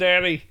rip,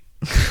 Daddy.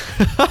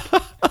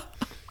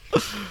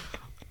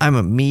 I'm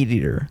a meat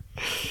eater.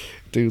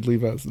 Dude,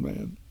 Levi's the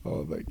man.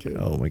 Oh, that kid.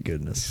 Oh my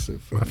goodness. So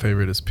My funny.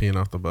 favorite is peeing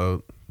off the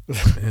boat,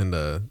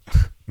 and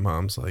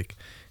mom's like,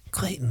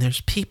 Clayton,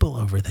 there's people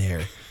over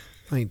there.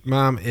 Like,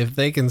 Mom, if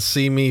they can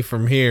see me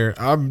from here,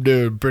 I'm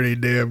doing pretty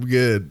damn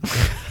good.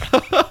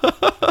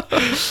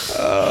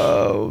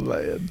 Oh,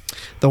 man.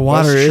 The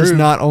water That's is true.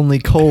 not only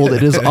cold,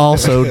 it is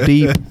also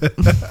deep.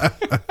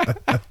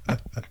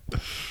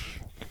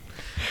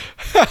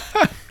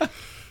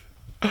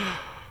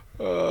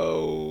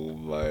 Oh, You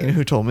know man.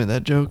 who told me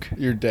that joke?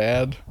 Your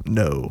dad?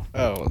 No.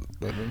 Oh,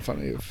 that'd been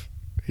funny if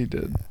he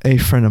did. A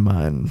friend of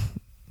mine.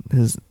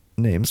 His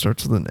name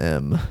starts with an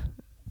M.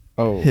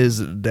 Oh. His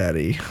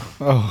daddy.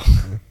 Oh.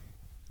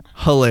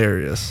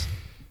 Hilarious.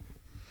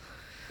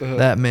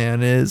 That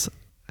man is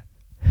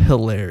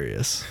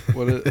hilarious.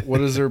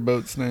 What is their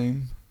boat's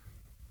name?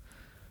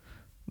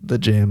 The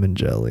Jam and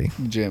Jelly.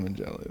 Jam and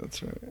Jelly.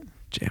 That's right.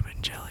 Jam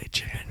and Jelly,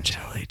 Jam and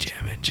Jelly,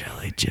 Jam and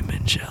Jelly, Jam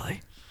and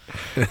Jelly.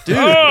 Dude,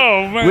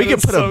 oh, man, We could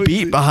that's put so a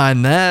beat easy.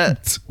 behind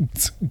that.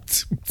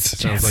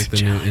 Sounds like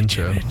the new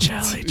intro. Jam and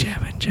Jelly,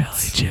 Jam and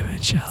Jelly, Jam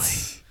and Jelly.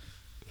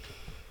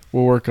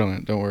 We'll work on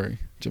it. Don't worry,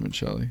 Jim and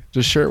Shelly.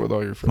 Just share it with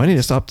all your friends. Might need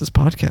to stop this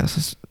podcast.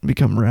 Let's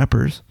become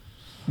rappers.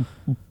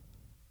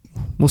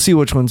 We'll see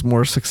which one's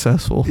more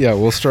successful. Yeah,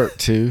 we'll start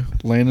 2.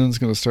 Landon's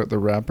going to start the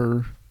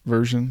rapper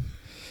version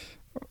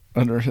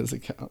under his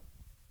account.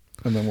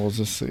 And then we'll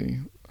just see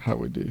how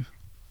we do.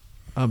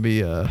 I'll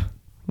be,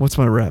 what's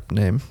my rap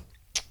name?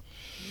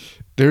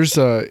 There's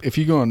if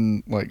you go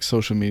on like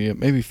social media,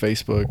 maybe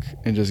Facebook,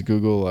 and just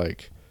Google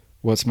like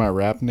what's my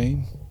rap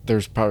name,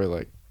 there's probably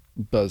like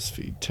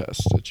BuzzFeed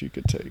tests that you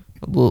could take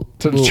to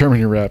determine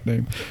your rap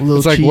name.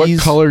 It's like what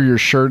color your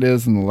shirt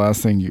is and the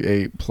last thing you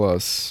ate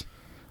plus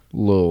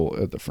Lil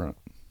at the front.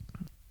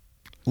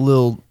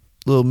 Little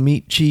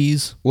meat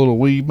cheese. Little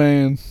weed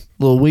man.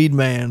 Little weed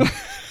man.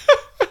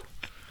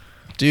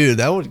 Dude,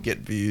 that would get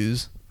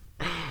views.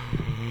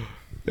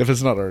 If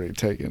it's not already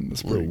taken,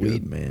 it's pretty Little good.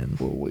 weed man.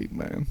 Little weed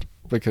man.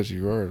 Because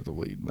you are the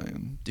weed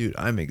man. Dude,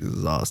 I'm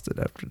exhausted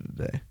after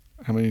today.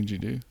 How many did you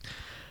do?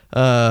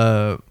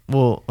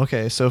 Well,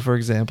 okay, so for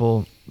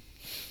example,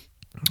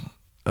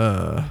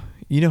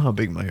 you know how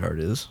big my yard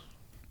is.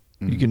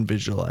 You can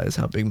visualize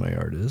how big my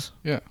yard is.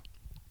 Yeah.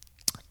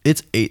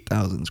 It's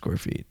 8,000 square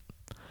feet.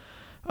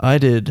 I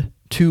did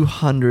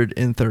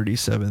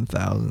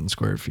 237,000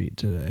 square feet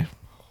today.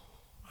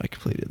 I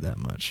completed that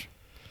much.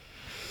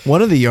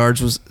 One of the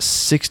yards was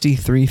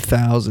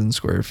 63,000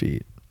 square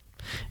feet.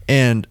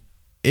 And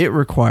it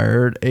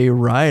required a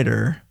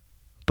rider,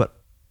 but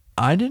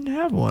I didn't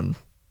have one.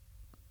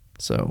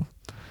 So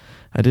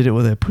I did it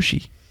with a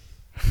pushy.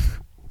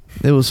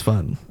 It was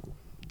fun.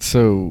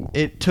 So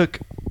It took,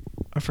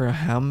 I forgot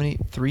how many,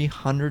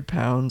 300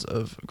 pounds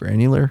of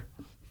granular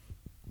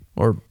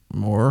or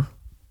more.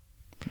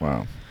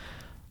 wow.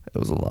 It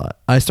was a lot.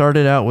 I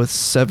started out with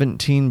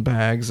 17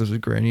 bags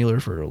of granular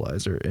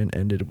fertilizer and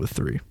ended with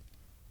 3.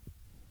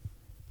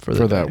 For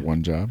the that day.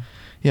 one job?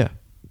 Yeah.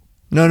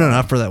 No,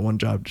 not for that one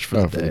job, just for,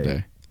 Oh, the, for day. the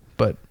day.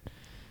 But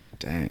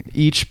Dang.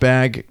 each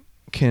bag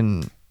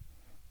can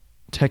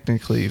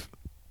technically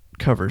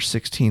cover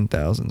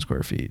 16,000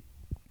 square feet.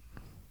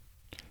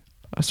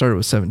 I started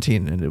with 17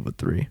 and ended with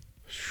 3.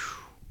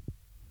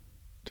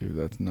 Dude,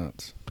 that's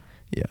nuts.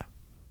 Yeah.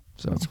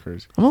 So That's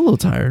crazy. I'm a little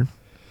tired,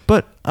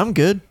 but I'm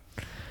good.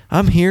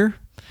 I'm here.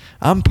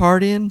 I'm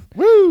partying.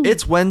 Woo!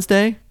 It's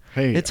Wednesday.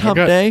 Hey, It's hump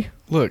day.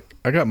 Look,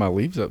 I got my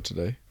leaves up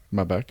today in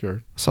my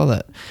backyard. Saw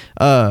that.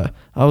 I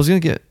was gonna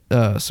get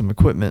some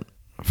equipment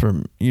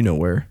from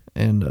where,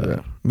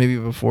 and maybe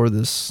before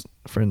this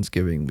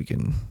Friendsgiving we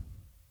can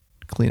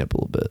clean up a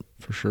little bit.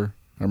 For sure.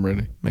 I'm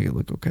ready. Make it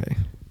look okay.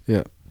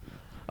 Yeah.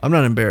 I'm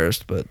not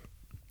embarrassed, but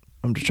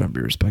I'm just trying to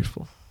be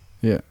respectful.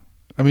 Yeah.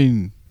 I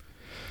mean,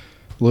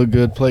 look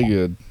good, play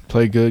good.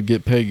 Play good,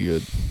 get paid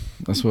good.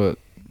 That's what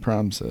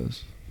Prime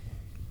says.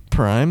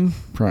 Prime?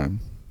 Prime.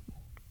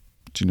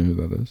 Do you know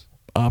who that is?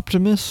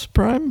 Optimus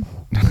Prime?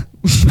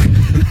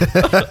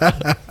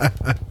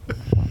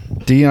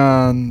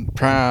 Deion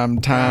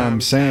Prime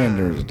Time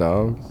Sanders,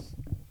 dog.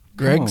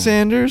 Greg on.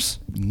 Sanders?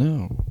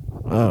 No.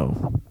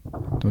 Oh.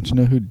 Don't you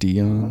know who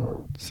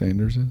Deion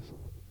Sanders is?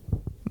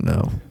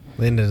 No.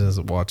 Landon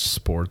doesn't watch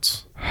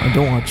sports. I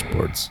don't watch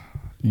sports.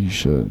 You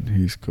should.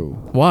 He's cool.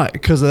 Why?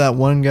 Because of that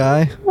one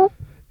guy?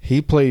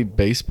 He played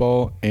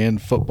baseball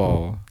and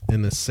football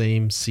In the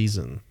same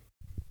season.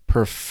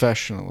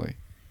 professionally.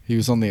 He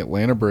was on the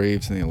Atlanta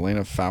Braves and the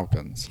Atlanta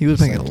Falcons. He was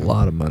making a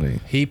lot of money.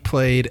 He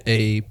played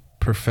a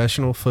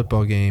professional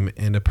football game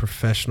and a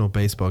professional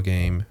baseball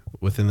game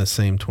within the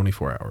same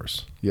 24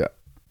 hours. Yeah.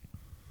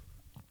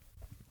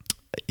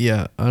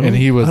 Yeah. And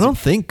he was- I don't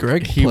think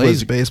Greg he plays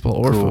was baseball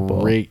or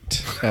football.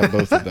 Great at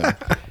both of them.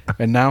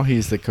 And now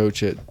he's the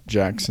coach at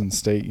Jackson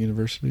State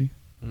University.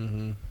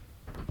 Mm-hmm.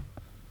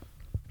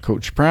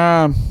 Coach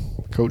Prime.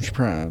 Coach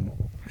Prime.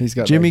 He's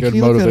got Jimmy, that good can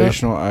you look that up?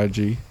 motivational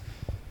IG.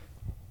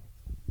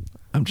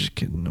 I'm just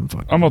kidding. I'm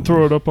fucking. I'm gonna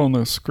throw it up on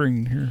the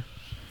screen here.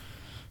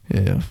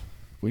 Yeah.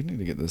 We need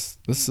to get this.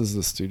 This is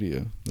the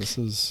studio. This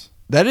is...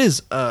 That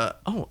is. I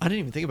didn't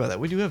even think about that.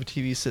 We do have a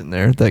TV sitting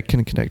there that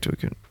can connect to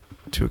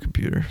a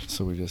computer.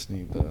 So we just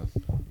need the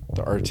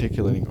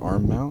articulating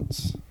arm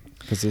mounts.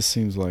 Because this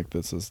seems like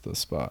this is the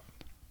spot.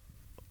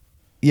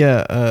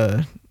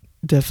 Yeah.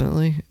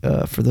 Definitely.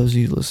 For those of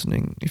you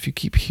listening, if you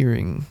keep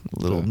hearing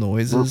little Yeah.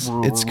 noises,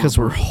 it's because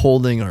we're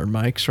holding our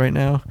mics right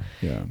now,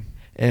 Yeah.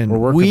 and We're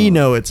working we on it.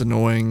 know it's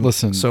annoying.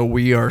 Listen. So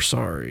we are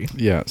sorry.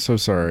 Yeah, so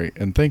sorry.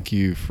 And thank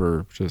you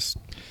for just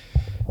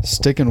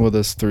sticking with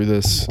us through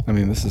this. I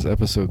mean, this is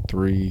episode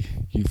 3.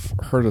 You've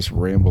heard us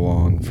ramble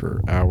on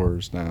for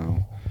hours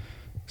now.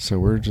 So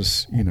we're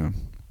just,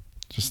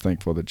 just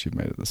thankful that you've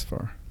made it this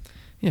far.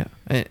 Yeah.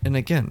 And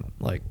again,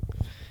 like,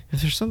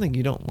 if there's something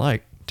you don't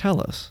like, tell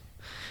us.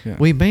 Yeah.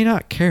 We may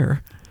not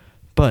care,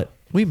 but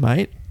we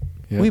might.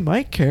 Yeah. We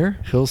might care.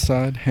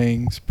 Hillside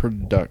Hangs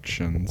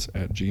Productions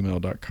at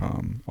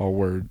gmail.com. All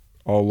word,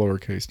 all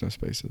lowercase, no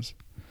spaces.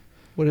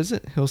 What is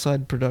it?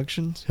 Hillside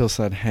Productions?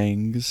 Hillside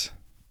Hangs,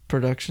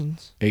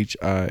 Productions?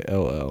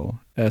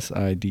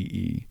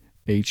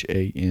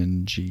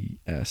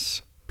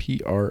 HILLSIDEHANGS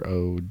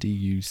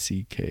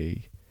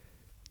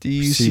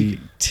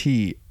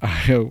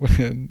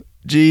PRODUCK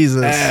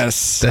Jesus.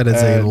 S. That is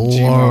a at long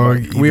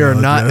gmail.com. We are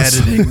email not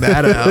address. editing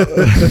that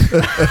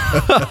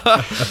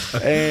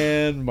out.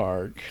 And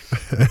Mark.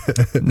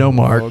 No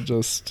Mark. We'll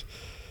just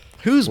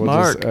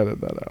Mark? Just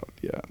edit that out.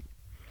 Yeah.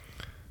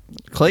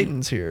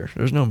 Clayton's here.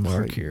 There's no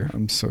Mark here.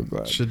 I'm so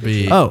glad. Should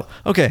be. Oh,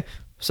 okay.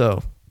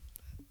 So,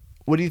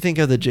 what do you think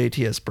of the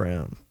JTS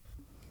Brown?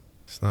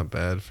 It's not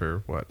bad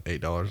for what,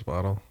 $8 a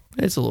bottle?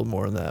 It's a little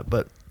more than that,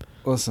 but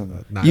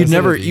Listen, Not you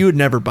acidity. would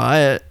never buy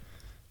it.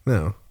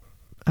 No,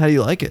 How do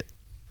you like it?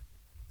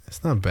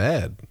 it's not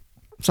bad.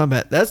 It's not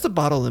bad. That's the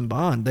bottle and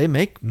bond. They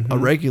make a Mhm.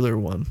 regular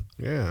one.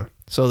 Yeah.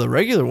 So the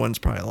regular one's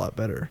probably a lot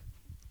better.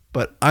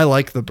 But I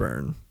like the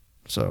burn.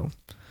 So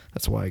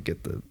that's why I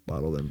get the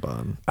bottle and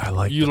bond. I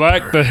like You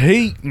like the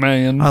heat,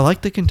 man. I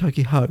like the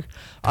Kentucky Hug.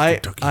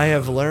 Kentucky I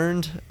have Hug.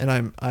 learned,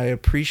 and I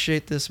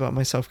appreciate this about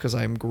myself because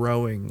I'm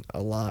growing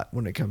a lot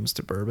when it comes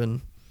to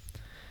bourbon,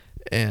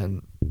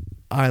 and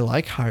I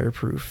like higher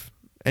proof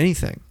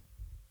anything.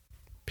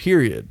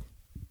 Period.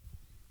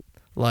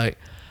 Like,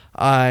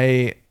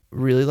 I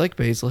really like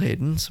Basil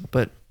Hayden's,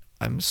 but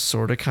I'm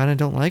sort of kind of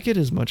don't like it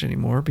as much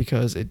anymore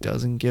because it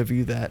doesn't give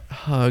you that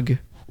hug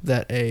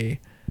that a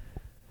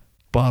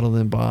bottle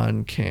and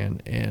bond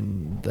can,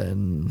 and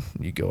then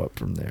you go up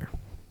from there.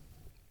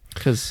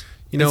 Because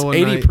it's one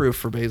 80 night- proof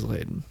for Basil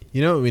Hayden.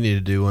 You know what we need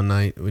to do one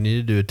night? We need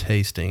to do a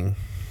tasting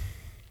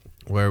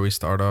where we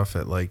start off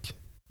at like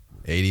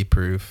 80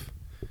 proof,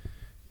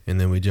 and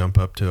then we jump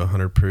up to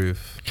 100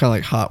 proof, Kind of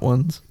like hot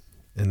ones.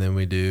 and then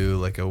we do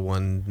like a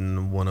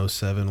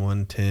 107,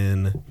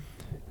 110,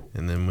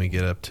 and then we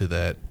get up to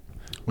that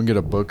we get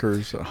a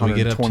Booker's we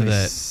get up to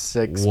that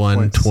 126.7.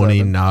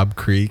 120 Knob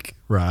Creek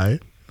rye.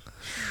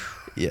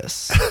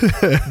 Yes.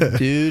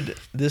 Dude,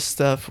 this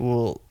stuff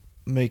will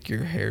make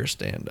your hair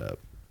stand up.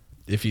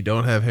 If you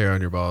don't have hair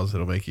on your balls,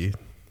 it'll make you'll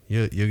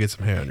get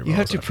some hair on your balls. You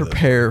have to after this.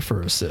 prepare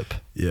for a sip.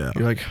 Yeah.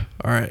 You're like,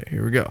 all right,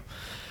 here we go.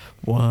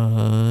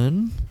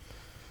 1,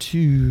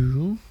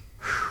 2.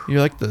 You're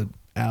like the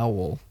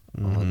owl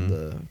on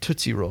the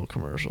Tootsie Roll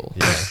commercial.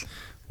 Yeah.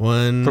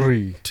 1,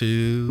 3.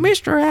 2,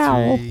 Mr.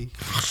 Owl. 3.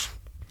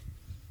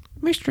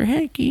 Mr.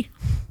 Hanky.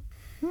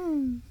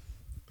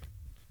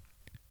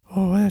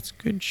 Oh, that's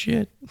good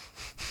shit.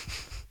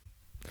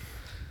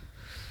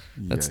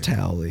 That's Yeah.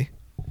 Towley.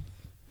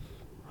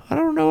 I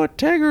don't know what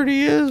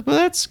integrity is, but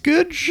that's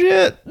good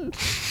shit.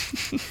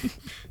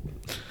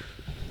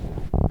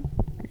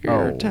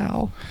 Your Oh.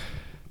 towel.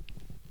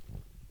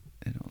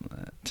 And on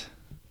that.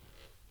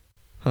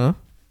 Huh?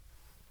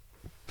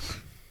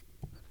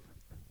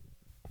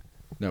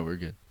 No, we're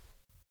good.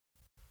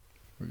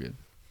 We're good.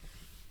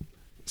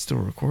 Still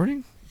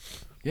recording?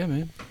 Yeah,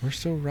 man. We're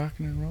still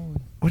rocking and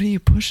rolling. What are you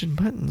pushing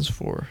buttons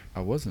for?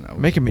 I wasn't.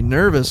 Making me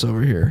nervous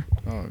over here.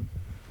 Oh,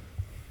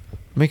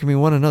 Making me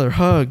want another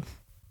hug.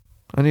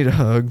 I need a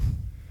hug.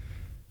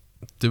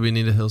 Do we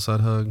need a Hillside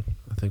Hug?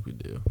 I think we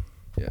do.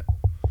 yeah.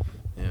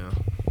 Yeah.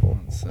 I'll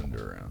send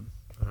her around.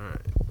 All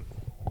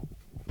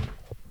right.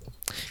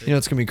 You know,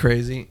 it's going to be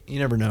crazy. You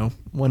never know.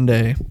 One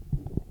day,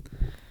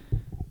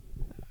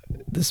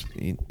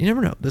 you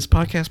never know. This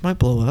podcast might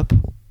blow up. A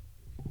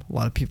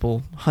lot of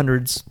people,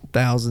 hundreds,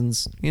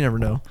 thousands. You never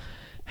know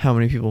how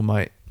many people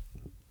might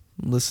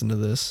listen to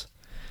this.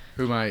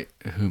 Who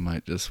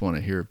might just want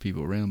to hear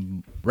people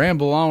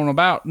ramble on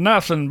about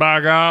nothing, by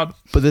God.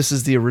 But this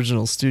is the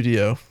original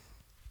studio.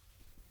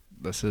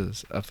 I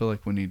feel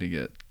like we need to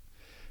get,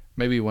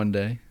 maybe one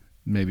day,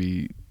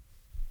 maybe,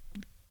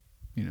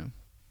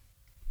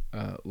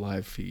 a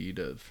live feed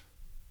of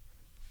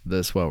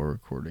this while we're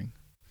recording.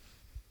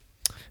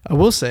 I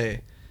will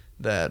say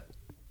that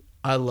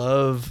I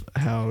love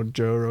how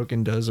Joe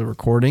Rogan does a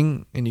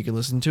recording, and you can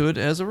listen to it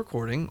as a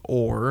recording,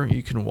 or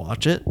you can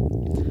watch it.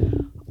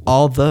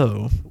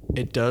 Although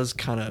it does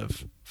kind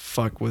of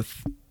fuck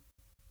with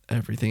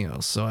everything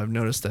else. So I've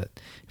noticed that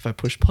if I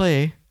push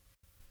play,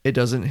 it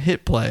doesn't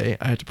hit play.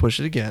 I have to push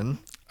it again,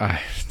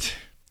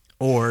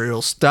 or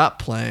it'll stop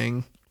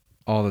playing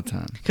all the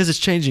time because it's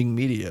changing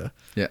media.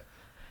 Yeah.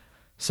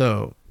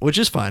 So, which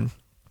is fine,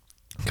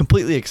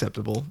 completely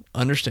acceptable,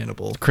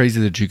 understandable.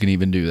 Crazy that you can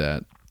even do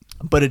that.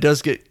 But it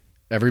does get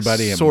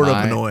Everybody sort of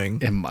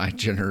annoying. in my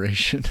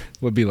generation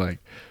would be like,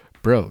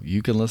 bro,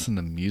 you can listen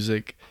to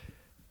music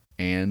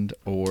and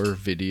or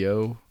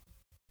video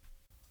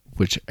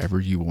whichever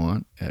you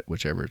want at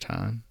whichever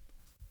time.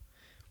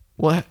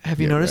 Well, have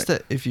you Yeah, noticed right.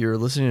 that if you're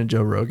listening to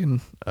Joe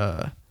Rogan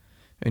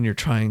and you're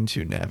trying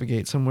to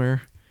navigate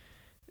somewhere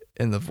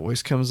and the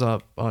voice comes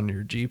up on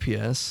your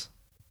GPS,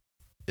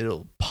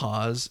 it'll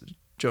pause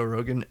Joe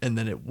Rogan and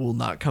then it will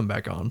not come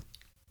back on.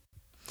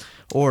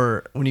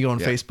 Or when you go on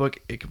Facebook,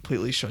 it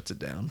completely shuts it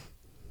down.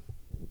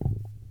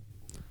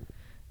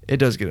 It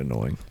does get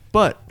annoying.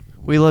 But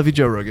we love you,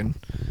 Joe Rogan.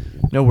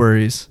 No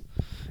worries.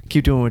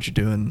 Keep doing what you're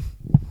doing.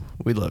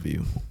 We love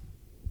you.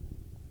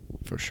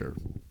 For sure.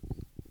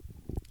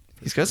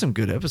 He's got some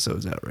good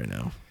episodes out right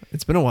now.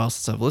 It's been a while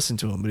since I've listened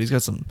to him, but he's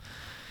got some,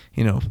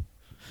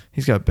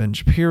 he's got Ben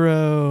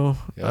Shapiro.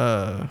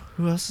 Yep.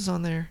 Who else is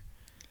on there?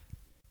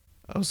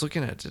 I was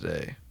looking at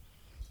today.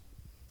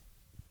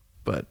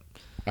 But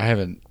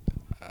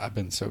I've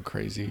been so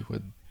crazy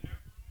with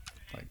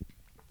like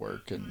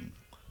work and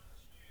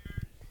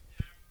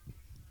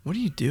what are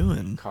you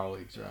doing?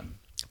 colleagues around.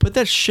 Put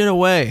that shit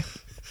away.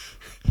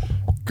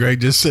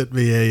 Greg just sent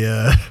me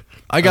a.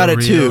 I got a it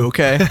reel. too,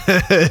 okay?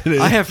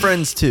 I have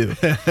friends too.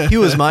 He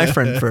was my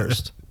friend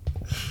first.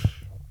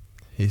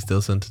 He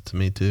still sent it to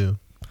me too.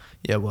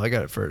 Yeah, well, I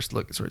got it first.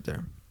 Look, it's right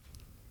there.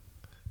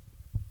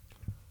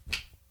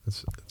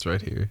 It's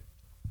right here.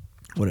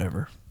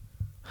 Whatever.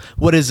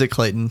 What is it,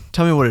 Clayton?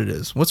 Tell me what it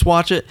is. Let's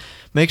watch it.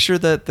 Make sure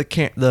that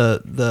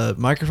the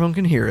microphone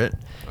can hear it,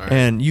 All right.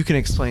 and you can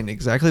explain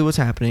exactly what's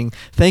happening.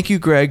 Thank you,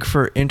 Greg,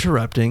 for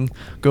interrupting.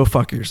 Go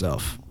fuck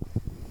yourself.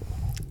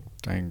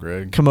 Dang,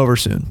 Greg. Come over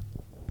soon.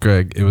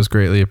 Greg, it was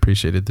greatly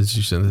appreciated that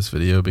you sent this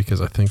video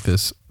because I think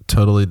this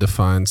totally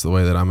defines the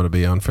way that I'm going to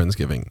be on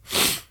Friendsgiving.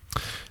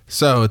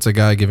 So it's a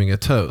guy giving a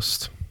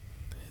toast.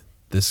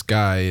 This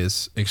guy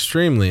is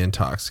extremely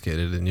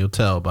intoxicated, and you'll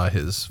tell by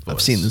his voice.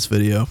 I've seen this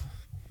video.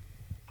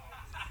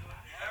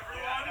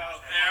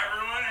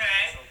 Everyone,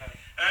 hey,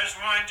 I just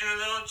want to do a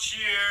little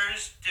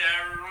cheers to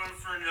everyone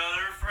for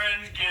another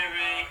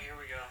Friendsgiving. Here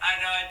we go.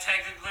 I know I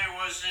technically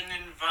wasn't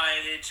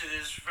invited to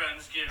this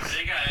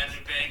Friendsgiving. I had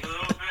to beg a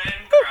little bit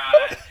and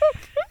cry.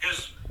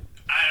 Because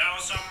I know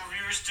some of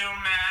you are still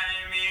mad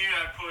at me.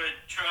 I put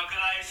chocolate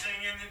icing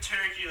in the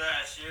turkey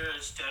last year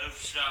instead of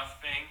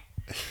stuffing.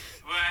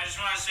 But I just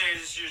want to say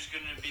this year's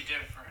going to be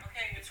different.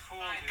 Okay, it's cool.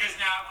 Because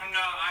now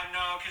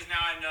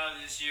I know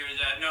this year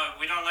that, no,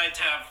 we don't like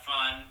to have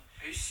fun.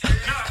 Are you serious?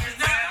 No, because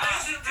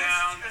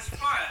now it's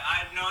fun.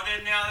 I know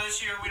that now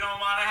this year we don't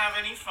want to have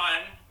any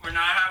fun. We're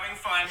not having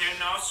fun. There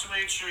are no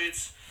sweet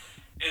treats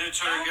in a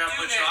turkey. I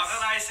put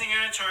chocolate icing in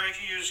a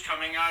turkey. It was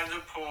coming out of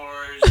the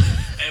pores.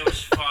 It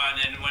was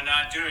fun, and we're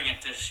not doing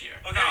it this year.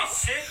 Okay, no.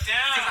 Sit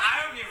down. Because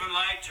I don't even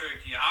like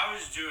turkey. I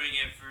was doing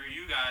it for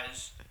you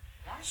guys.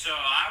 So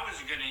I was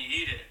going to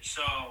eat it.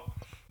 So,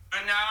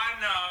 but now I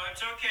know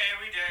it's okay.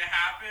 We did it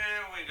happen.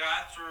 We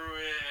got through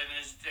it, and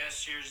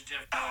this year's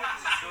different.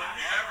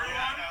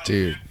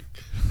 Dude.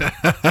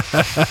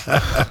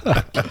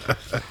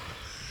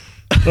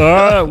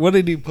 What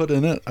did he put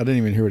in it? I didn't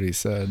even hear what he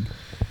said.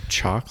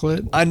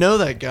 Chocolate? I know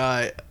that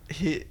guy.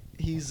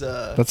 He's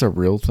That's a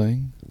real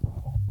thing?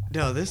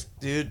 no, this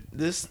dude.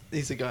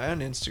 He's a guy on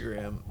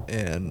Instagram,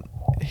 and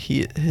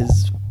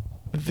his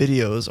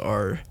videos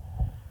are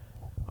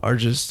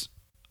just.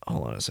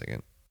 Hold on a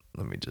second.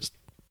 Let me just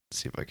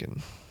see if I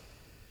can.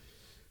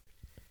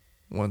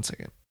 1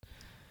 second.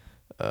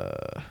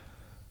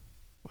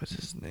 What's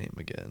his name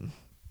again?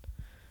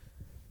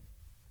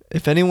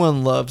 If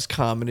anyone loves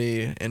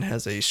comedy and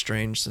has a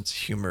strange sense of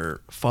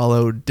humor,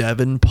 follow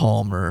Devin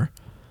Palmer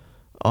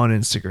on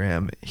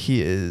Instagram.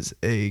 He is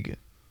a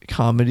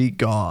comedy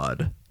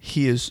god.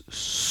 He is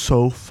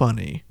so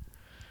funny.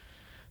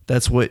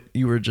 That's what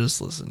you were just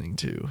listening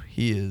to.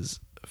 He is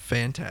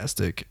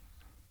fantastic.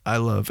 I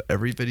love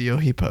every video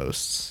he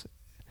posts.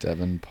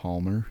 Devin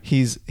Palmer.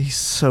 He's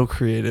so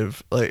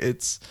creative. Like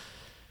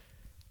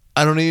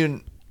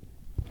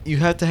you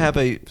have to have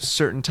a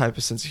certain type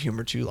of sense of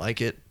humor to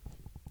like it.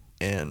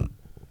 And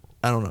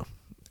I don't know.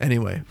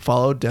 Anyway,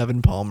 follow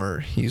Devin Palmer.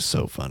 He's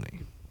so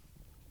funny.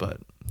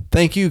 But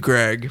thank you,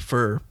 Greg,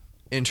 for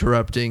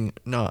interrupting.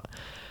 Not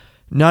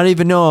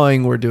even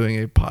knowing we're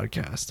doing a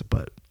podcast,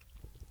 but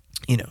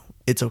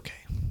it's okay.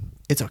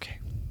 It's okay.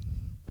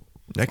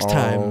 Next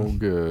time. Oh,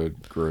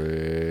 good,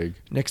 Greg.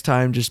 Next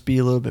time, just be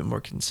a little bit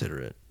more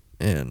considerate.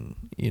 And,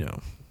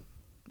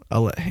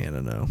 I'll let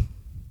Hannah know.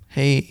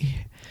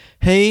 Hey,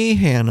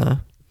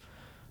 Hannah.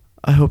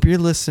 I hope you're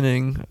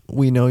listening.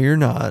 We know you're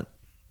not.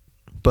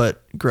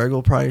 But Greg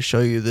will probably show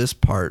you this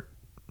part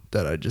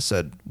that I just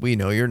said. We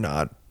know you're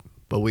not,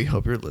 but we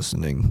hope you're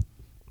listening.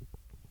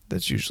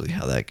 That's usually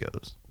how that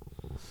goes.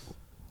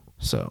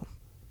 So.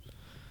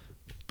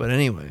 But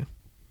anyway.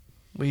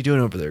 What are you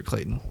doing over there,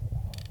 Clayton?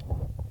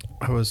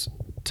 I was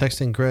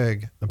texting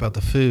Greg about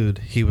the food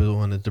he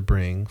wanted to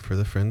bring for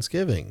the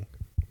Friendsgiving.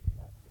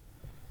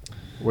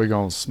 We're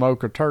going to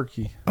smoke a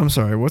turkey. I'm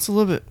sorry. What's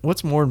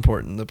more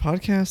important, the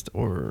podcast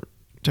or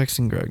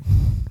texting Greg?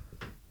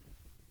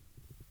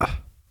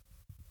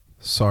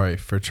 Sorry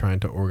for trying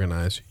to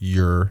organize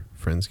your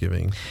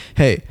Friendsgiving.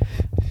 Hey,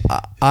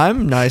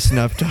 I'm nice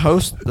enough to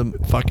host the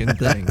fucking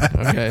thing,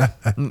 okay?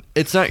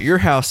 It's not your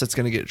house that's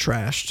going to get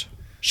trashed.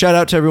 Shout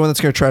out to everyone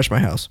that's going to trash my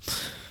house.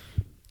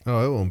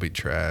 Oh, it won't be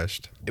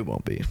trashed. It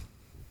won't be.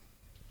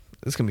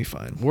 It's going to be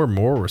fine. We're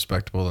more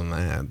respectable than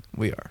that.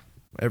 We are.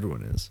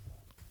 Everyone is.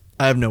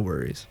 I have no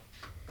worries.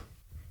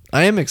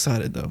 I am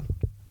excited, though.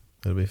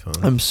 It'll be fun.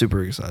 I'm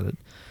super excited.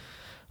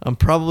 I'm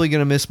probably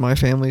going to miss my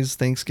family's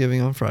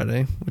Thanksgiving on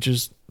Friday, which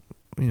is,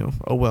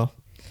 oh well.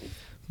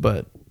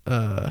 But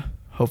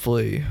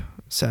hopefully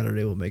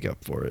Saturday will make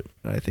up for it.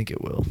 And I think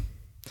it will.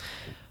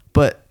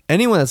 But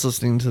anyone that's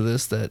listening to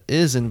this that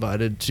is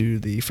invited to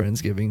the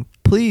Friendsgiving,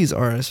 please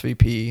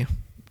RSVP,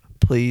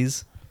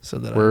 please, so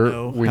that I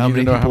know how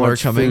many people are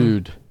coming.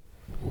 Food.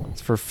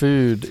 It's for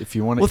food. If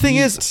you want to thing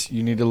is,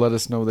 you need to let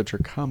us know that you're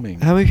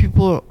coming. How many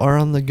people are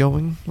on the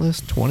going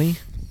list? 20?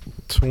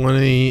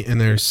 20, and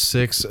there's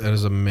 6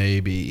 as a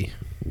maybe.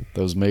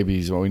 Those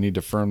maybes, well, we need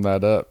to firm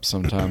that up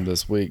sometime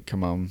this week.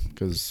 Come on,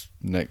 because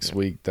next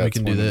week that's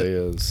can when do it that.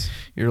 is.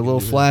 You're a little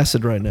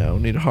flaccid right now.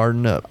 Need to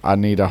harden up. I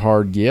need a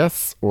hard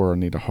yes or I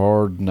need a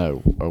hard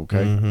no.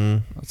 Okay, Mm-hmm.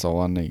 that's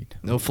all I need.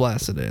 No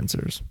flaccid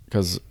answers.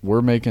 Because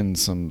we're making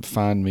some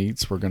fine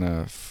meats. We're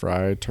gonna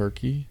fry a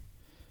turkey,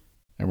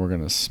 and we're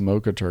gonna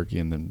smoke a turkey,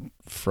 and then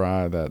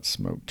fry that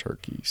smoked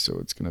turkey. So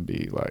it's gonna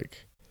be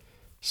like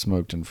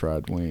smoked and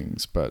fried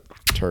wings, but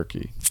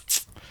turkey.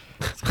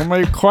 It's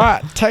gonna be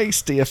quite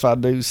tasty if I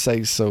do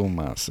say so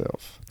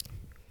myself.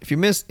 If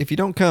you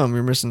don't come,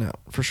 you're missing out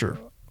for sure.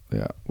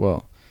 Yeah,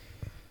 well,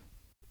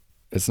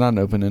 it's not an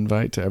open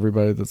invite to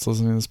everybody that's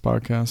listening to this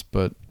podcast,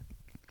 but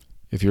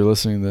if you're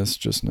listening to this,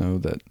 just know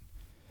that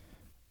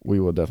we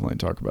will definitely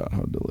talk about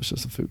how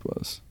delicious the food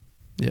was.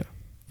 Yeah,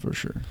 for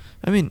sure.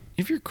 I mean,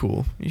 if you're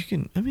cool, you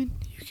can. I mean,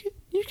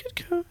 you could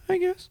come, I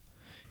guess.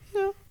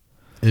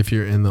 If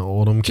you're in the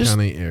Oldham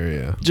County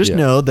area, just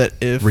know that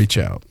if reach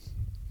out.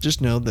 Just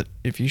know that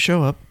if you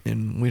show up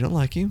and we don't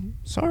like you,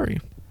 sorry.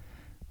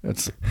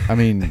 It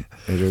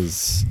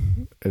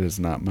is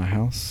not my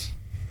house.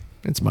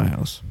 It's my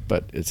house.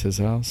 But it's his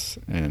house.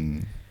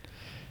 And,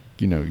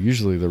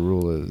 usually the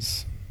rule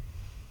is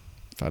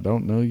if I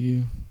don't know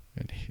you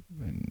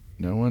and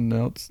no one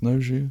else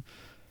knows you,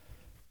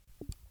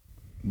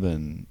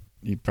 then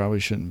you probably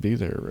shouldn't be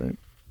there, right?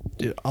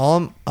 Dude,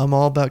 I'm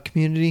all about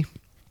community.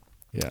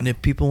 Yeah. And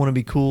if people want to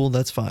be cool,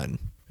 that's fine.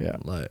 Yeah.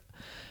 Like,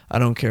 I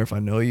don't care if I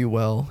know you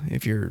well.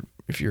 If you're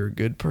a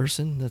good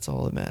person, that's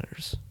all that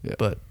matters. Yeah.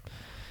 But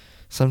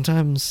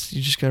sometimes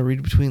you just gotta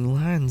read between the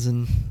lines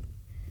and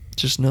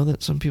just know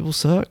that some people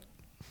suck.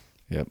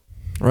 Yep.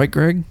 Right,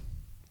 Greg?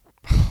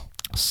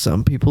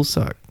 Some people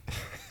suck.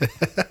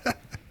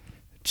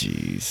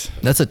 Jeez.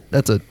 That's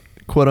a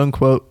quote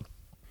unquote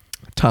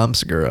Tom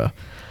Segura.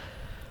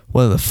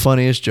 One of the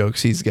funniest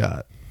jokes he's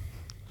got.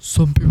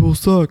 Some people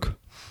suck.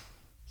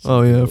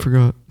 I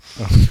forgot.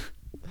 Oh.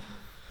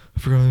 I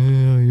forgot.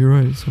 Yeah, you're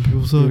right. Some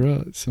people suck. You're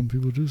right. Some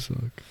people do suck.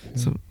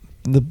 Yeah.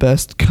 The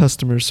best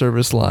customer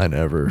service line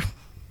ever.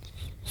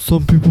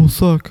 Some people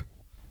suck.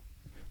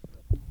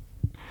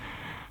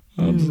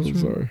 I'm Yeah, so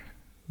that's right. sorry.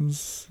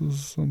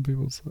 Some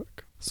people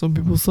suck. Some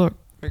people suck.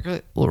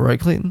 Right,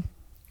 Clayton?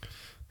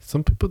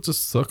 Some people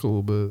just suck a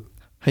little bit.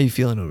 How you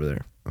feeling over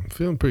there? I'm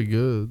feeling pretty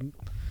good.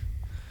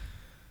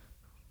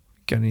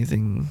 Got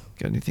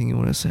anything you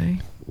want to say?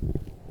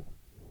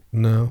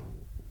 No.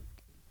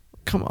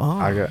 Come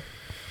on.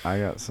 I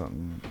got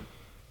something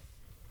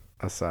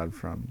aside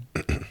from.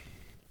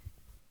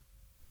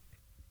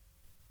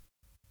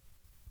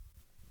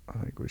 I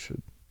think we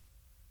should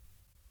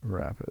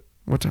wrap it.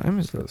 What time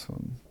is For it? this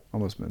one?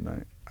 Almost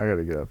midnight. I got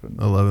to get up and.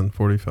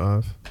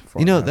 11:45.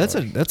 You know, that's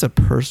a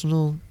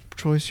personal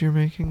choice you're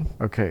making.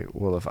 Okay,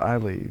 well, if I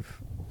leave,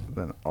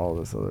 then all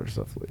this other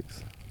stuff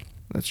leaves.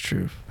 That's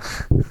true.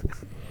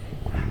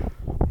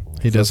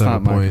 He does That's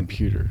have not a my point.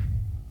 computer.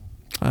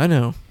 I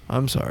know.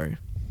 I'm sorry.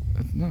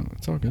 No,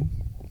 it's all good.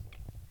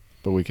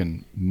 But we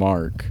can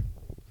mark.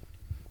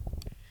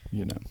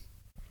 You know,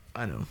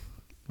 I know.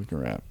 we can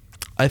wrap.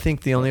 I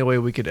think the only way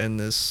we could end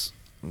this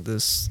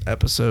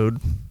episode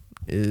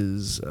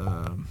is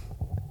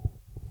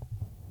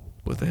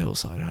with a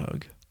Hillside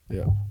Hug.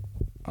 Yeah,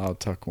 I'll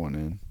tuck one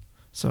in.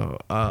 So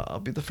I'll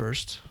be the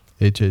first.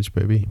 HH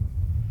baby.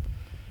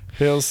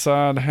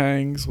 Hillside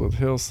hangs with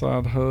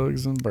Hillside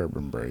hugs and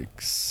bourbon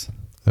breaks.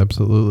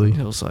 Absolutely.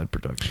 Hillside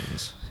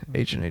Productions,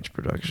 H&H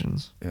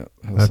Productions. Yeah,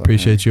 I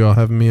appreciate you all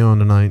having me on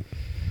tonight.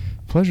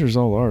 Pleasure's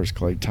all ours,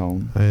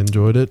 Clayton. I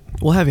enjoyed it.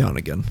 We'll have you on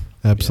again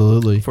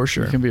Absolutely. for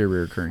sure. You can be a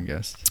recurring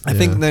guest. I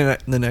think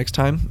the next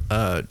time,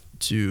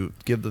 to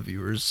give the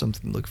viewers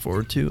something to look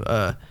forward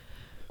to,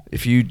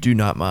 if you do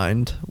not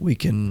mind, we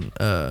can,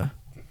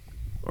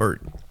 or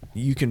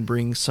you can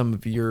bring some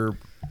of your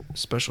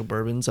special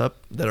bourbons up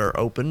that are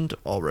opened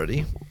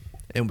already,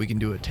 and we can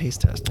do a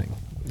taste testing.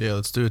 Yeah,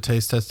 let's do a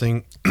taste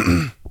testing.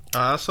 I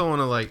also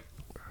want to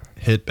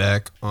hit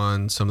back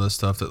on some of the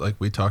stuff that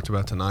we talked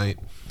about tonight,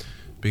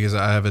 because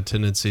I have a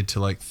tendency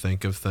to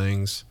think of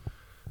things.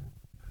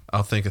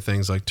 I'll think of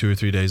things 2 or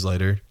 3 days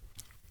later,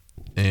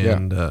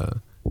 and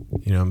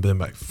I'm being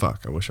like,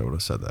 fuck, I wish I would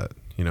have said that,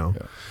 Yeah.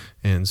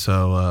 And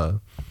so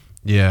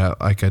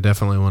I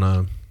definitely want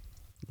to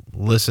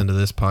listen to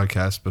this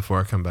podcast before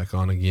I come back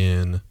on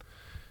again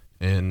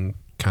and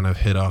kind of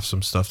hit off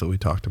some stuff that we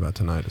talked about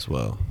tonight as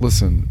well.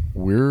 Listen,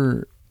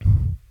 we're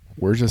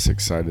just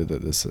excited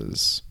that this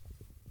is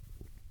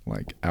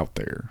out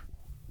there,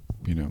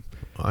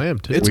 I am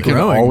too. It's We can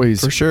growing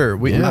always- for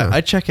sure. Yeah.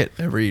 I check it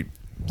every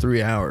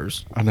 3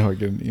 hours. I know I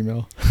get an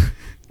email.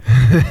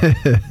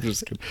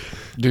 Just kidding.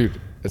 Dude,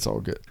 it's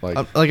all good.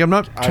 I'm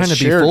not I trying to be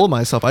shared- full of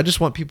myself. I just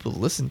want people to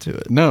listen to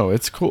it. No,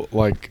 it's cool.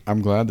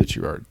 I'm glad that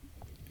you are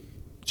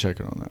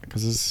checking on that,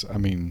 because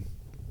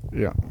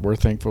we're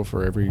thankful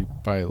for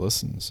everybody that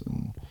listens,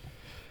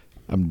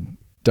 and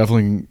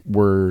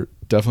we're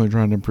definitely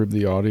trying to improve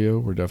the audio.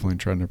 We're definitely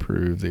trying to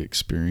improve the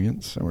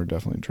experience, and we're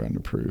definitely trying to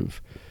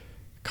improve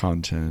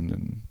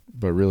content.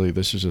 But really,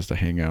 this is just a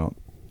hangout.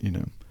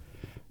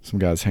 Some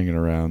guys hanging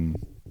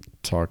around,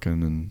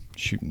 talking and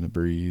shooting the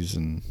breeze,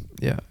 and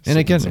Yeah. And sipping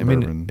again, some I mean,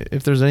 bourbon.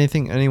 if there's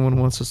anything anyone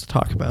wants us to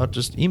talk about,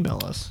 just email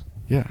us.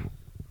 Yeah,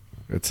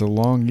 it's a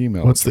long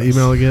email. What's the address.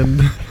 email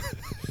again?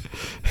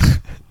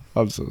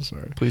 I'm so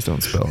sorry. Please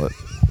don't spell it.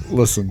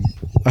 Listen,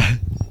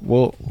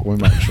 we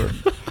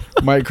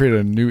might create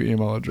a new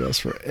email address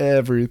for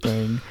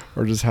everything,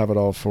 or just have it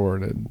all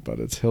forwarded. But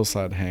it's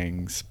Hillside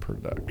Hangs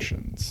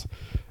Productions.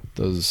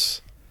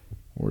 Those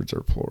words are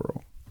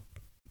plural.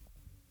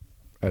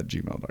 At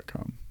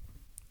gmail.com.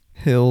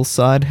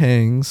 Hillside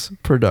Hangs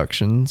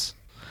Productions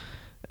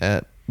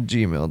at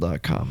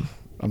gmail.com.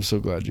 I'm so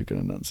glad you can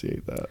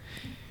enunciate that,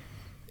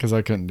 because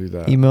I couldn't do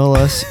that. Email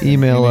us.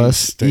 Any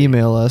state.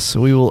 Email us.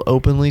 We will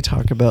openly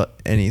talk about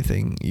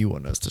anything you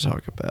want us to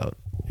talk about.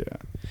 Yeah.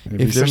 And If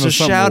you there's send a us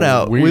something shout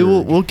out,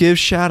 weird, we'll give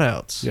shout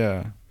outs.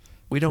 Yeah.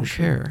 We don't for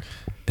sure. care.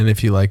 And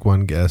if you like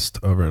one guest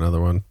over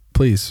another one,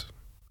 please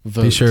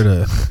Vote. be sure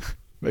to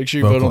Make sure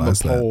you vote on the vocalize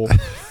that. poll.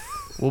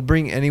 We'll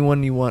bring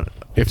anyone you want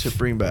to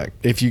bring back.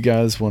 If you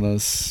guys want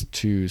us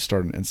to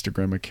start an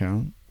Instagram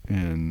account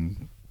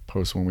and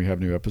post when we have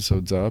new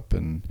episodes up,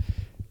 and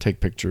take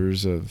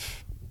pictures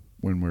of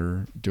when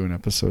we're doing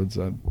episodes,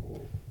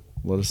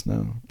 let us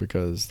know,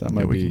 because that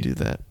might we be can do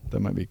that.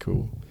 That might be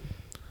cool.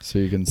 So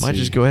you can Might see.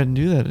 just go ahead and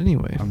do that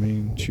anyway. I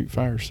mean, shoot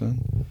fire,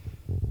 son.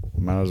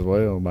 Might as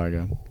well, by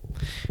God.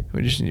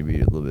 We just need to be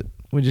a little bit.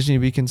 We just need to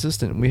be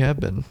consistent. We have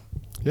been.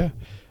 Yeah.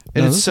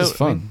 And No, it's this so is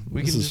fun. I mean,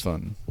 we This can is just-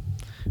 fun.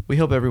 We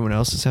hope everyone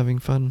else is having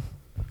fun,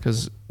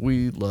 because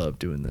we love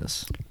doing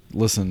this.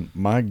 Listen,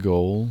 my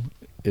goal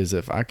is,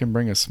 if I can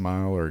bring a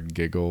smile or a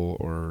giggle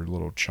or a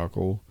little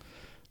chuckle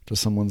to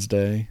someone's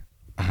day,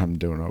 I'm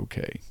doing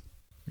okay.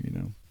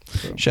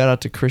 So. Shout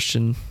out to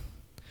Christian.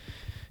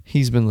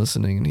 He's been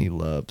listening and he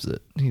loves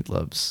it. He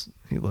loves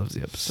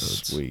the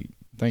episodes. Sweet.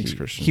 Thanks, He-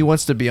 Christian. He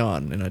wants to be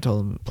on, and I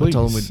told him Please.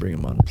 we'd bring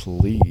him on.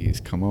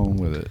 Please come on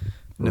with it.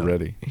 We're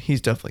ready.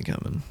 He's definitely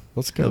coming.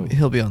 Let's go.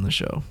 He'll be on the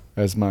show.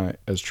 As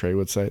Trey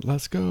would say,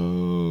 let's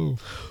go.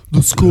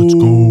 Let's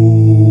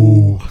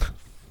go.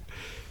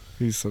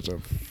 He's such a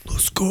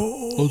Let's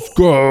go. let's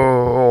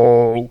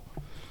go. All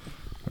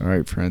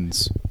right,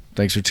 friends.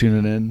 Thanks for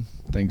tuning in.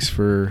 Thanks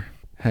for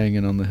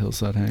hanging on the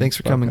Hillside Hang. Thanks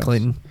for coming, podcast.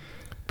 Clayton.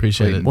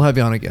 Appreciate it. We'll have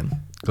you on again.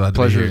 Glad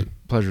to be here.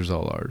 Pleasure's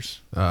all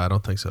ours. I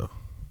don't think so.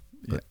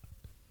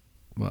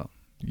 Well,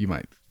 you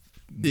might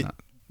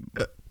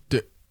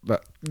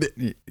But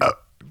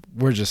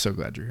we're just so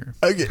glad you're here.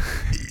 Okay.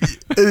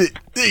 Thank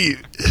you.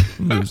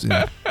 Losing.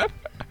 All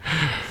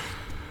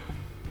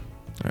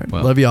right.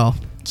 Well, Love y'all.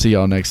 See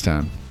y'all next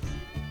time.